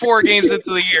him out 4 games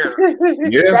into the year.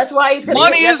 Yeah. That's why he's going to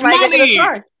Money get is money.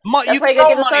 You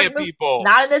throw money at people.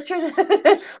 Not in this truth.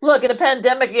 Look, in the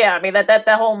pandemic, I mean, that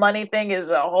whole money thing is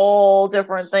a whole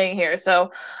different thing here.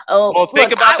 So,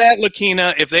 think about that,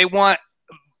 Lakina. If they want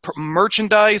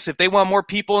merchandise, if they want more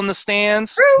people in the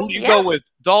stands, who do you go with,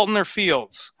 Dalton or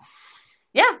Fields?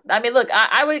 Yeah, I mean, look,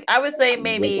 I would say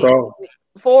maybe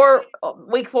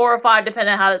week 4 or 5,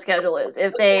 depending on how the schedule is.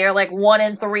 If they are like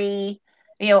 1-3,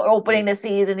 opening the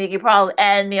season, you could probably,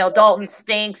 and Dalton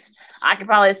stinks. I could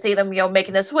probably see them,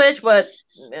 making a switch. But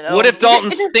what if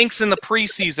Dalton stinks in the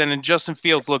preseason and Justin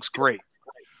Fields looks great?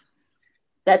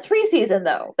 That's preseason,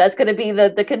 though. That's going to be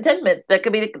the contentment. That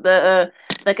could be the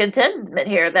contentment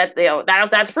here. That's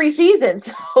preseason.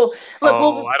 So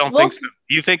look, I don't think so.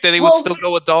 You think that he would still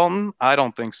go with Dalton? I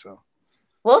don't think so.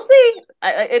 We'll see.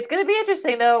 It's going to be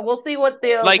interesting, though. We'll see what we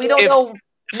don't know.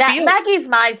 Nagy's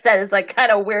mindset is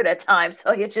kind of weird at times,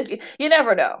 so you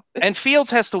never know. And Fields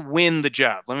has to win the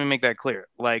job. Let me make that clear.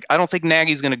 I don't think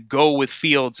Nagy's going to go with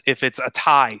Fields if it's a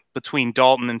tie between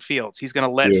Dalton and Fields. He's going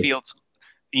to let Fields,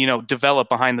 develop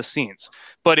behind the scenes.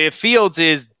 But if Fields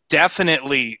is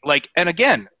definitely and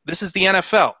again, this is the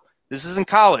NFL. This isn't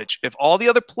college. If all the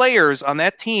other players on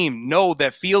that team know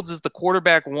that Fields is the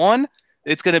quarterback 1,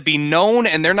 It's going to be known,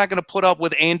 and they're not going to put up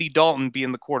with Andy Dalton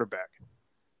being the quarterback.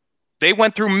 They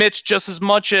went through Mitch just as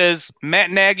much as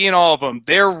Matt Nagy and all of them.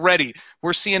 They're ready.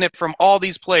 We're seeing it from all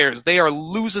these players. They are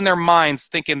losing their minds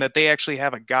thinking that they actually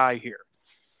have a guy here.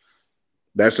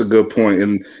 That's a good point.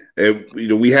 And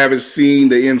we haven't seen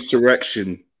the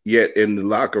insurrection yet in the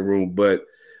locker room, but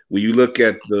when you look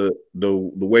at the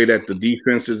way that the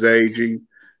defense is aging,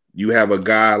 you have a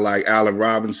guy like Allen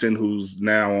Robinson who's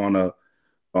now on a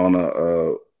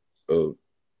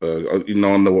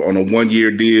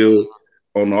 1-year deal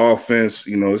on the offense.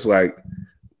 It's like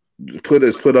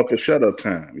put up a shut up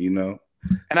time. And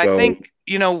I think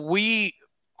we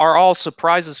are all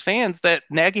surprised as fans that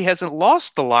Nagy hasn't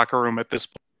lost the locker room at this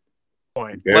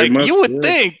point. You would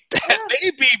think that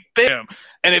they beat him,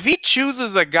 and if he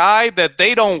chooses a guy that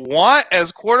they don't want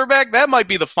as quarterback, that might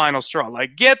be the final straw.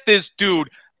 Like, get this dude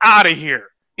out of here.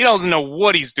 He doesn't know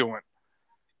what he's doing.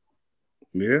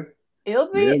 Yeah.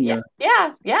 He'll be,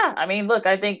 yeah. I mean, look,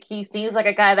 I think he seems like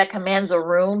a guy that commands a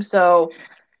room, so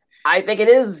I think it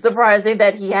is surprising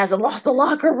that he hasn't lost the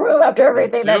locker room after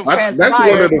everything that's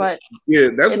transpired.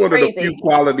 That's one of the few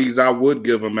qualities I would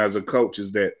give him as a coach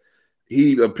is that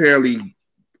he apparently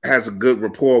has a good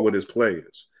rapport with his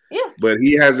players. Yeah. But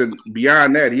he hasn't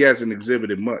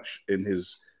exhibited much in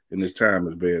his time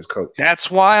as Bears coach.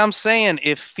 That's why I'm saying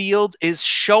if Fields is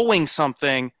showing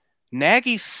something,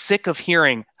 Nagy's sick of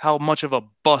hearing how much of a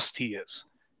bust he is.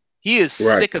 He is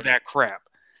sick of that crap.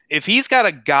 If he's got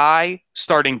a guy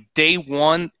starting day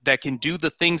one that can do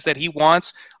the things that he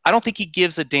wants, I don't think he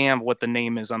gives a damn what the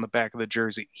name is on the back of the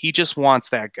jersey. He just wants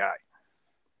that guy.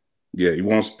 Yeah, he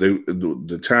wants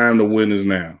the time to win is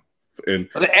now. And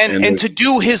to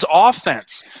do his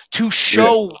offense, to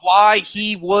show why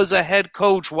he was a head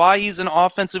coach, why he's an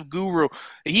offensive guru.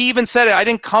 He even said it, I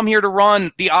didn't come here to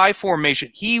run the I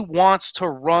formation. He wants to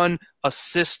run a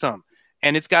system,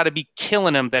 and it's got to be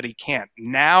killing him that he can't.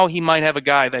 Now he might have a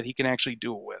guy that he can actually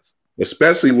do it with.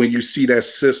 Especially when you see that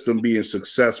system being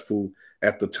successful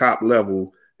at the top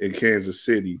level in Kansas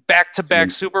City.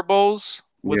 Back-to-back Super Bowls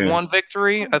with one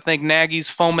victory. I think Nagy's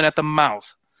foaming at the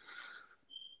mouth.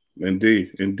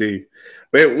 Indeed.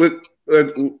 But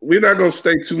we're not going to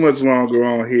stay too much longer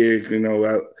on here.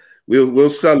 We'll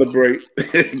celebrate,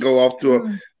 go off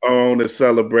to our own and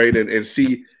celebrate and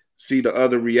see the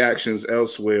other reactions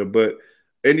elsewhere. But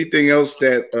anything else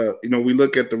that, we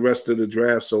look at the rest of the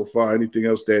draft so far, anything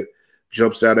else that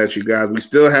jumps out at you guys? We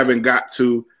still haven't got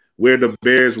to where the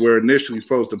Bears were initially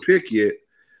supposed to pick yet.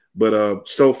 But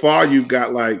so far you've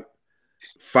got like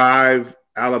 5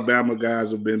 Alabama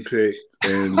guys have been picked,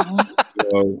 and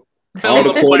all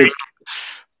the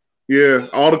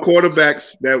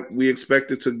quarterbacks that we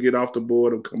expected to get off the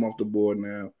board have come off the board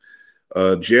now.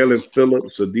 Jalen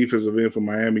Phillips, a defensive end for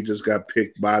Miami, just got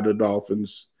picked by the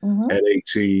Dolphins at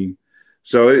 18.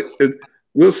 So I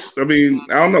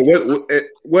don't know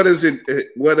what is it.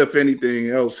 What if anything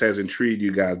else has intrigued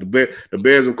you guys? The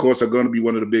Bears, of course, are going to be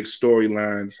one of the big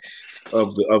storylines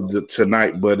of the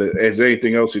tonight. But has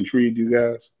anything else intrigued you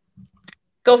guys?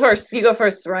 Go first. You go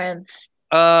first, Ryan.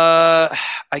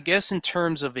 I guess in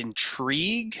terms of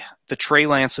intrigue, the Trey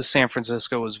Lance to San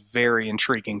Francisco was very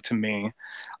intriguing to me.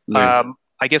 Yeah.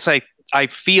 I guess I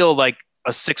feel like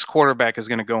a 6 quarterback is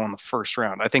going to go in the first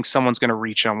round. I think someone's going to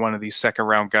reach on one of these second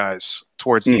round guys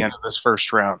towards the end of this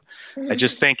first round. I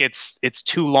just think it's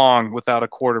too long without a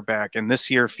quarterback. And this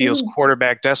year feels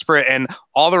quarterback desperate. And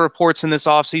all the reports in this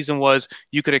offseason was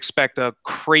you could expect a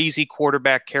crazy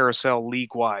quarterback carousel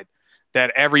league wide,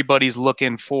 that everybody's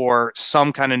looking for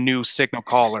some kind of new signal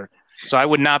caller. So I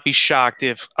would not be shocked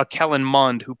if a Kellen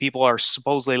Mond, who people are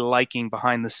supposedly liking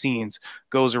behind the scenes,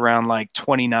 goes around like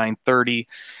 29, 30.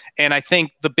 And I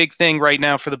think the big thing right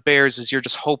now for the Bears is you're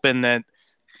just hoping that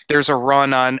there's a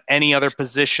run on any other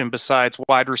position besides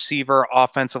wide receiver,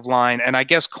 offensive line, and I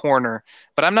guess corner.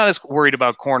 But I'm not as worried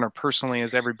about corner personally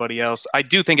as everybody else. I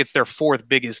do think it's their 4th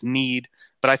biggest need,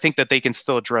 but I think that they can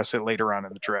still address it later on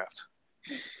in the draft.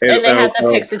 And they have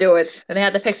the picks to do it. And they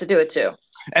have the picks to do it too.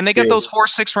 And they get those 4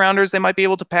 6-rounders. They might be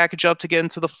able to package up to get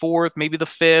into the 4th, maybe the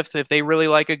 5th, if they really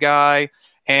like a guy.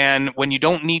 And when you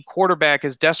don't need quarterback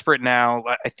as desperate now,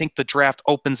 I think the draft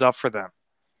opens up for them.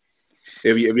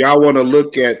 If y'all want to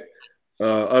look at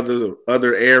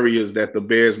other areas that the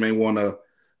Bears may want to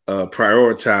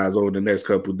prioritize over the next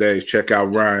couple of days, check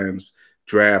out Ryan's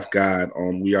draft guide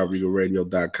on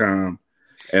weareregalradio.com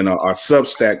and our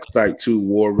Substack site too,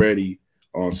 War Ready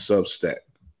on Substack.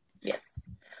 Yes.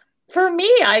 For me,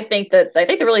 I think the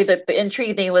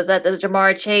intriguing thing was that the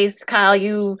Jamar Chase, Kyle,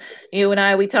 you and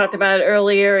I, we talked about it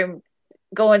earlier, and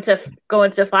going to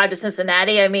 5 to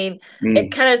Cincinnati. I mean,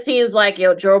 it kind of seems like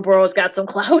Joe Burrow's got some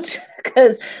clout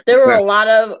because there were a lot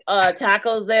of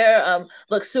tackles there.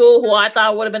 Look, Sewell, who I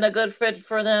thought would have been a good fit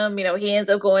for them, he ends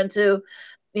up going to,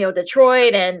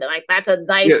 Detroit, and like that's a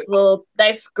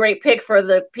nice great pick for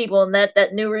the people in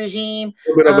that new regime.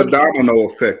 A bit of a domino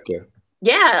effect there.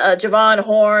 Yeah, Javon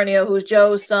Horn, who's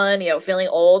Joe's son, feeling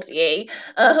old, yay.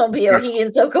 He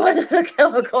ends up going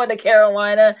to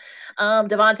Carolina.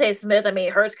 Devontae Smith,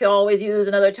 Hurts could always use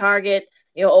another target,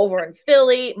 over in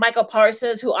Philly. Michael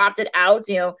Parsons, who opted out,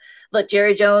 look,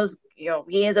 Jerry Jones,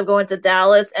 he ends up going to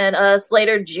Dallas, and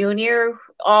Slater Jr.,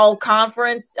 all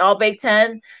conference, all Big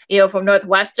Ten, from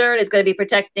Northwestern, is going to be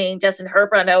protecting Justin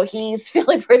Herbert. I know he's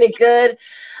feeling pretty good.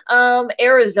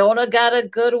 Arizona got a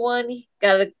good one.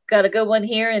 Got a good one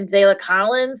here in Zayla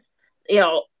Collins.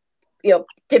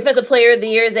 Defensive Player of the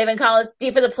Year, Zayvon Collins,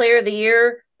 Defensive Player of the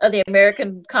Year of the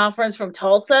American Conference from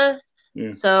Tulsa.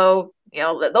 Yeah. So,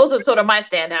 those are sort of my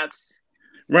standouts.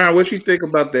 Ryan, what you think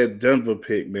about that Denver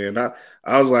pick, man?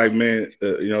 I was like, man,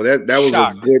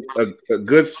 that was a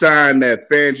good sign that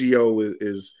Fangio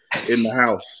is in the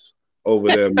house over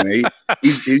there, man.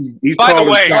 He's By the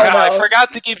way, Kyle, I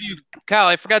forgot to give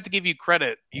you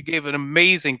credit. You gave an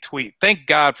amazing tweet. Thank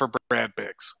God for Brad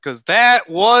Biggs, because that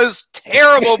was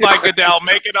terrible by Goodell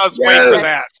making us wait for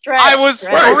that. I was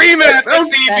screaming at the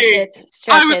TV.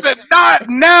 I was saying, not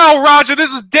now, Roger.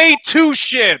 This is day 2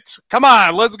 shit. Come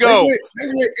on, let's go. They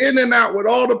went in and out with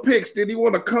all the picks. Did he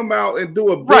want to come out and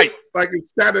do a bit like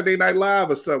it's Saturday Night Live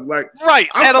or something? At 11.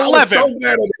 I'm so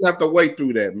glad I didn't have to wait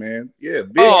through that, man. Yeah,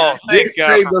 Big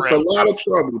saved us a lot of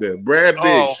trouble there. Brad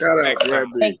Biggs, shout out, Brad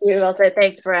Biggs. Thank you. I'll say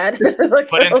thanks, Brad.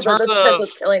 But in terms of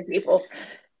killing people.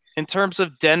 In terms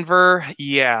of Denver,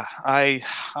 yeah, I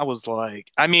was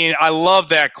like, I love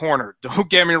that corner. Don't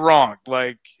get me wrong.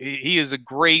 Like, he is a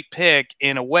great pick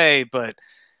in a way, but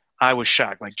I was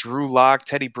shocked. Like Drew Lock,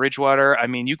 Teddy Bridgewater.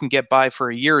 You can get by for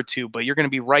a year or two, but you're going to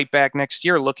be right back next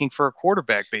year looking for a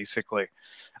quarterback, basically.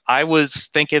 I was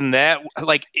thinking that,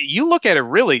 like, you look at it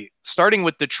really, starting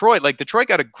with Detroit. Like, Detroit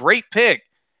got a great pick,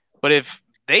 but if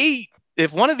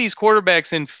one of these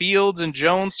quarterbacks in Fields and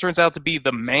Jones turns out to be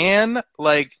the man,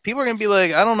 like, people are going to be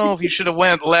like, I don't know if you should have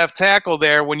went left tackle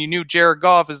there when you knew Jared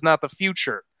Goff is not the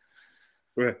future.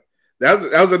 Right. That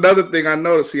was another thing I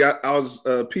noticed. See, I was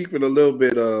peeping a little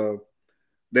bit.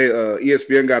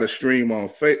 ESPN got a stream on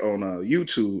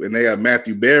YouTube, and they had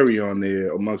Matthew Berry on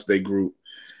there amongst their group.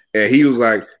 And he was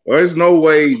like, well, there's no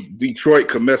way Detroit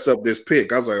could mess up this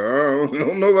pick. I was like, I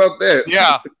don't know about that.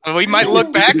 Yeah, we might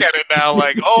look back at it now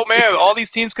like, oh, man, all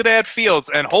these teams could have had Fields.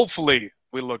 And hopefully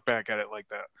we look back at it like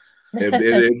that.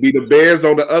 It'd be the Bears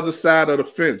on the other side of the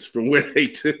fence from where they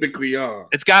typically are.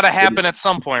 It's got to happen at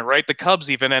some point, right? The Cubs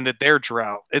even ended their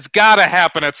drought. It's got to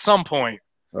happen at some point.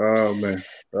 Oh, man.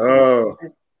 Oh.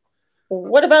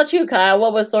 What about you, Kyle?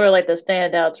 What was sort of like the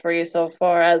standouts for you so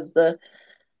far as the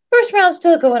first round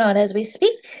still going on as we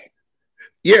speak?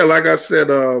 Yeah, like I said,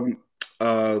 the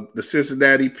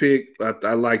Cincinnati pick,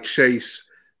 I like Chase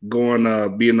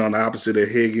going, being on the opposite of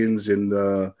Higgins and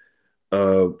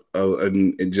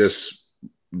just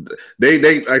they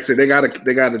like I said, they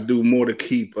gotta do more to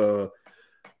keep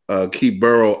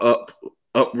Burrow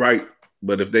upright.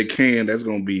 But if they can, that's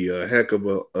gonna be a heck of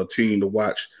a team to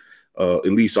watch, at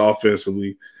least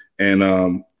offensively. And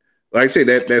like I say,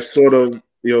 that's sort of,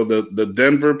 the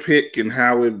Denver pick and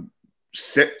how it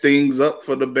set things up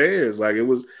for the Bears. Like it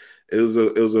was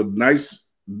a nice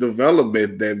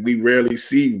development that we rarely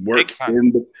see work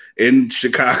in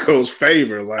Chicago's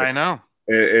favor. Like, I know,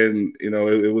 and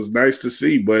it was nice to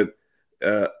see. But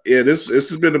this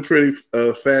has been a pretty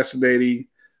fascinating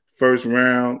first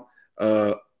round.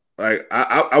 Like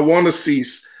I want to see.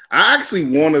 I actually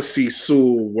want to see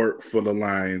Sewell work for the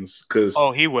Lions because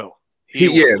he will.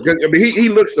 He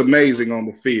looks amazing on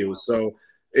the field, so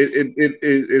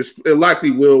it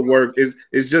likely will work.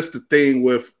 It's just the thing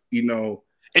with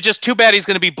It's just too bad he's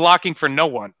going to be blocking for no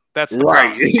one. That's the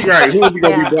right. problem. Right. Who is he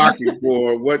going to be blocking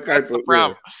for? What type of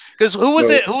problem? Because who was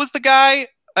it? Who was the guy?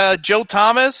 Joe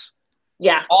Thomas.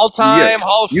 Yeah. All-time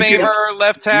Hall of Famer,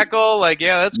 left tackle. Like,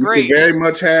 yeah, that's great. You very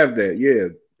much have that. Yeah.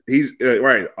 He's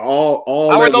right.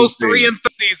 All how were those 3 and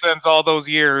 3 seasons all those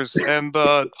years, and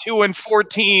 2 and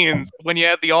 14 when you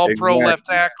had the All-Pro left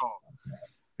tackle?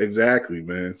 Exactly,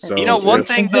 man. So one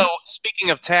thing though. Speaking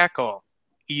of tackle,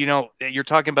 you're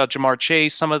talking about Jamar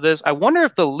Chase. Some of this, I wonder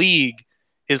if the league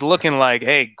is looking like,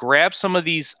 hey, grab some of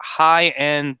these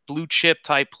high-end blue chip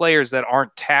type players that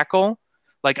aren't tackle.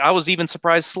 Like I was even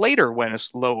surprised Slater went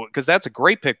as low because that's a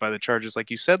great pick by the Chargers, like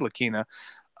you said, Lakina.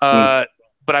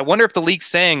 But I wonder if the league's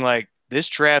saying, like, this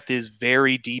draft is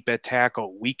very deep at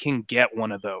tackle. We can get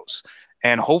one of those.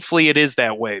 And hopefully it is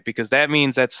that way, because that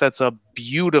means that sets up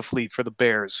beautifully for the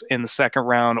Bears in the second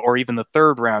round or even the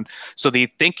third round. So the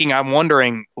thinking, I'm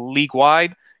wondering,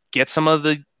 league-wide, get some of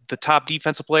the top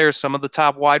defensive players, some of the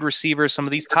top wide receivers, some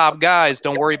of these top guys.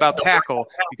 Don't worry about tackle,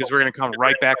 because we're going to come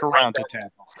right back around to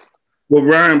tackle. Well,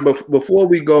 Ryan, before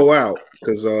we go out,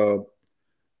 because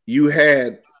you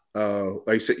had, like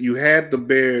I said, you had the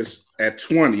Bears at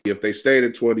 20. If they stayed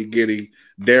at 20, getting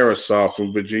Darisaw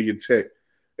from Virginia Tech,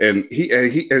 and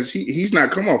he's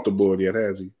not come off the board yet,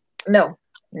 has he? No,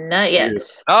 not yet.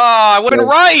 Oh, I wasn't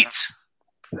right.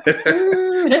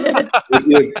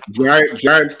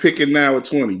 Giants picking now at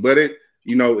 20, but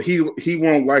he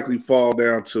won't likely fall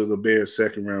down to the Bears'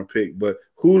 second round pick. But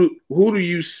who do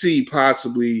you see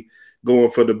possibly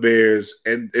going for the Bears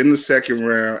in the second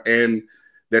round? And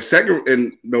the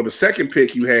second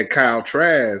pick, you had Kyle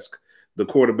Trask, the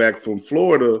quarterback from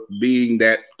Florida, being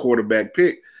that quarterback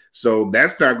pick. So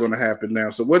that's not going to happen now.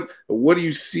 So what do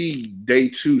you see day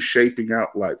 2 shaping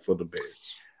out like for the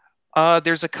Bears?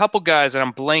 There's a couple guys, and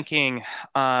I'm blanking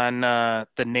on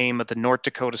the name of the North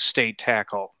Dakota State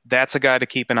tackle. That's a guy to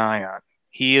keep an eye on.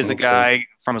 He is a guy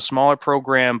from a smaller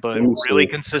program, but really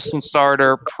consistent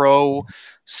starter, pro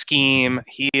scheme.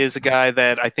 He is a guy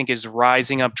that I think is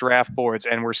rising up draft boards,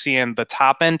 and we're seeing the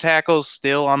top-end tackles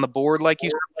still on the board, like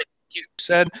you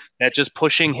said, that just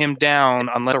pushing him down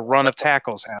unless a run of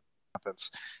tackles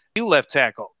happens. You left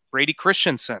tackle, Brady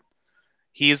Christensen.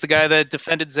 He is the guy that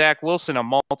defended Zach Wilson, a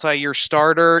multi-year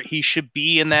starter. He should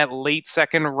be in that late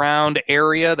second round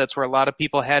area. That's where a lot of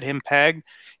people had him pegged.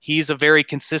 He's a very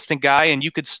consistent guy, and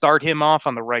you could start him off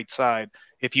on the right side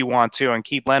if you want to, and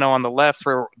keep Leno on the left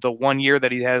for the 1 year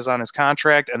that he has on his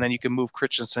contract, and then you can move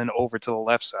Christensen over to the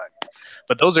left side.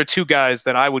 But those are two guys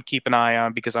that I would keep an eye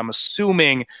on, because I'm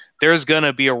assuming there's going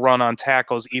to be a run on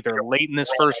tackles either late in this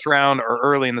first round or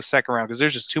early in the second round, because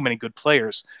there's just too many good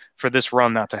players for this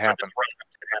run not to happen.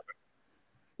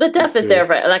 The depth is there,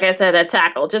 like I said, at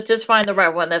tackle. Just find the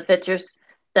right one that fits your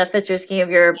scheme if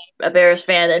you're a Bears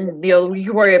fan, and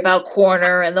you worry about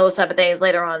corner and those type of things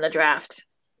later on in the draft.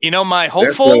 My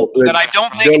hopeful that I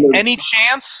don't think any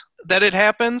chance that it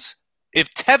happens,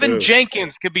 if Tevin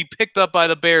Jenkins could be picked up by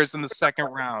the Bears in the second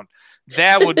round,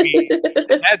 that would be –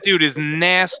 that dude is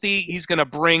nasty. He's going to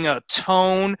bring a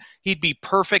tone. He'd be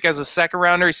perfect as a second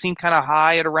rounder. He seemed kind of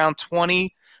high at around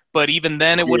 20, but even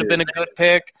then it would have been a good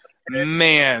pick.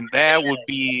 Man, that would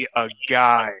be a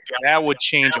guy. That would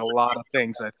change a lot of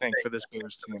things, I think, for this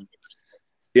Bears team.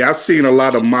 Yeah, I've seen a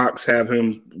lot of mocks have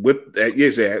him like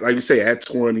you say, at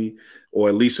 20 or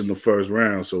at least in the first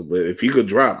round. So, but if he could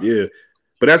drop, yeah.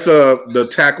 But that's the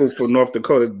tackle for North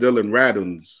Dakota, Dylan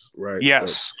Radins, right?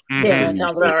 Yes. So, yeah, that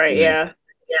sounds about right. Yeah.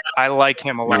 I like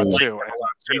him a lot too.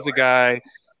 He's a guy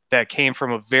that came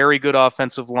from a very good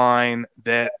offensive line.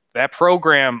 That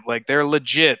program, like, they're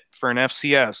legit for an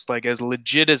FCS, like as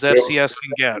legit as FCS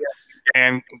can get.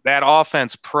 And that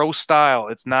offense, pro style,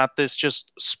 it's not this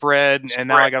just spread and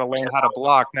now I got to learn how to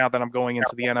block now that I'm going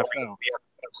into the NFL.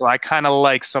 So I kind of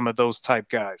like some of those type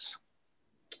guys.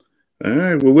 All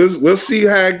right, well, we'll see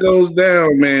how it goes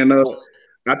down, man.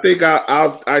 I think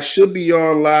I should be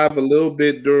on live a little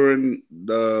bit during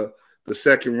the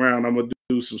second round. I'm gonna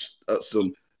do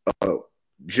some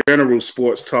general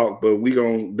sports talk, but we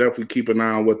gonna definitely keep an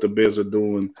eye on what the Bears are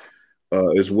doing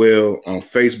as well on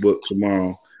Facebook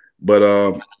tomorrow. But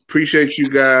appreciate you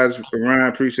guys, Ryan.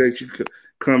 Appreciate you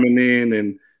coming in,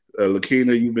 and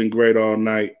Lakina, you've been great all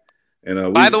night.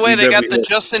 And by the way, they got the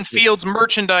Justin Fields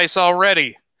merchandise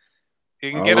already.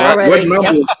 You can get it.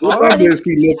 What number is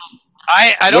he?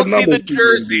 I don't see the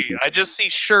jersey. I just see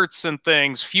shirts and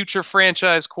things. Future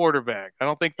franchise quarterback. I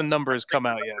don't think the number has come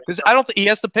out yet, because I don't think he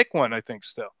has to pick one. I think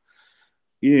still.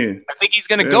 Yeah. I think he's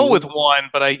going to go with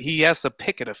one, but he has to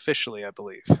pick it officially, I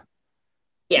believe.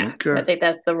 Yeah, okay. I think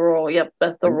that's the rule. Yep,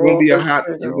 that's the rule. It's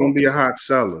going to be a hot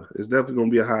seller. It's definitely going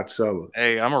to be a hot seller.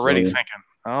 Hey, I'm already thinking.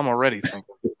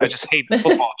 I just hate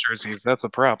football jerseys. That's a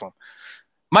problem.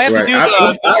 Might have to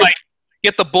do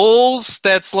get the Bulls.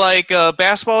 That's like a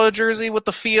basketball jersey with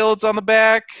the Fields on the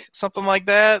back, something like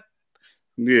that.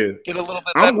 Yeah, get a little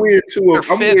bit. I'm weird too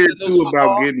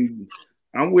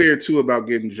about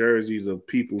getting jerseys of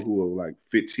people who are like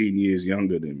 15 years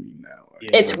younger than me now.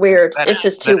 Yeah. It's weird. It's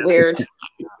just too weird.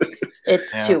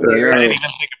 It's too weird. I didn't even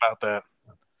think about that.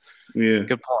 Yeah,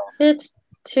 good point. It's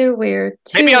too weird.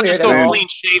 Maybe I'll just go clean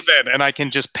shaven and I can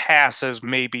just pass as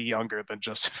maybe younger than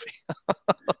Justin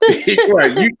Fields.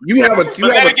 Right. You have a.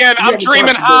 I'm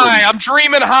dreaming high. I'm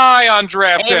dreaming high on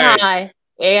draft day. High.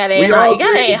 Yeah, they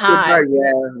high.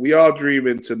 We all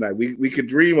dreaming tonight. We could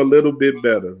dream a little bit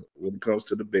better when it comes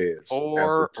to the Bears.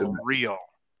 For real.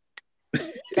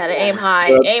 Gotta aim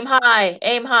high, aim high,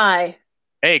 aim high.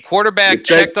 Hey, quarterback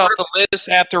checked off the list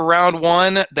after round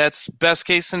 1. That's best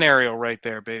case scenario right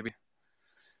there, baby.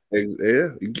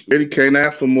 Yeah, you really can't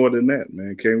ask for more than that,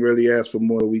 man. Can't really ask for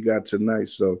more than we got tonight.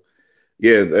 So,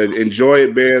 yeah, enjoy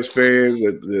it, Bears fans.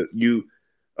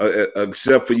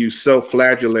 Except for you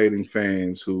self-flagellating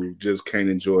fans who just can't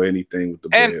enjoy anything with the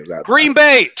Bears. And Green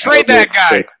Bay, trade that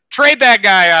guy. Trade that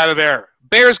guy out of there.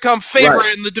 Bears come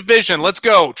favorite in the division. Let's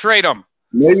go. Trade him.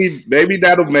 Maybe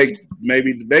that'll make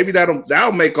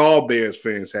all Bears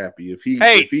fans happy. If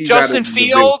he Justin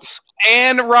Fields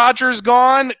and Rodgers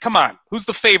gone. Come on, who's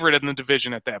the favorite in the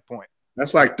division at that point?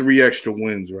 That's like 3 extra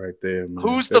wins right there, man.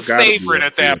 Who's the favorite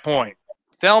at that point?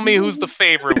 Tell me who's the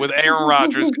favorite with Aaron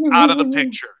Rodgers out of the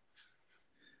picture.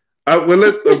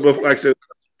 Like I said,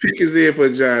 pick is in for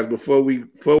the Giants before we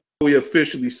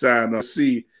officially sign up.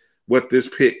 See what this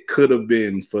pick could have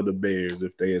been for the Bears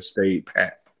if they had stayed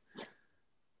pat.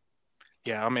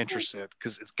 Yeah, I'm interested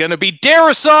because it's gonna be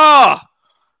Darisaw.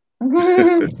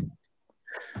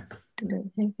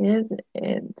 Is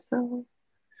it so?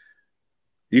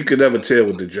 You could never tell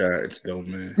with the Giants, though,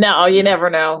 man. No, you never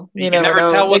know. You can never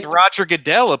tell with Roger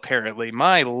Goodell. Apparently,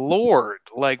 my lord,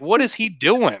 like what is he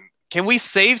doing? Can we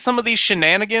save some of these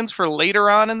shenanigans for later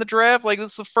on in the draft? Like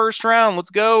this is the first round. Let's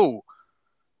go.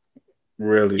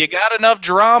 Really? You got enough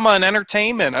drama and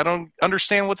entertainment. I don't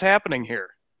understand what's happening here.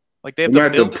 Like they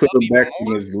have to put him back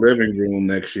in his living room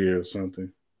next year or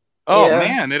something. Oh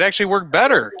man, it actually worked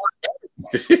better.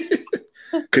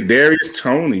 Kadarius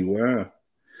Toney, wow.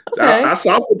 Okay. I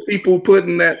saw some people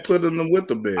putting them with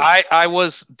the Bears. I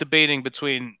was debating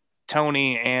between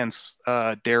Toney and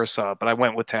Darisaw, but I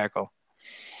went with tackle.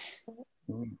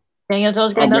 Daniel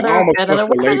Jones got I almost another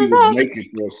thought the lady was naked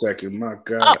for a second. My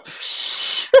God.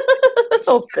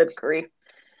 Oh, good grief.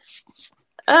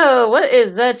 Oh, what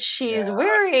is that she's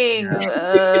wearing?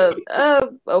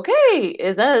 Okay.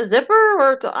 Is that a zipper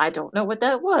or I don't know what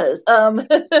that was. Oh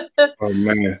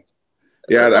man.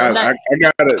 Yeah, I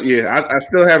gotta. Yeah, I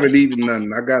still haven't eaten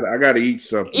nothing. I gotta eat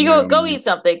something. You go eat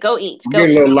something. Go eat. I'm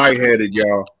getting a little lightheaded,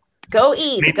 y'all. Go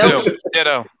eat. Me too.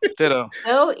 Ditto.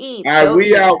 Go eat. All right,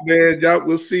 we out, man. Y'all,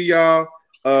 we'll see y'all.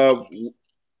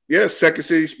 Second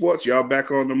City Sports. Y'all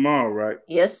back on tomorrow, right?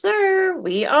 Yes, sir.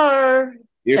 We are.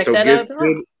 Yeah, check so that out.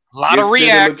 A lot of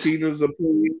reacts.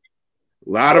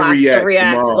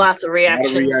 Lots of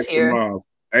reactions here. Tomorrow.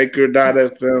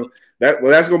 Anchor.fm.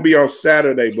 That's gonna be on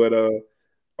Saturday, but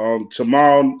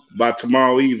by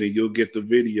tomorrow evening, you'll get the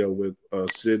video with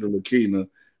Sid and Lakina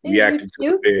reacting to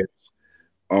the Bears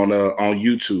on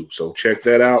YouTube. So check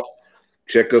that out.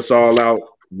 Check us all out.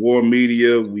 War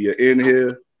Media. We are in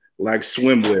here like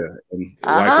swimwear and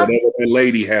like whatever that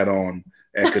lady had on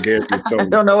at Kadarius Toney. I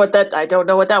don't know what that was. I don't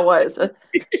know what that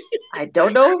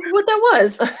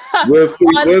was. We'll see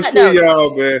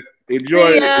y'all, man.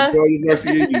 Enjoy the rest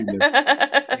of your evening.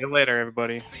 See you later,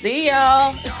 everybody. See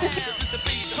y'all. This is the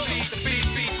beat,